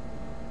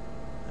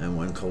 And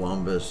when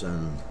Columbus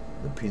and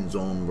the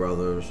Pinzon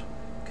brothers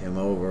came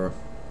over,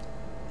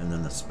 and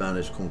then the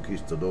Spanish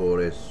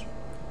conquistadores,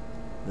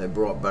 they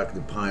brought back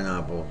the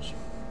pineapples,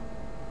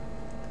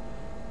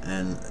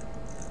 and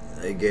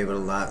they gave it a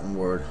Latin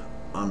word,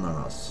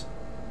 ananas,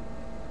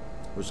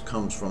 which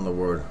comes from the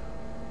word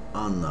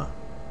Anna.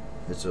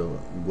 It's a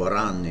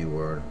Guarani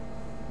word,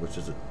 which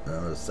is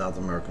a South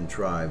American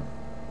tribe,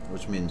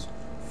 which means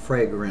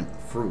fragrant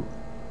fruit.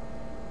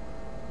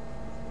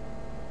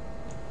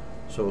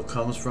 So it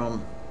comes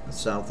from the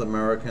South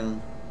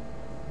American,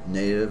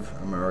 Native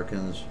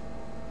Americans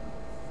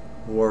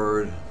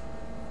word,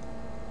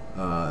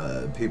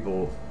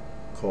 people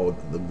called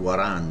the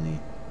Guarani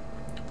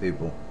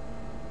people,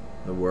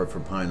 the word for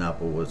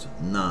pineapple was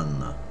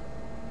nanna.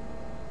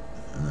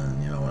 And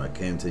then, you know, when I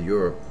came to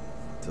Europe,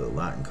 to the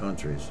Latin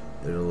countries,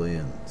 Italy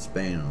and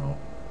Spain and all,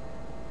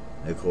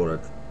 they called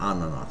it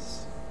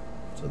ananas.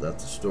 So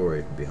that's the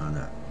story behind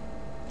that.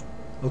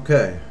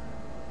 Okay,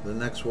 the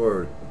next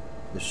word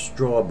is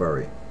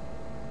strawberry.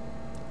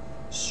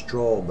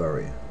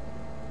 Strawberry.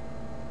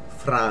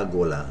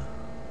 Fragola.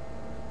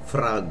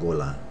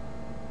 Fragola.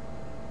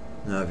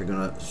 Now if you're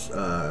going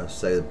to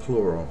say the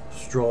plural,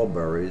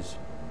 strawberries,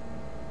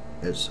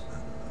 it's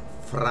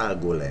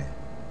fragole,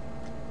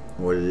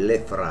 or le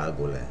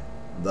fragole,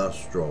 the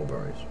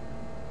strawberries.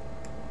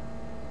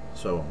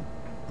 So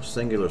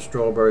singular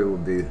strawberry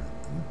would be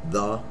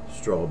the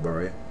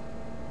strawberry,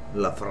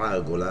 la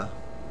fragola,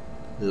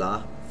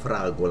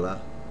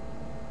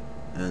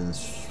 and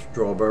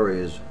strawberry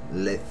is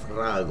le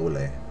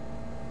fragole,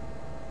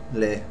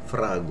 le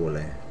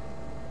fragole.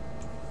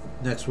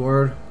 Next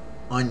word,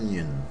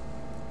 onion,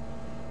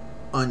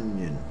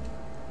 onion,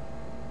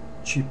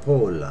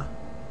 cipolla,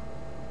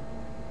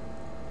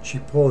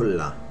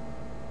 cipolla,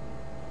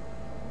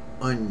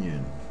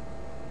 onion,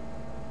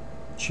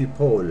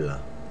 cipolla.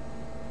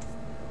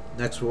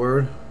 Next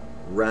word,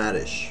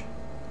 radish,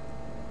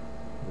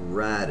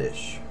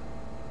 radish,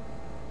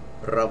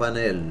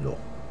 ravanello,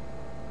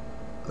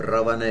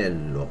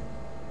 ravanello,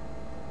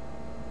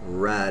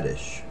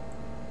 radish,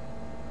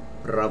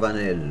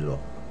 ravanello.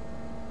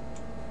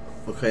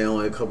 Okay,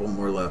 only a couple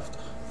more left.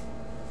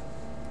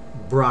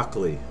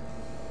 Broccoli,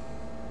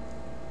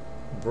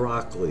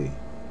 broccoli,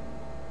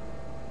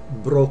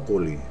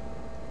 broccoli,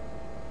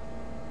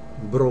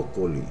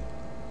 broccoli,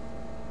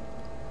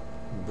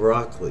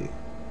 broccoli,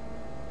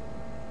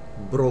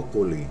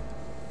 broccoli.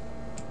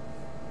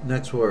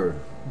 Next word,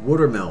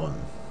 watermelon,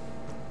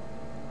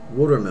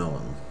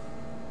 watermelon,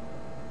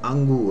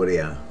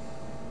 anguria,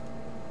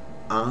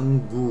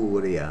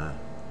 anguria,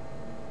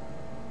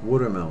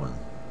 watermelon,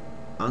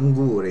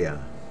 anguria.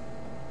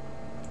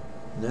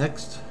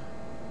 Next,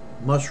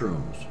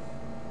 mushrooms,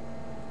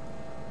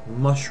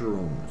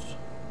 mushrooms,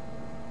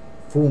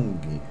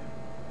 fungi,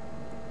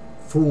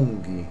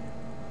 fungi,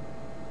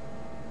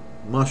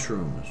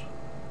 mushrooms,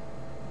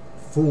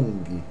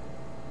 fungi.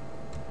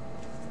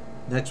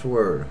 Next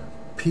word,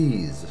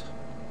 peas,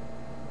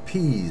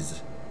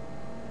 peas,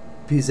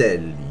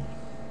 piselli,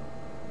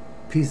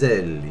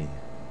 piselli,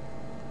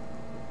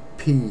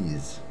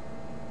 peas,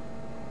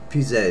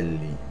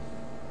 piselli.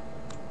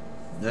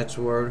 Next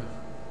word,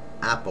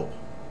 apple,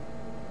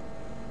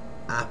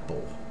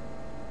 apple,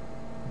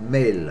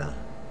 mela,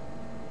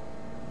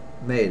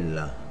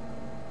 mela,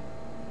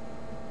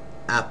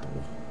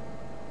 apple,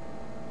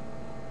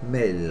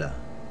 mela.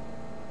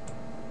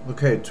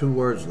 Okay, 2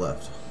 words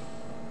left.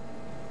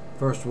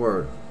 First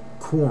word,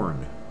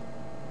 corn,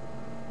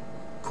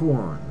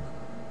 corn,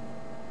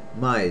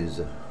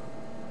 maize,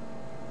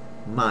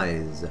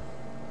 maize.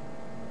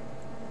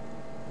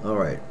 All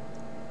right,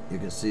 you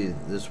can see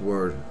this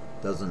word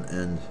doesn't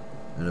end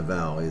in a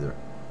vowel either.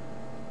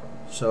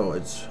 So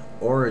its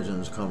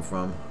origins come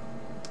from,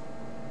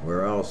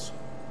 where else?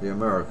 The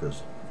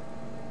Americas.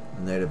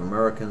 The Native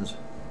Americans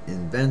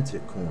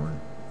invented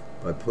corn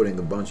by putting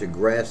a bunch of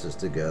grasses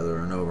together,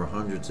 and over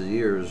hundreds of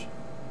years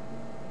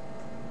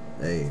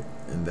they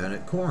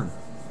invented corn.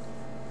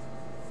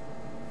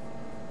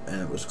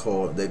 And it was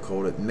called, they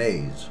called it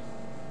maize.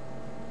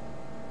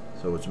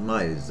 So it's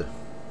maize.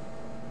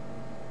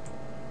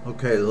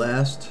 Okay,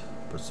 last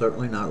but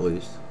certainly not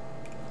least,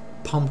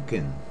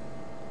 pumpkin,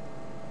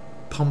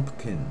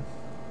 pumpkin,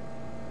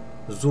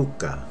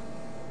 zucca,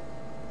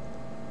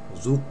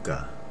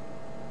 zucca,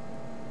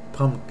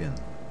 pumpkin,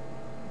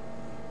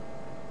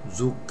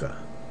 zucca.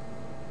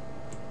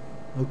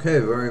 Okay,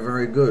 very,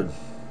 very good.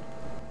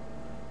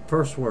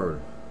 First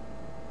word,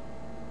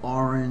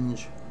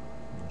 orange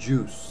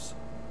juice,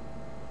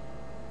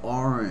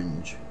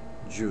 orange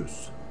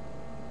juice,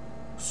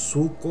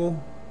 suco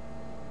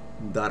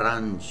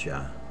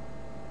d'arancia,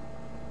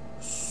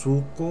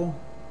 suco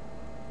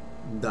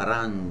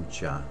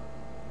d'arancia,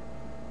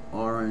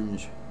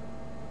 orange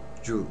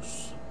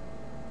juice.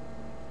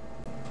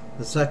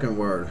 The second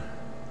word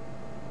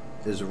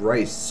is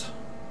rice,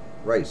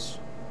 rice,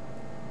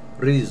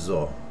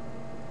 riso,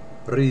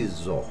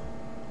 riso,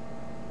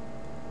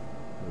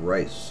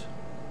 rice.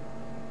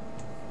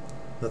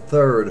 The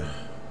third,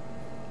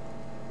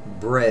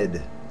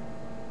 bread,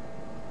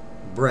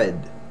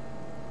 bread,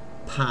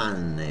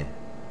 pane,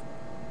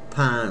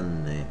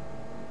 pane,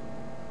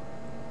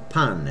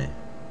 pane,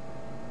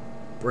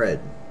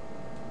 bread.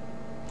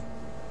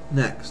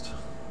 Next,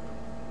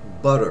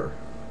 butter,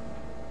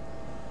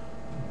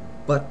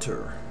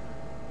 butter,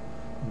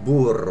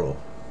 burro,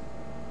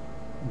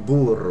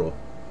 burro,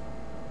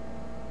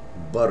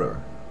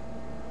 butter,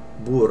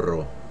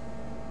 burro.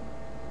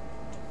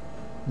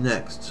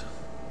 Next,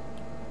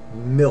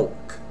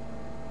 milk,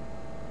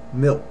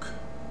 milk,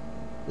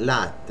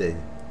 latte,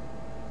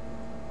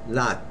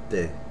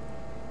 latte,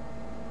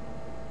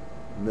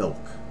 milk,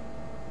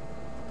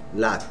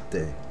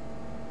 latte.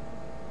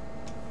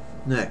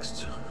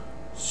 Next,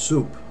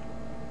 soup,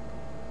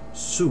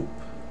 soup,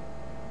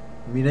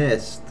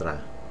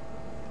 minestra,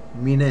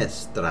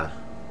 minestra,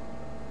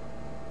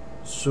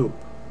 soup,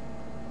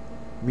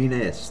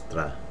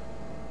 minestra.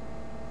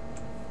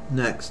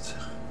 Next,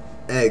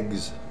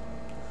 eggs,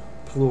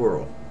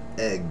 plural,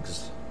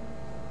 eggs.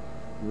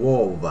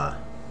 Uova,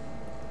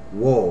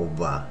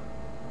 uova,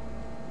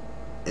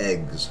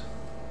 eggs,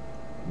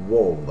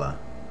 uova.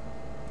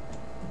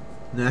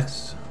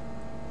 Next,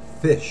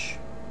 fish,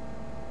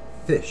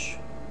 fish,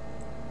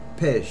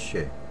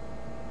 pesce,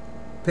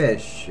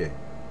 pesce,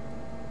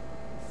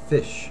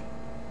 fish,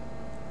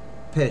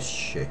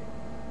 pesce.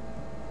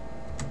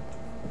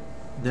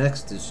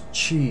 Next is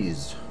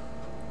cheese,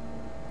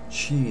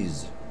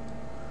 cheese,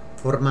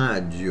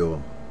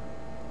 formaggio,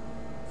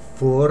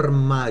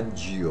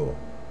 formaggio,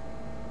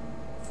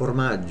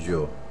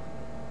 formaggio,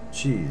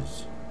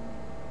 cheese.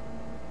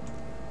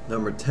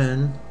 Number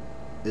 10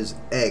 is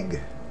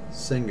egg,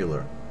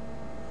 singular.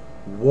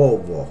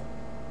 Uovo,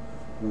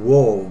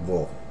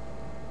 uovo,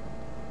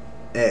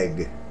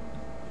 egg,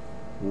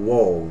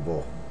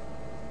 uovo.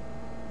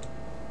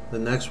 The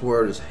next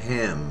word is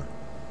ham,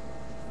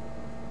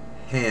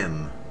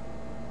 ham,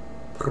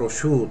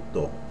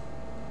 prosciutto,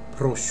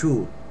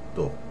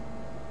 prosciutto.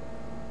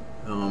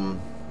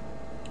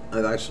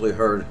 I've actually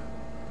heard,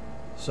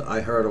 so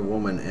I heard a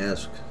woman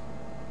ask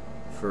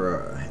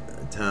for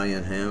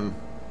Italian ham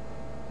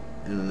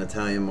in an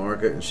Italian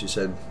market, and she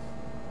said,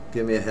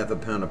 give me a half a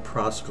pound of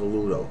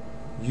prosciutto.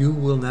 You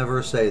will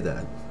never say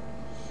that.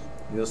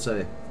 You'll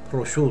say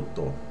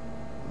prosciutto,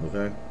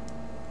 okay?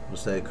 You'll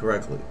say it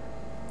correctly,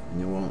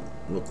 and you won't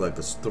look like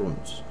a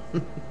strunz.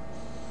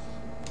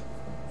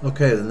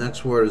 Okay, the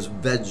next word is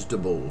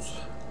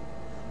vegetables,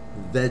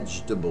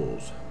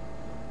 vegetables,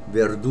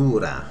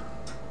 verdura,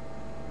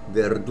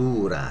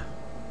 verdura,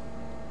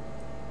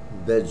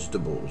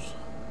 vegetables,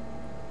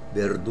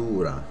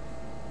 verdura.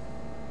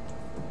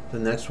 The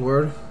next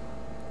word,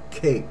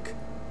 cake,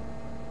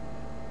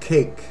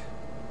 cake,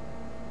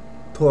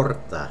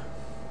 torta,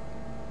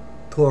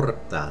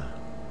 torta,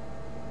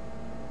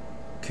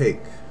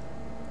 cake,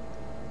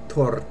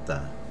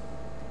 torta.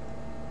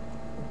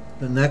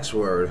 The next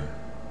word,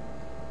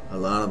 a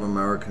lot of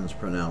Americans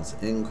pronounce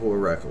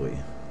incorrectly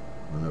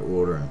when they're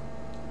ordering.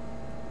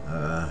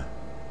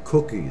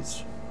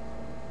 Cookies.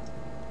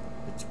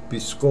 It's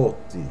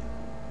biscotti.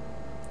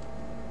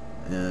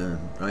 And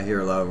I hear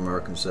a lot of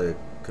Americans say,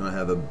 can I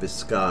have a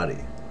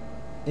biscotti?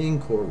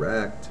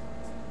 Incorrect.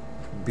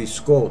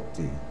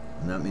 Biscotti.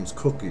 And that means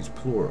cookies,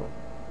 plural.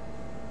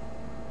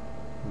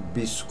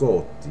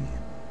 Biscotti.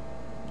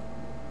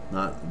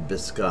 Not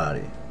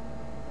biscotti.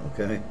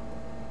 Okay?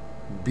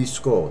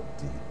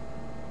 Biscotti.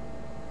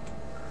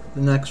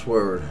 The next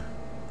word,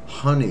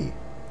 honey.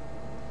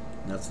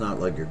 That's not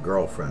like your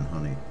girlfriend,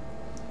 honey.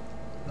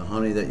 The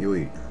honey that you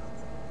eat.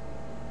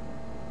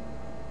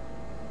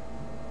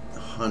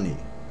 Honey.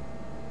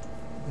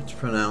 It's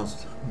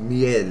pronounced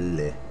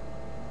miele.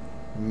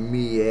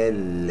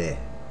 Miele.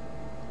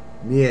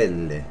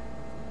 Miele.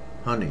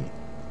 Honey.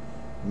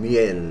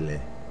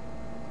 Miele.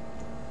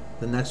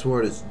 The next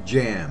word is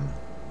jam.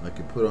 Like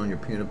you put on your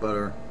peanut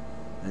butter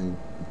and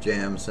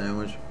jam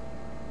sandwich.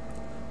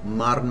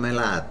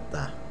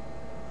 Marmellata.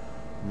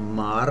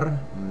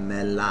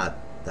 Marmellata.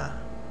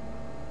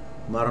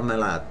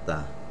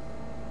 Marmellata.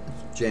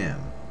 It's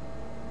jam.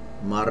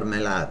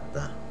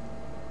 Marmellata.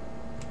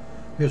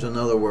 Here's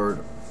another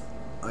word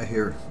I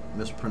hear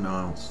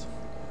mispronounced.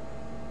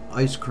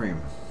 Ice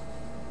cream.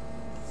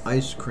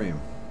 Ice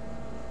cream.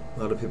 A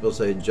lot of people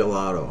say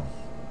gelato,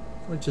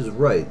 which is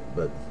right,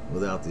 but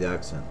without the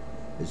accent.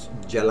 It's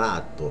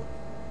gelato.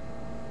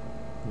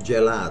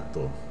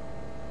 Gelato.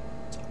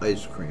 It's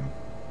ice cream.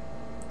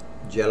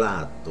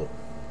 Gelato.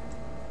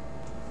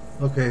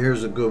 Okay,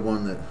 here's a good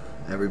one that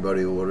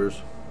everybody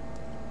orders.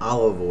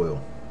 Olive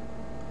oil.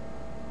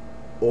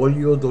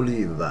 Olio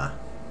d'oliva.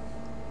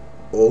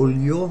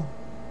 Olio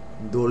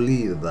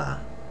d'oliva.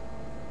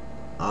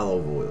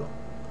 Olive oil.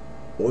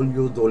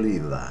 Olio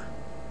d'oliva.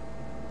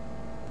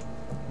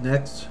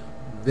 Next,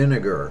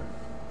 vinegar.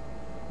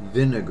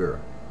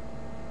 Vinegar.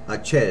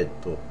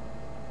 Aceto.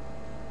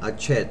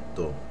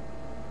 Aceto.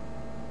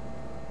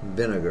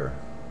 Vinegar.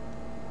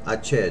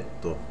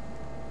 Aceto.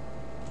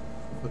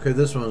 Okay,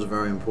 this one's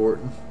very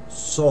important.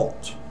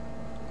 Salt.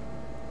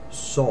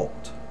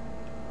 Salt.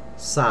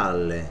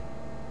 Sale.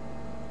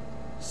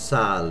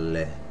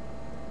 Sale.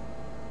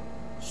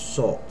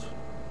 Salt.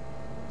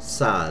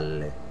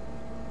 Sale.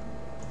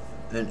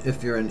 And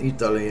if you're in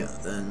Italy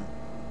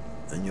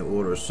and you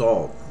order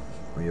salt,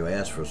 or you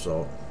ask for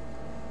salt,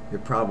 you're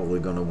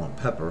probably going to want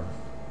pepper.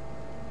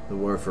 The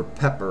word for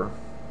pepper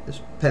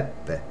is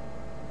pepe.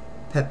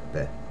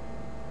 Pepe.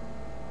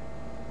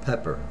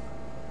 Pepper.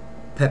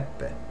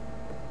 Pepe.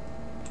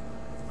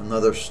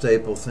 Another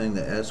staple thing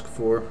to ask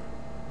for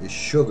is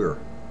sugar.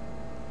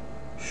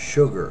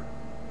 Sugar.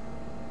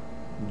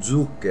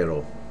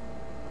 Zucchero.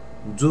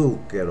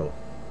 Zucchero.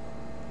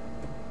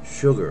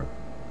 Sugar.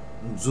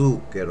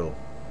 Zucchero.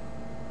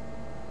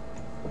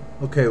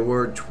 Okay,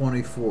 word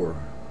 24.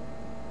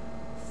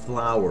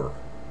 Flour.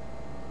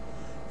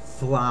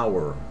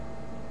 Flour.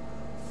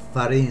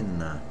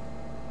 Farina.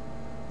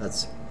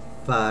 That's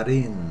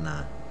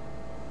farina.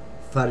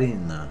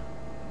 Farina.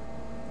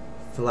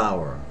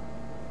 Flour.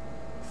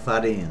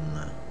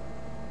 Farina.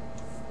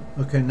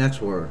 Okay,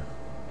 next word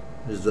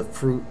is the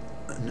fruit,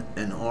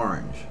 an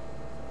orange.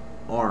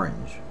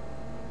 Orange.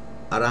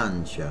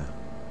 Arancia.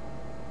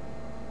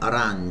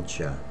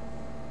 Arancia.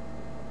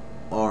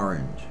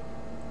 Orange.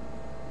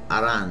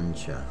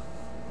 Arancia.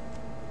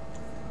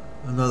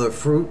 Another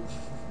fruit,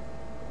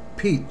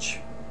 peach.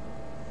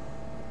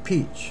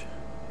 Peach.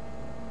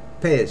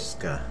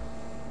 Pesca.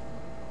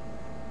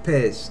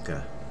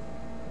 Pesca.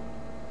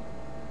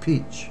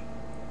 Peach.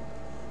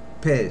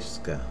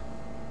 Pesca.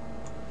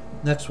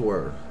 Next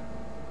word,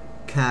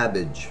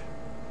 cabbage.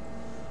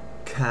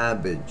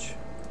 Cabbage.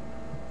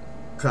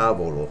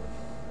 Cavolo.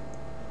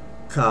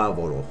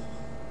 Cavolo.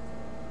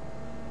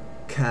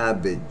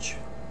 Cabbage.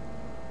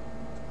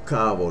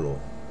 Cavolo.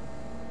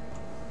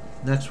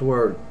 Next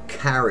word,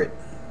 carrot.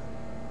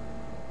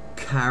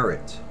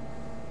 Carrot.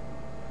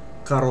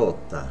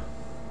 Carota.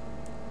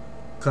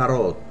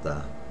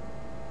 Carota.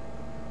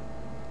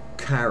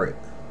 Carrot.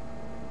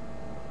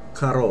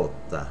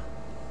 Carota.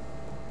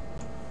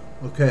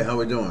 Okay, how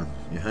we doing?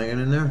 You hanging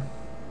in there?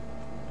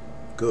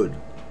 Good.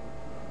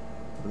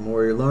 The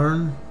more you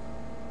learn,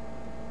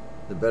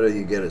 the better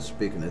you get at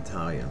speaking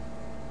Italian.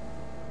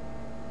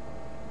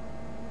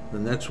 The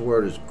next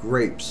word is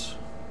grapes.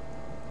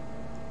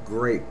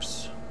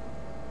 Grapes.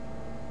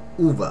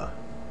 Uva.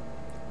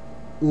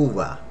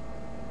 Uva.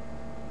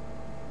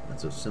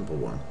 That's a simple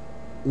one.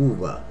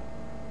 Uva.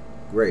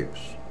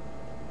 Grapes.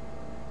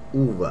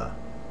 Uva.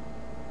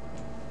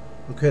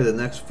 Okay, the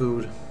next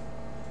food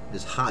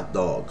is hot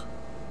dog.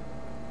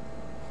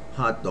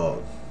 Hot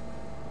dog.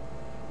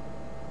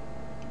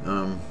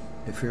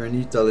 If you're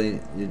in Italy,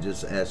 you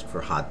just ask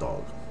for hot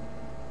dog.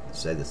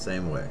 Say the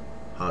same way.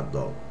 Hot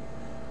dog.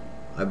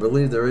 I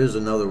believe there is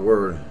another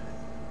word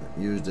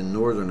used in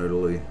northern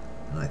Italy,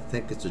 and I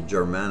think it's a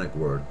Germanic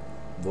word,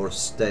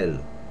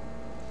 Wurstel.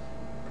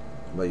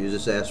 But you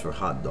just ask for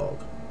hot dog,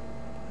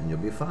 and you'll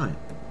be fine.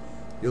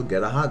 You'll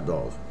get a hot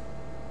dog.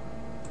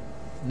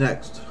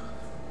 Next,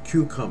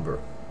 cucumber.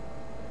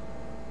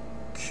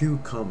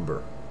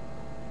 Cucumber.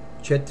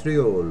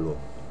 Cetriolo.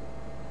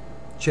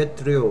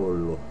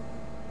 Cetriolo.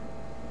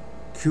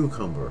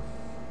 Cucumber.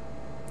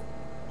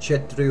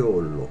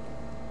 Cetriolo.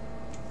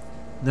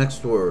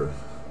 Next word,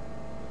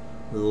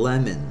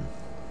 lemon.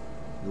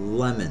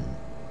 Lemon.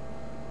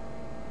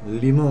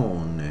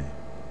 Limone.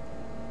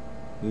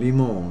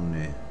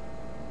 Limone.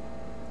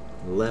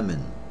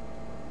 Lemon.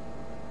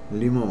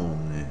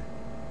 Limone.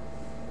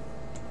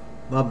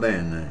 Va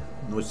bene,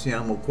 noi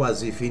siamo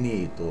quasi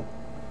finito.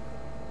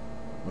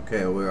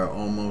 Okay, we are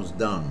almost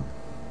done.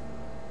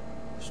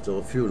 Still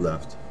a few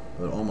left,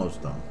 but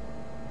almost done.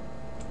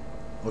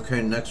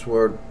 Okay, next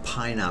word,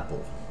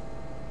 pineapple.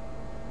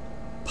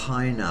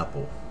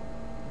 Pineapple.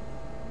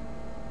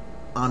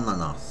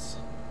 Ananas.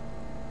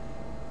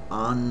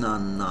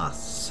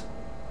 Ananas.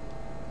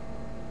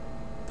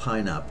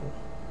 Pineapple.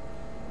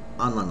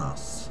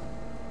 Ananas.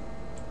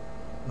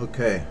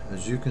 Okay,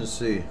 as you can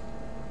see,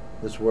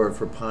 this word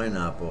for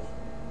pineapple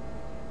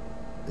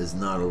is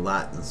not a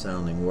Latin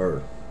sounding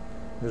word.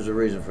 There's a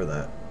reason for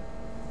that.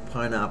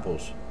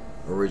 Pineapples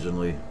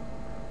originally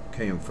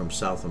came from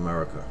South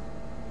America.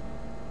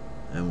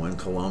 And when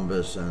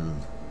Columbus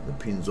and the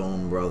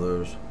Pinzon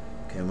brothers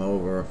came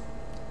over,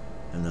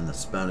 and then the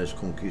Spanish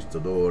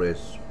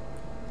conquistadores,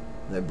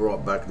 they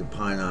brought back the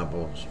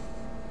pineapples,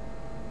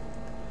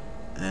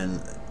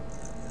 and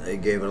they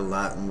gave it a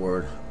Latin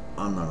word,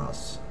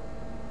 ananas,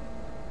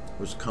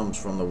 which comes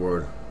from the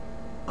word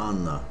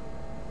Anna.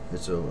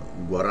 It's a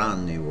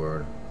Guarani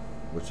word,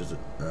 which is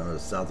a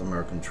South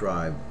American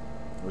tribe,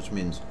 which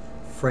means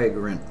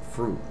fragrant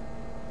fruit.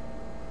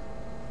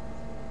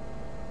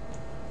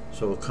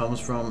 So it comes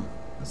from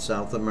the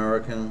South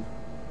American,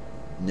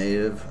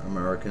 Native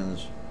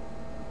Americans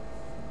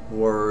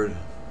word,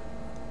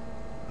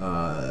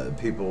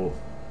 people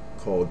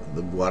called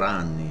the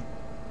Guarani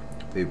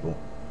people.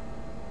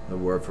 The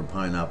word for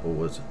pineapple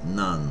was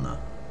nanna.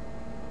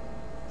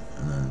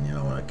 And then, you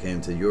know, when I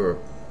came to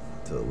Europe,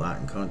 to the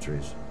Latin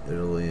countries,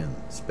 Italy and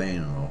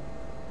Spain and all,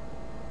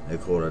 they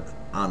called it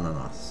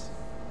ananas.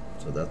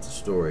 So that's the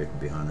story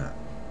behind that.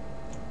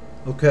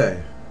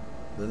 Okay,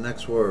 the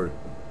next word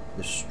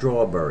is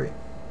strawberry.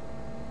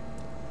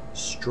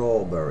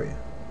 Strawberry.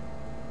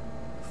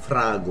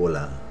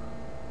 Fragola.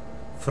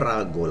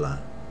 Fragola.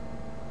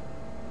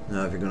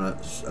 Now if you're going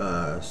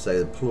to say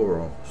the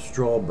plural,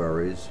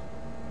 strawberries,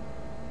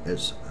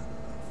 it's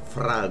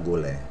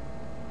fragole,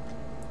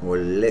 or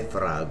le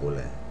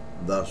fragole,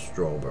 the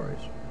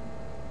strawberries.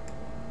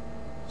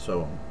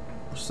 So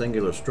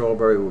singular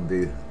strawberry would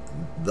be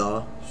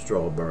the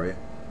strawberry,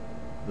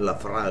 la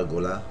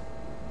fragola,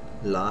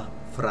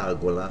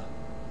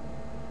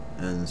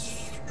 and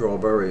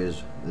strawberry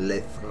is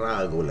le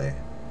fragole,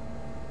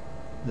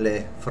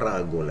 le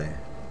fragole.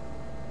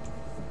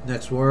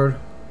 Next word,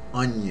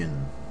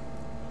 onion.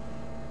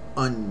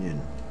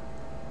 Onion.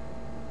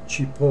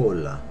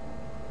 Cipolla.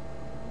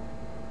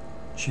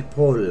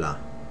 Cipolla.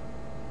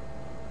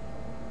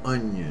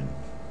 Onion.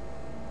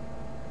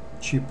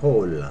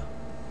 cipolla.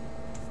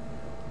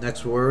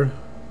 Next word,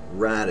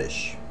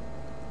 radish.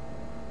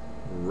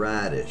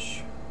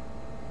 Radish.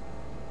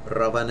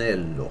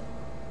 Ravanello.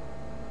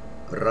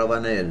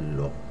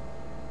 Ravanello.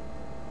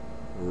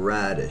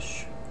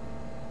 Radish.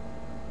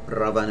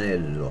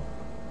 Ravanello.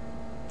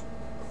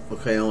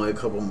 Okay, only a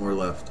couple more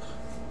left.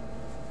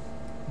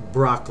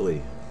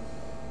 Broccoli.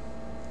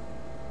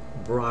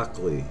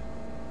 Broccoli.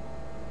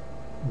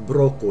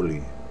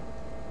 Broccoli.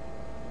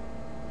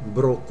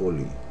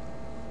 Broccoli.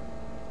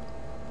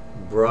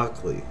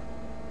 Broccoli.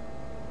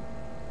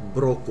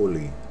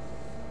 Broccoli.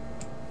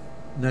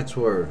 Next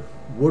word,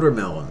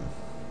 watermelon.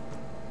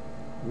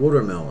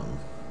 Watermelon.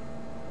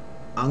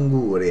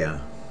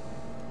 Anguria.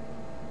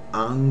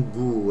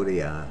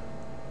 Anguria.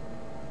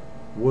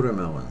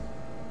 Watermelon.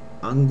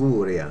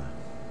 Anguria.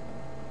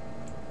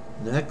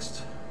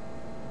 Next,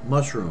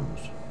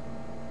 mushrooms.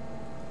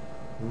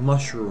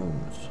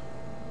 Mushrooms.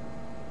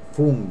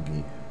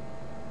 Funghi.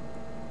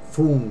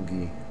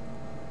 Funghi.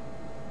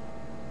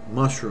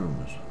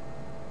 Mushrooms.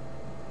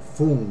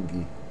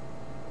 Funghi.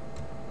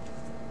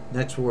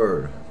 Next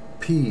word,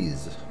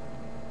 peas.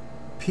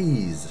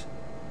 Peas.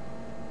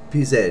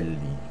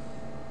 Piselli.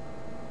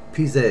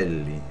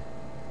 Piselli.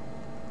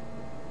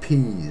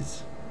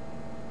 Peas.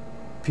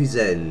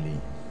 Piselli.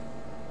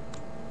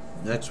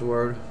 Next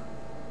word,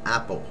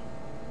 apple.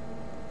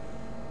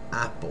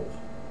 Apple.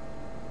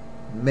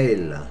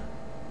 Mela.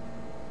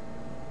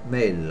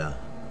 Mela.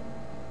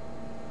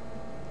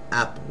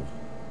 Apple.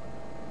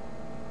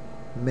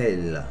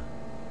 Mela.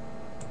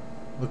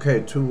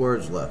 Okay, 2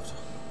 words left.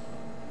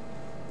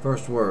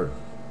 First word,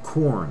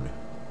 corn.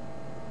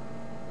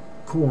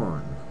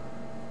 Corn.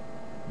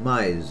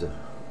 Mais.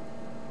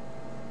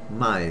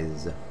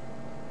 Mais.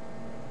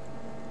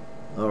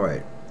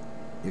 Alright,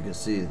 you can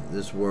see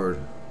this word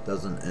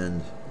doesn't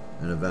end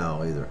in a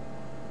vowel either.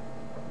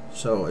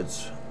 So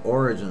its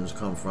origins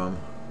come from,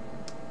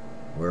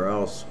 where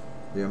else?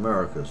 The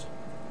Americas.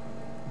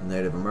 The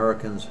Native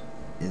Americans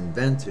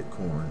invented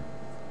corn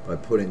by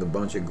putting a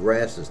bunch of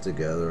grasses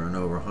together, and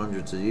over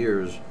hundreds of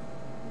years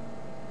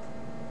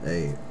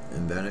they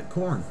invented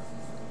corn.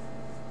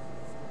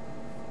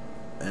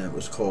 And it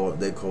was called,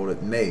 they called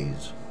it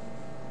maize.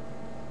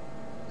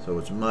 So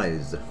it's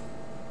maize.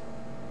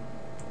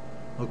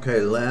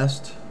 Okay,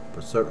 last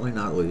but certainly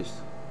not least,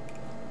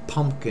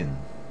 pumpkin.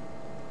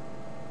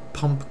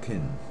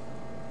 Pumpkin.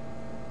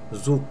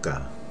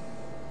 Zucca.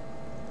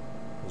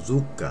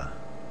 Zucca.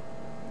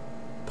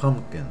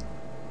 Pumpkin.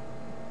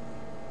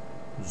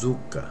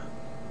 Zucca.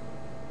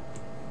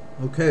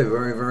 Okay,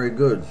 very, very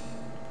good.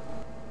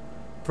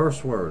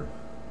 First word,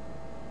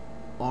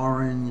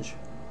 orange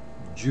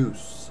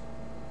juice.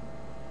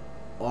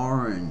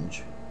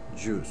 Orange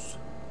juice.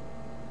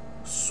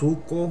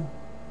 Succo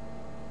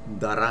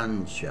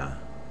d'arancia.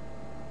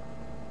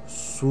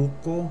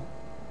 Succo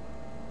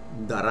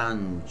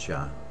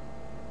d'arancia.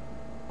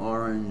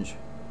 Orange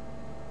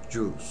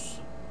juice.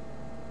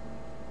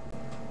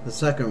 The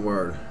second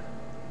word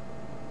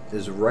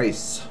is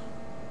rice.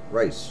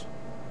 Rice.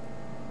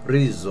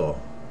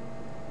 Riso.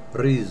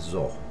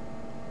 Riso.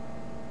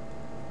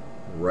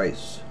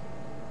 Rice.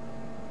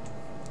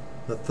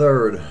 The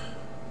third,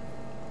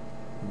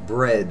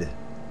 bread.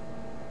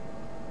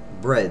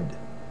 Bread.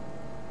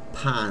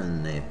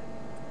 Pane.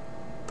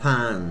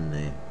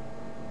 Pane.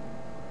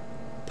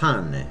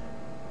 Pane.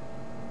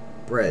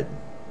 Bread.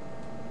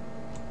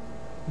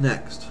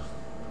 Next,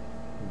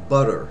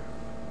 butter.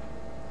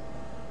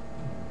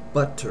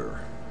 Butter.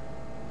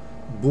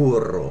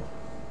 Burro.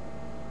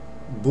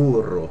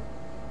 Burro.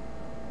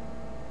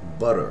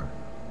 Butter.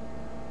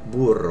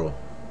 Burro.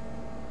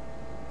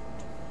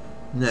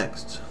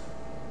 Next,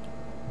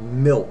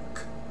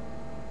 milk.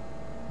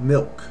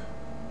 Milk.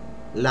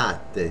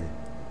 Latte.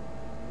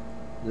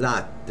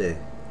 Latte.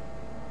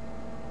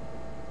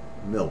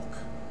 Milk.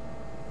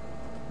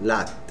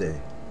 Latte.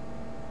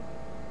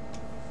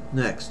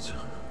 Next,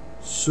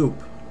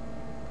 soup.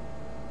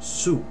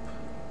 Soup.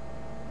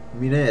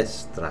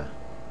 Minestra.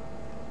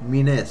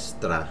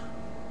 Minestra.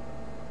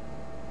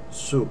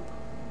 Soup.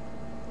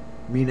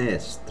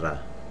 Minestra.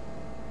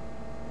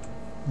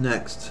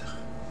 Next,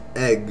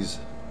 eggs.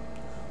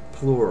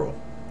 Plural.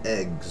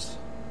 Eggs.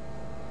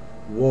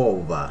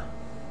 Uova.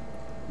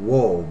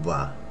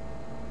 Uova.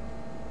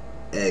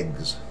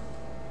 Eggs.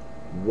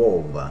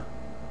 Uova.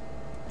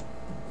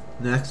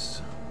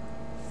 Next,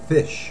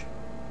 fish.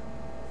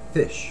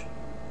 Fish.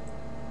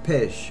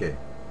 Pesce.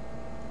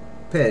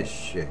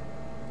 Pesce.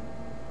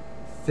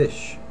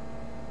 Fish.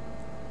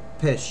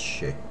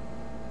 Pesce.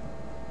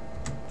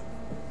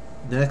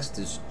 Next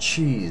is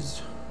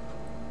cheese.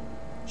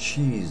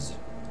 Cheese.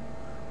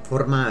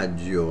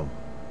 Formaggio.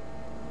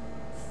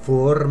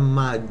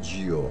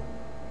 Formaggio.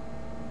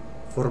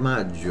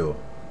 Formaggio.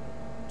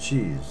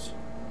 Cheese.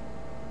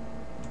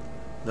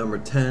 Number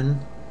 10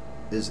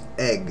 is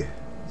egg.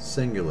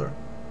 Singular.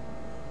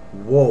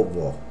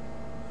 Uovo.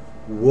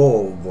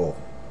 Uovo.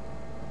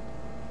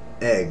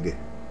 Egg.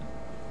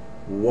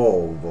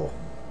 Uovo.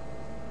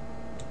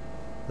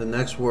 The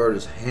next word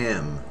is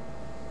ham.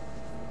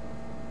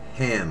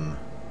 Ham.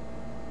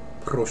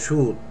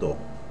 prosciutto,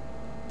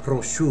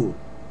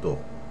 prosciutto.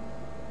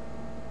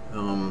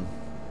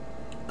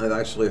 I've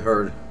actually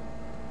heard,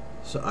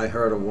 so I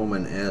heard a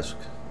woman ask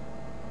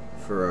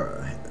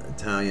for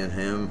Italian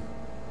ham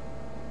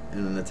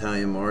in an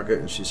Italian market,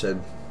 and she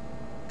said,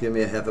 give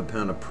me a half a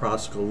pound of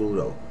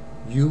prosciutto.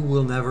 You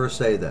will never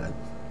say that.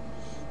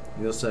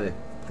 You'll say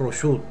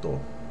prosciutto,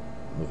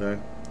 okay?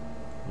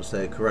 You'll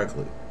say it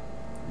correctly,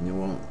 and you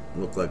won't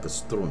look like a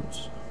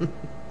strunz.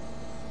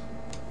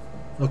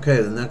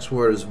 Okay, the next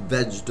word is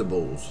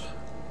vegetables.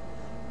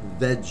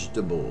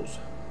 Vegetables.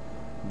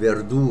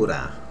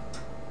 Verdura.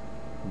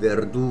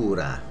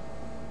 Verdura.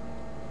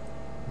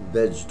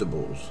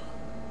 Vegetables.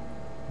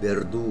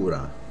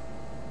 Verdura.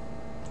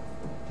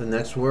 The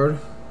next word,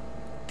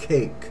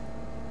 cake.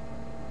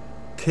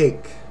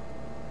 Cake.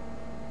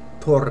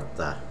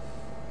 Torta.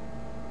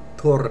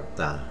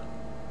 Torta.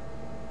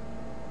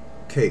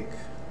 Cake.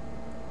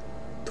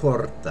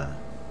 Torta.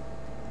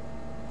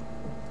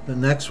 The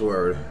next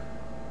word,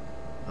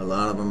 a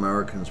lot of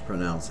Americans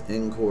pronounce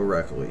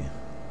incorrectly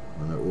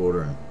when they're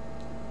ordering.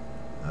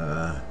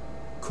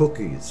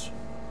 Cookies.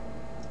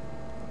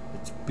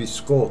 It's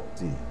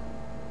biscotti.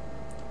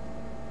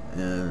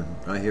 And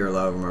I hear a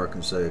lot of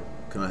Americans say,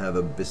 can I have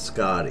a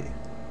biscotti?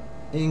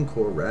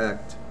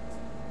 Incorrect.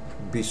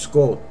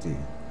 Biscotti.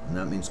 And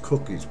that means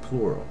cookies,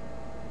 plural.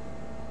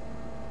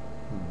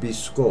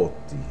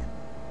 Biscotti.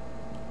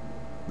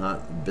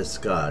 Not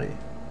biscotti.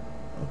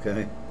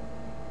 Okay?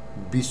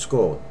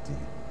 Biscotti.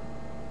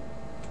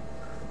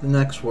 The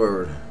next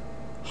word,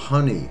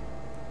 honey.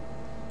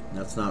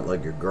 That's not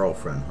like your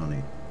girlfriend,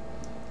 honey.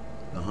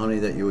 The honey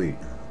that you eat.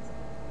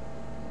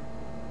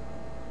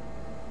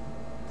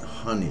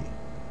 Honey.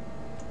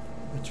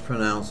 It's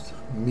pronounced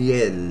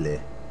miele.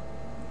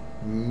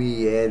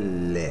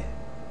 Miele.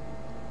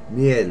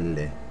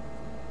 Miele.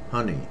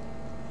 Honey.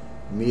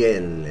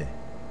 Miele.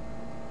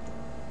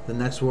 The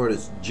next word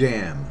is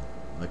jam.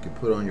 Like you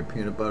put on your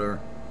peanut butter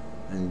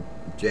and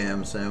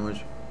jam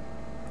sandwich.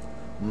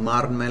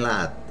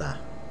 Marmellata.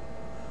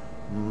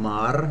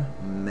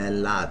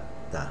 Marmellata.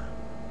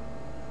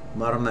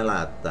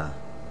 Marmellata.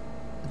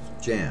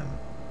 It's jam.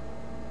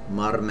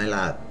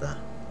 Marmellata.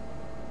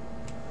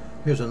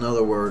 Here's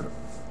another word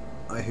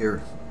I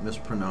hear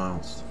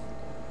mispronounced.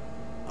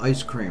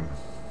 Ice cream.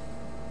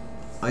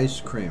 Ice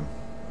cream.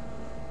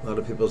 A lot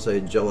of people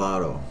say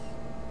gelato,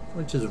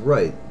 which is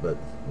right, but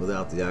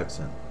without the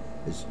accent.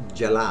 It's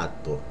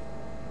gelato.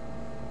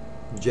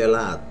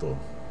 Gelato.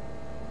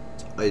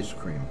 It's ice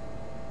cream.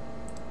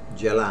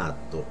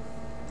 Gelato.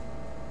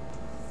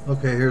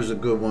 Okay, here's a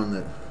good one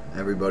that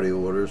everybody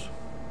orders.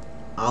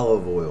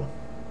 Olive oil.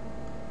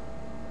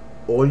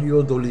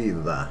 Olio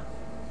d'oliva.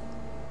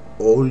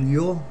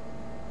 Olio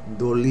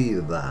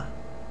d'oliva.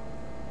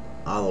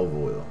 Olive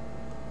oil.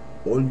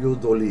 Olio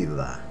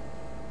d'oliva.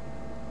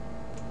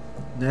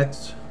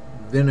 Next,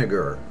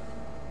 vinegar.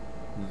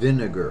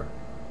 Vinegar.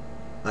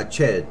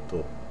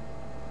 Aceto.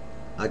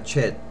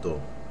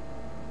 Aceto.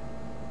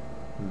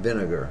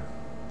 Vinegar.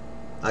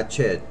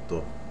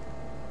 Aceto.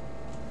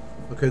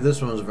 Okay,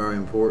 this one's very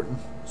important.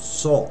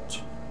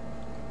 Salt.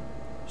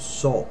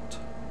 Salt.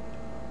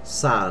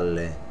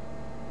 Sale.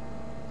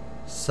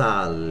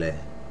 Sale.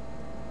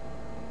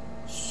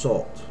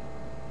 Salt.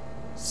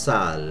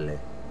 Sale.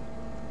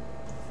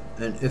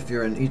 And if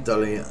you're in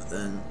Italy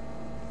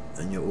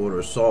and you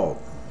order salt,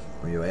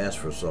 or you ask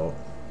for salt,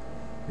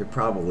 you're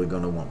probably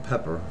going to want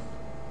pepper.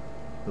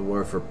 The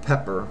word for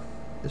pepper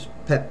is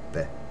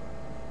pepe.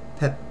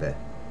 Pepe.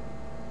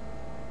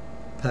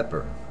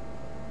 Pepper.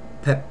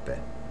 Pepe.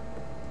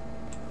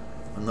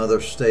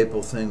 Another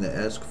staple thing to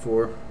ask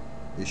for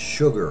is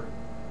sugar.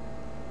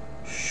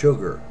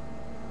 Sugar.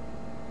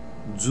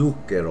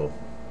 Zucchero.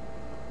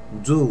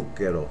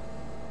 Zucchero.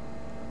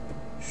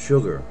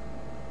 Sugar.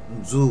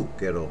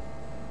 Zucchero.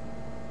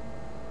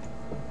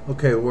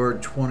 Okay,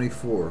 word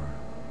 24.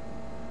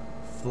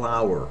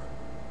 Flour.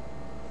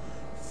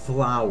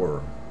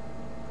 Flour.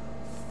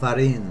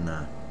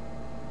 Farina.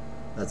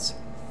 That's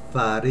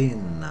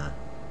farina.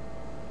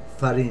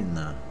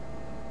 Farina.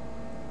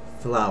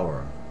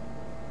 Flour.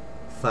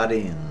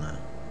 Farina.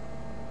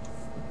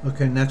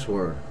 Okay, next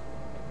word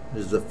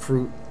is the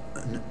fruit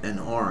and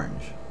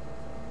orange.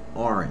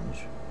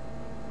 Orange.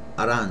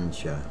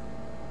 Arancia.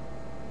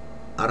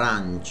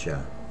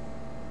 Arancia.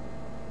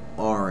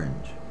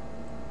 Orange.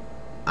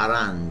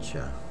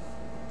 Arancia.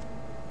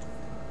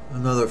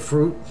 Another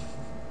fruit,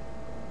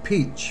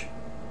 peach.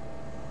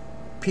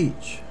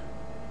 Peach.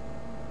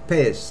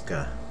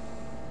 Pesca.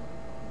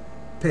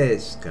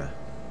 Pesca.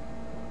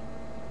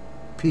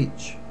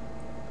 Peach.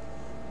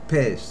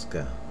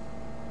 Pesca.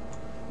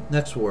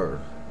 Next word,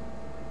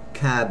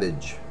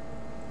 cabbage.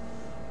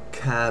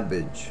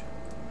 Cabbage.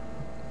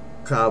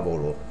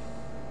 Cavolo.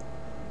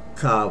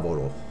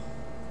 Cavolo.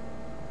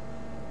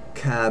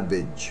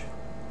 Cabbage.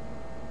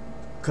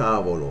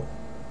 Cavolo.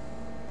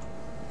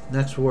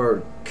 Next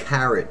word,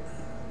 carrot.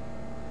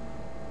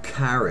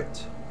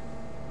 Carrot.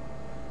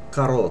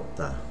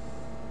 Carota.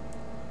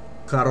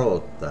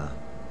 Carota.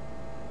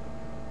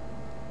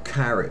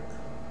 Carrot.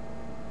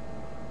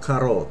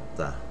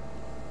 Carota.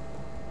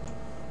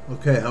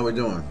 Okay, how we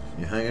doing?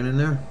 You hanging in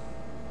there?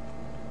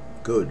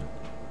 Good.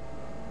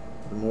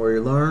 The more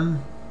you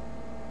learn,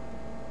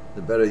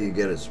 the better you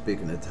get at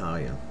speaking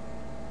Italian.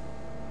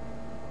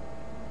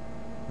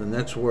 The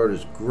next word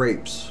is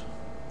grapes.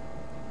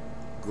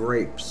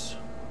 Grapes.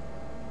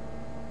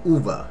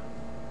 Uva.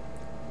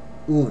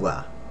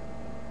 Uva.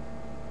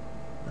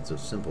 That's a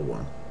simple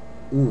one.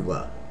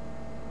 Uva.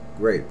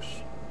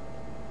 Grapes.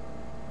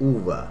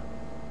 Uva.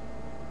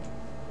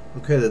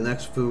 Okay, the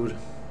next food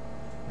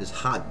is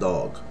hot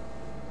dog.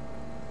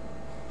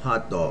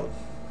 Hot dog.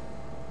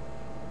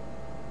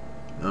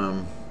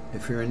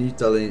 If you're in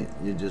Italy,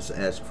 you just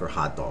ask for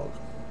hot dog.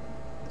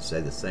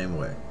 Say the same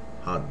way.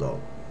 Hot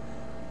dog.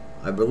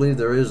 I believe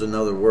there is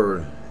another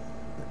word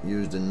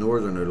used in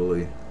northern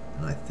Italy,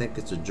 and I think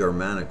it's a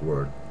Germanic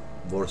word,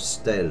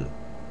 Wurstel.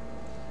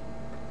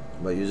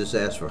 But you just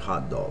ask for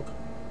hot dog,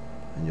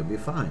 and you'll be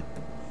fine.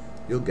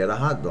 You'll get a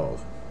hot dog.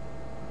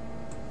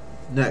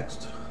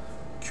 Next,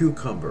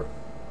 cucumber.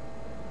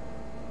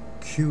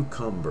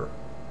 Cucumber.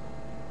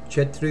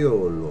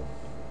 Cetriolo.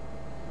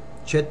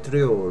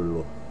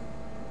 Cetriolo.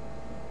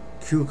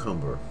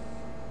 Cucumber.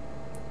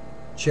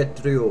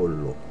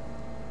 Cetriolo.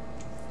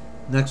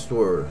 Next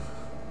word,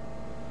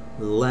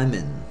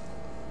 lemon.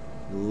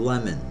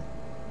 Lemon.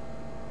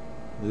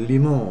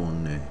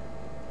 Limone.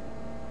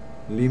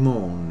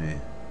 Limone.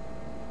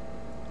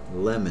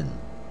 Lemon.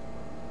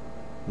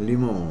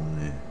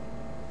 Limone.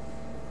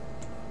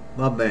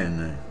 Va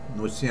bene,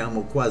 noi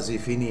siamo quasi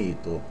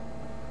finito.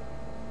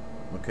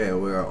 Okay,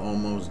 we are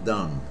almost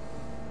done.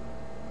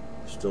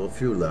 Still a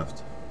few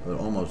left, but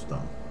almost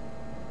done.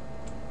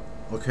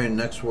 Okay,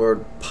 next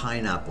word,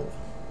 pineapple.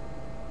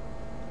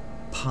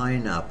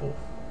 Pineapple.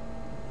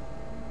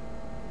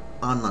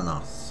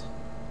 Ananas.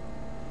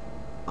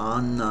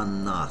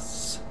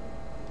 Ananas.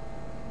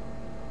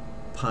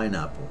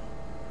 Pineapple.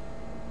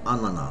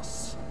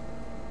 Ananas.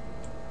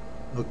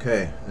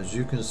 Okay, as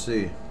you can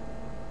see,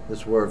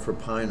 this word for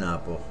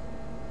pineapple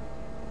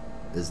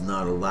is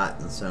not a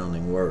Latin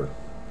sounding word.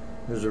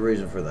 There's a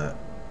reason for that.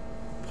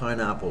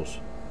 Pineapples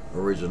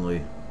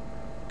originally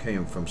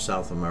came from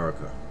South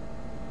America.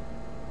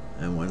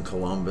 And when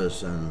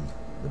Columbus and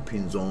the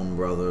Pinzon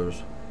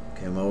brothers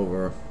came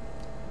over,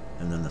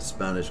 and then the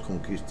Spanish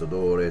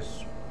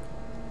conquistadores,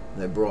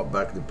 they brought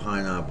back the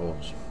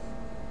pineapples,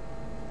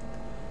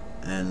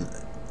 and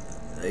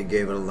they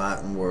gave it a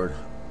Latin word,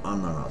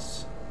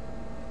 ananas,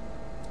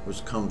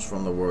 which comes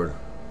from the word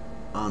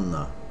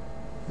Anna.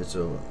 It's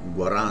a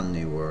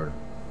Guarani word,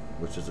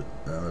 which is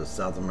a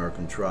South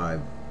American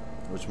tribe,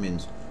 which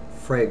means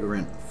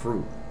fragrant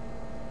fruit.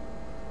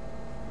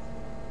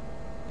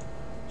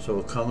 So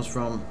it comes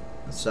from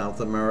the South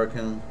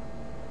American,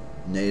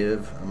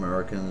 Native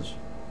Americans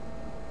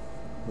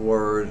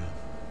word,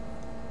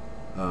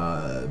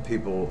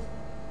 people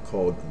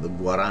called the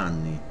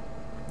Guarani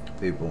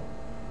people.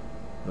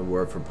 The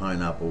word for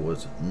pineapple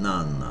was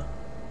nanna.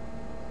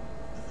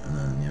 And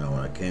then, you know,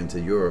 when I came to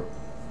Europe,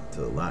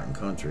 to the Latin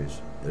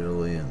countries,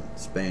 Italy and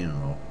Spain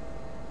and all,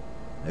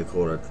 they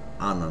called it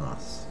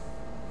ananas.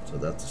 So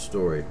that's the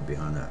story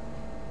behind that.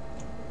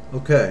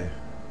 Okay,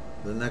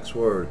 the next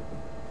word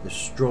is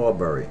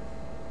strawberry.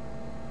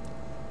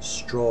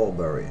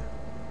 Strawberry.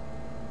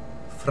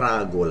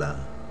 Fragola.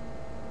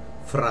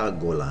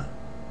 Fragola.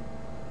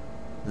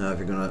 Now if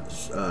you're going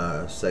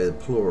to say the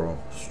plural,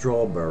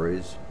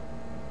 strawberries,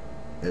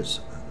 it's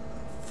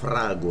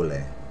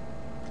fragole,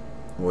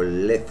 or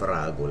le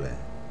fragole,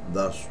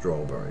 the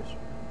strawberries.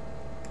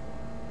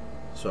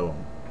 So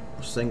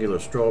singular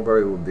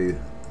strawberry would be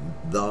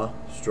the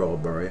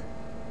strawberry,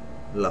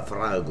 la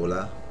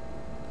fragola,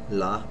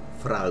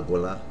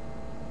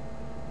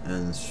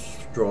 and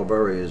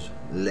strawberry is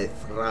le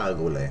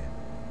fragole.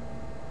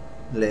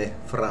 Le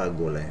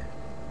fragole.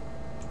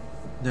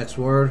 Next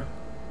word,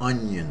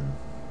 onion.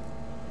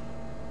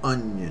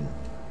 Onion.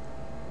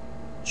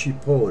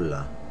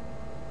 Cipolla.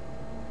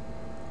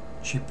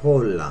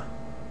 Cipolla.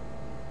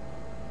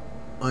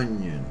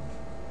 Onion.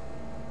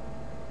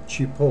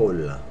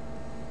 Cipolla.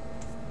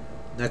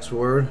 Next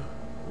word,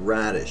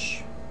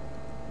 radish.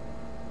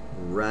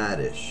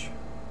 Radish.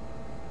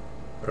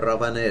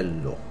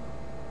 Ravanello.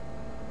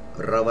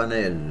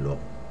 Ravanello.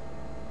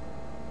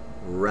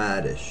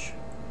 Radish.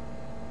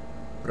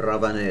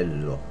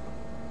 Ravanello.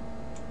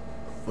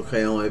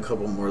 Okay, only a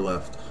couple more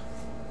left.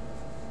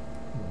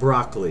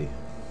 Broccoli.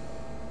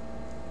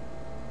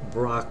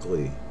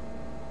 Broccoli.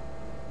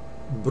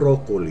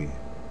 Broccoli.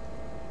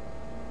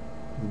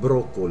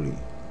 Broccoli.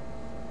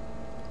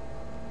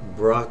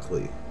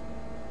 Broccoli.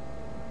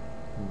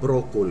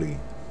 Broccoli.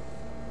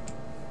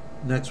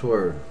 Next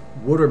word,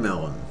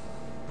 watermelon.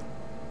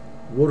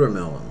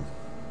 Watermelon.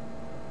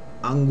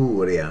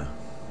 Anguria.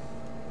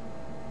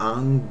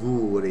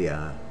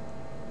 Anguria.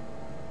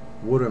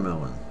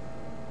 Watermelon.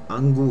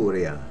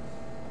 Anguria.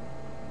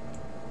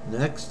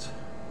 Next,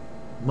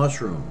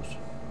 mushrooms.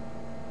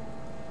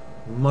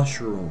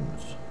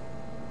 Mushrooms.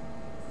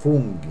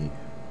 Funghi.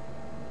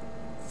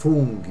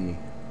 Funghi.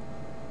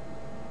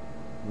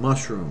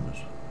 Mushrooms.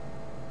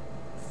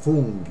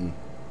 Funghi.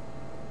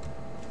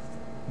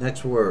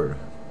 Next word,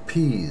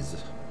 peas,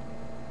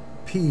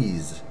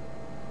 peas,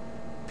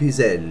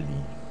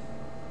 piselli,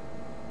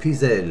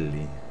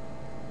 piselli,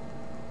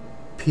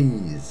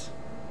 peas,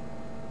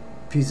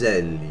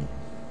 piselli.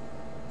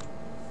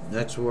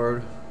 Next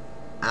word,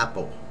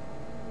 apple,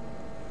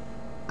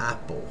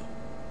 apple,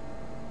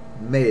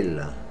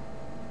 mela,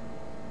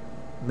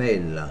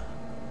 mela,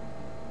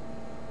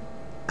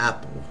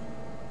 apple,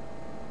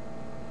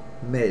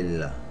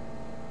 mela.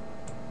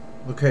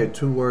 Okay,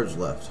 2 words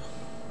left.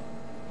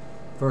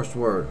 First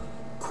word,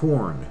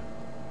 corn,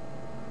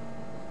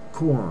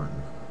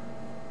 corn,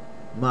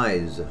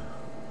 mais,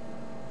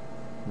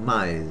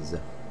 mais.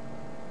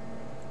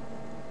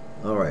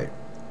 All right,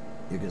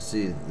 you can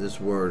see this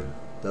word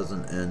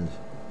doesn't end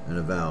in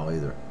a vowel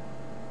either.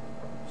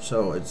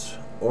 So its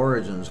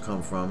origins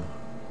come from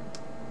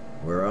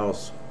where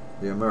else?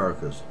 The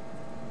Americas.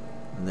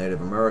 The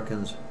Native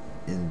Americans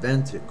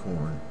invented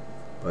corn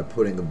by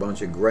putting a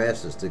bunch of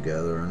grasses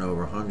together, and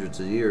over hundreds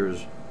of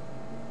years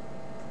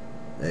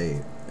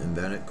they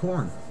invented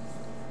corn.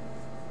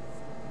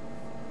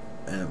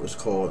 And it was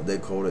called, they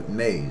called it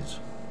maize.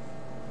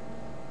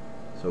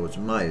 So it's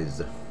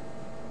maize.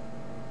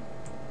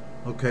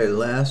 Okay,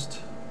 last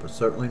but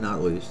certainly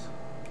not least,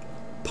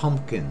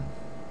 pumpkin,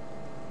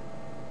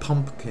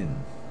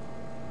 pumpkin,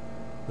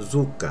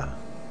 zucca,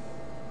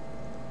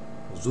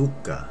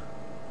 zucca,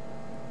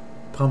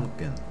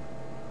 pumpkin,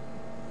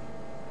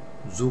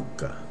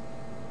 zucca.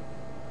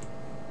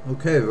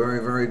 Okay, very,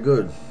 very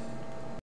good.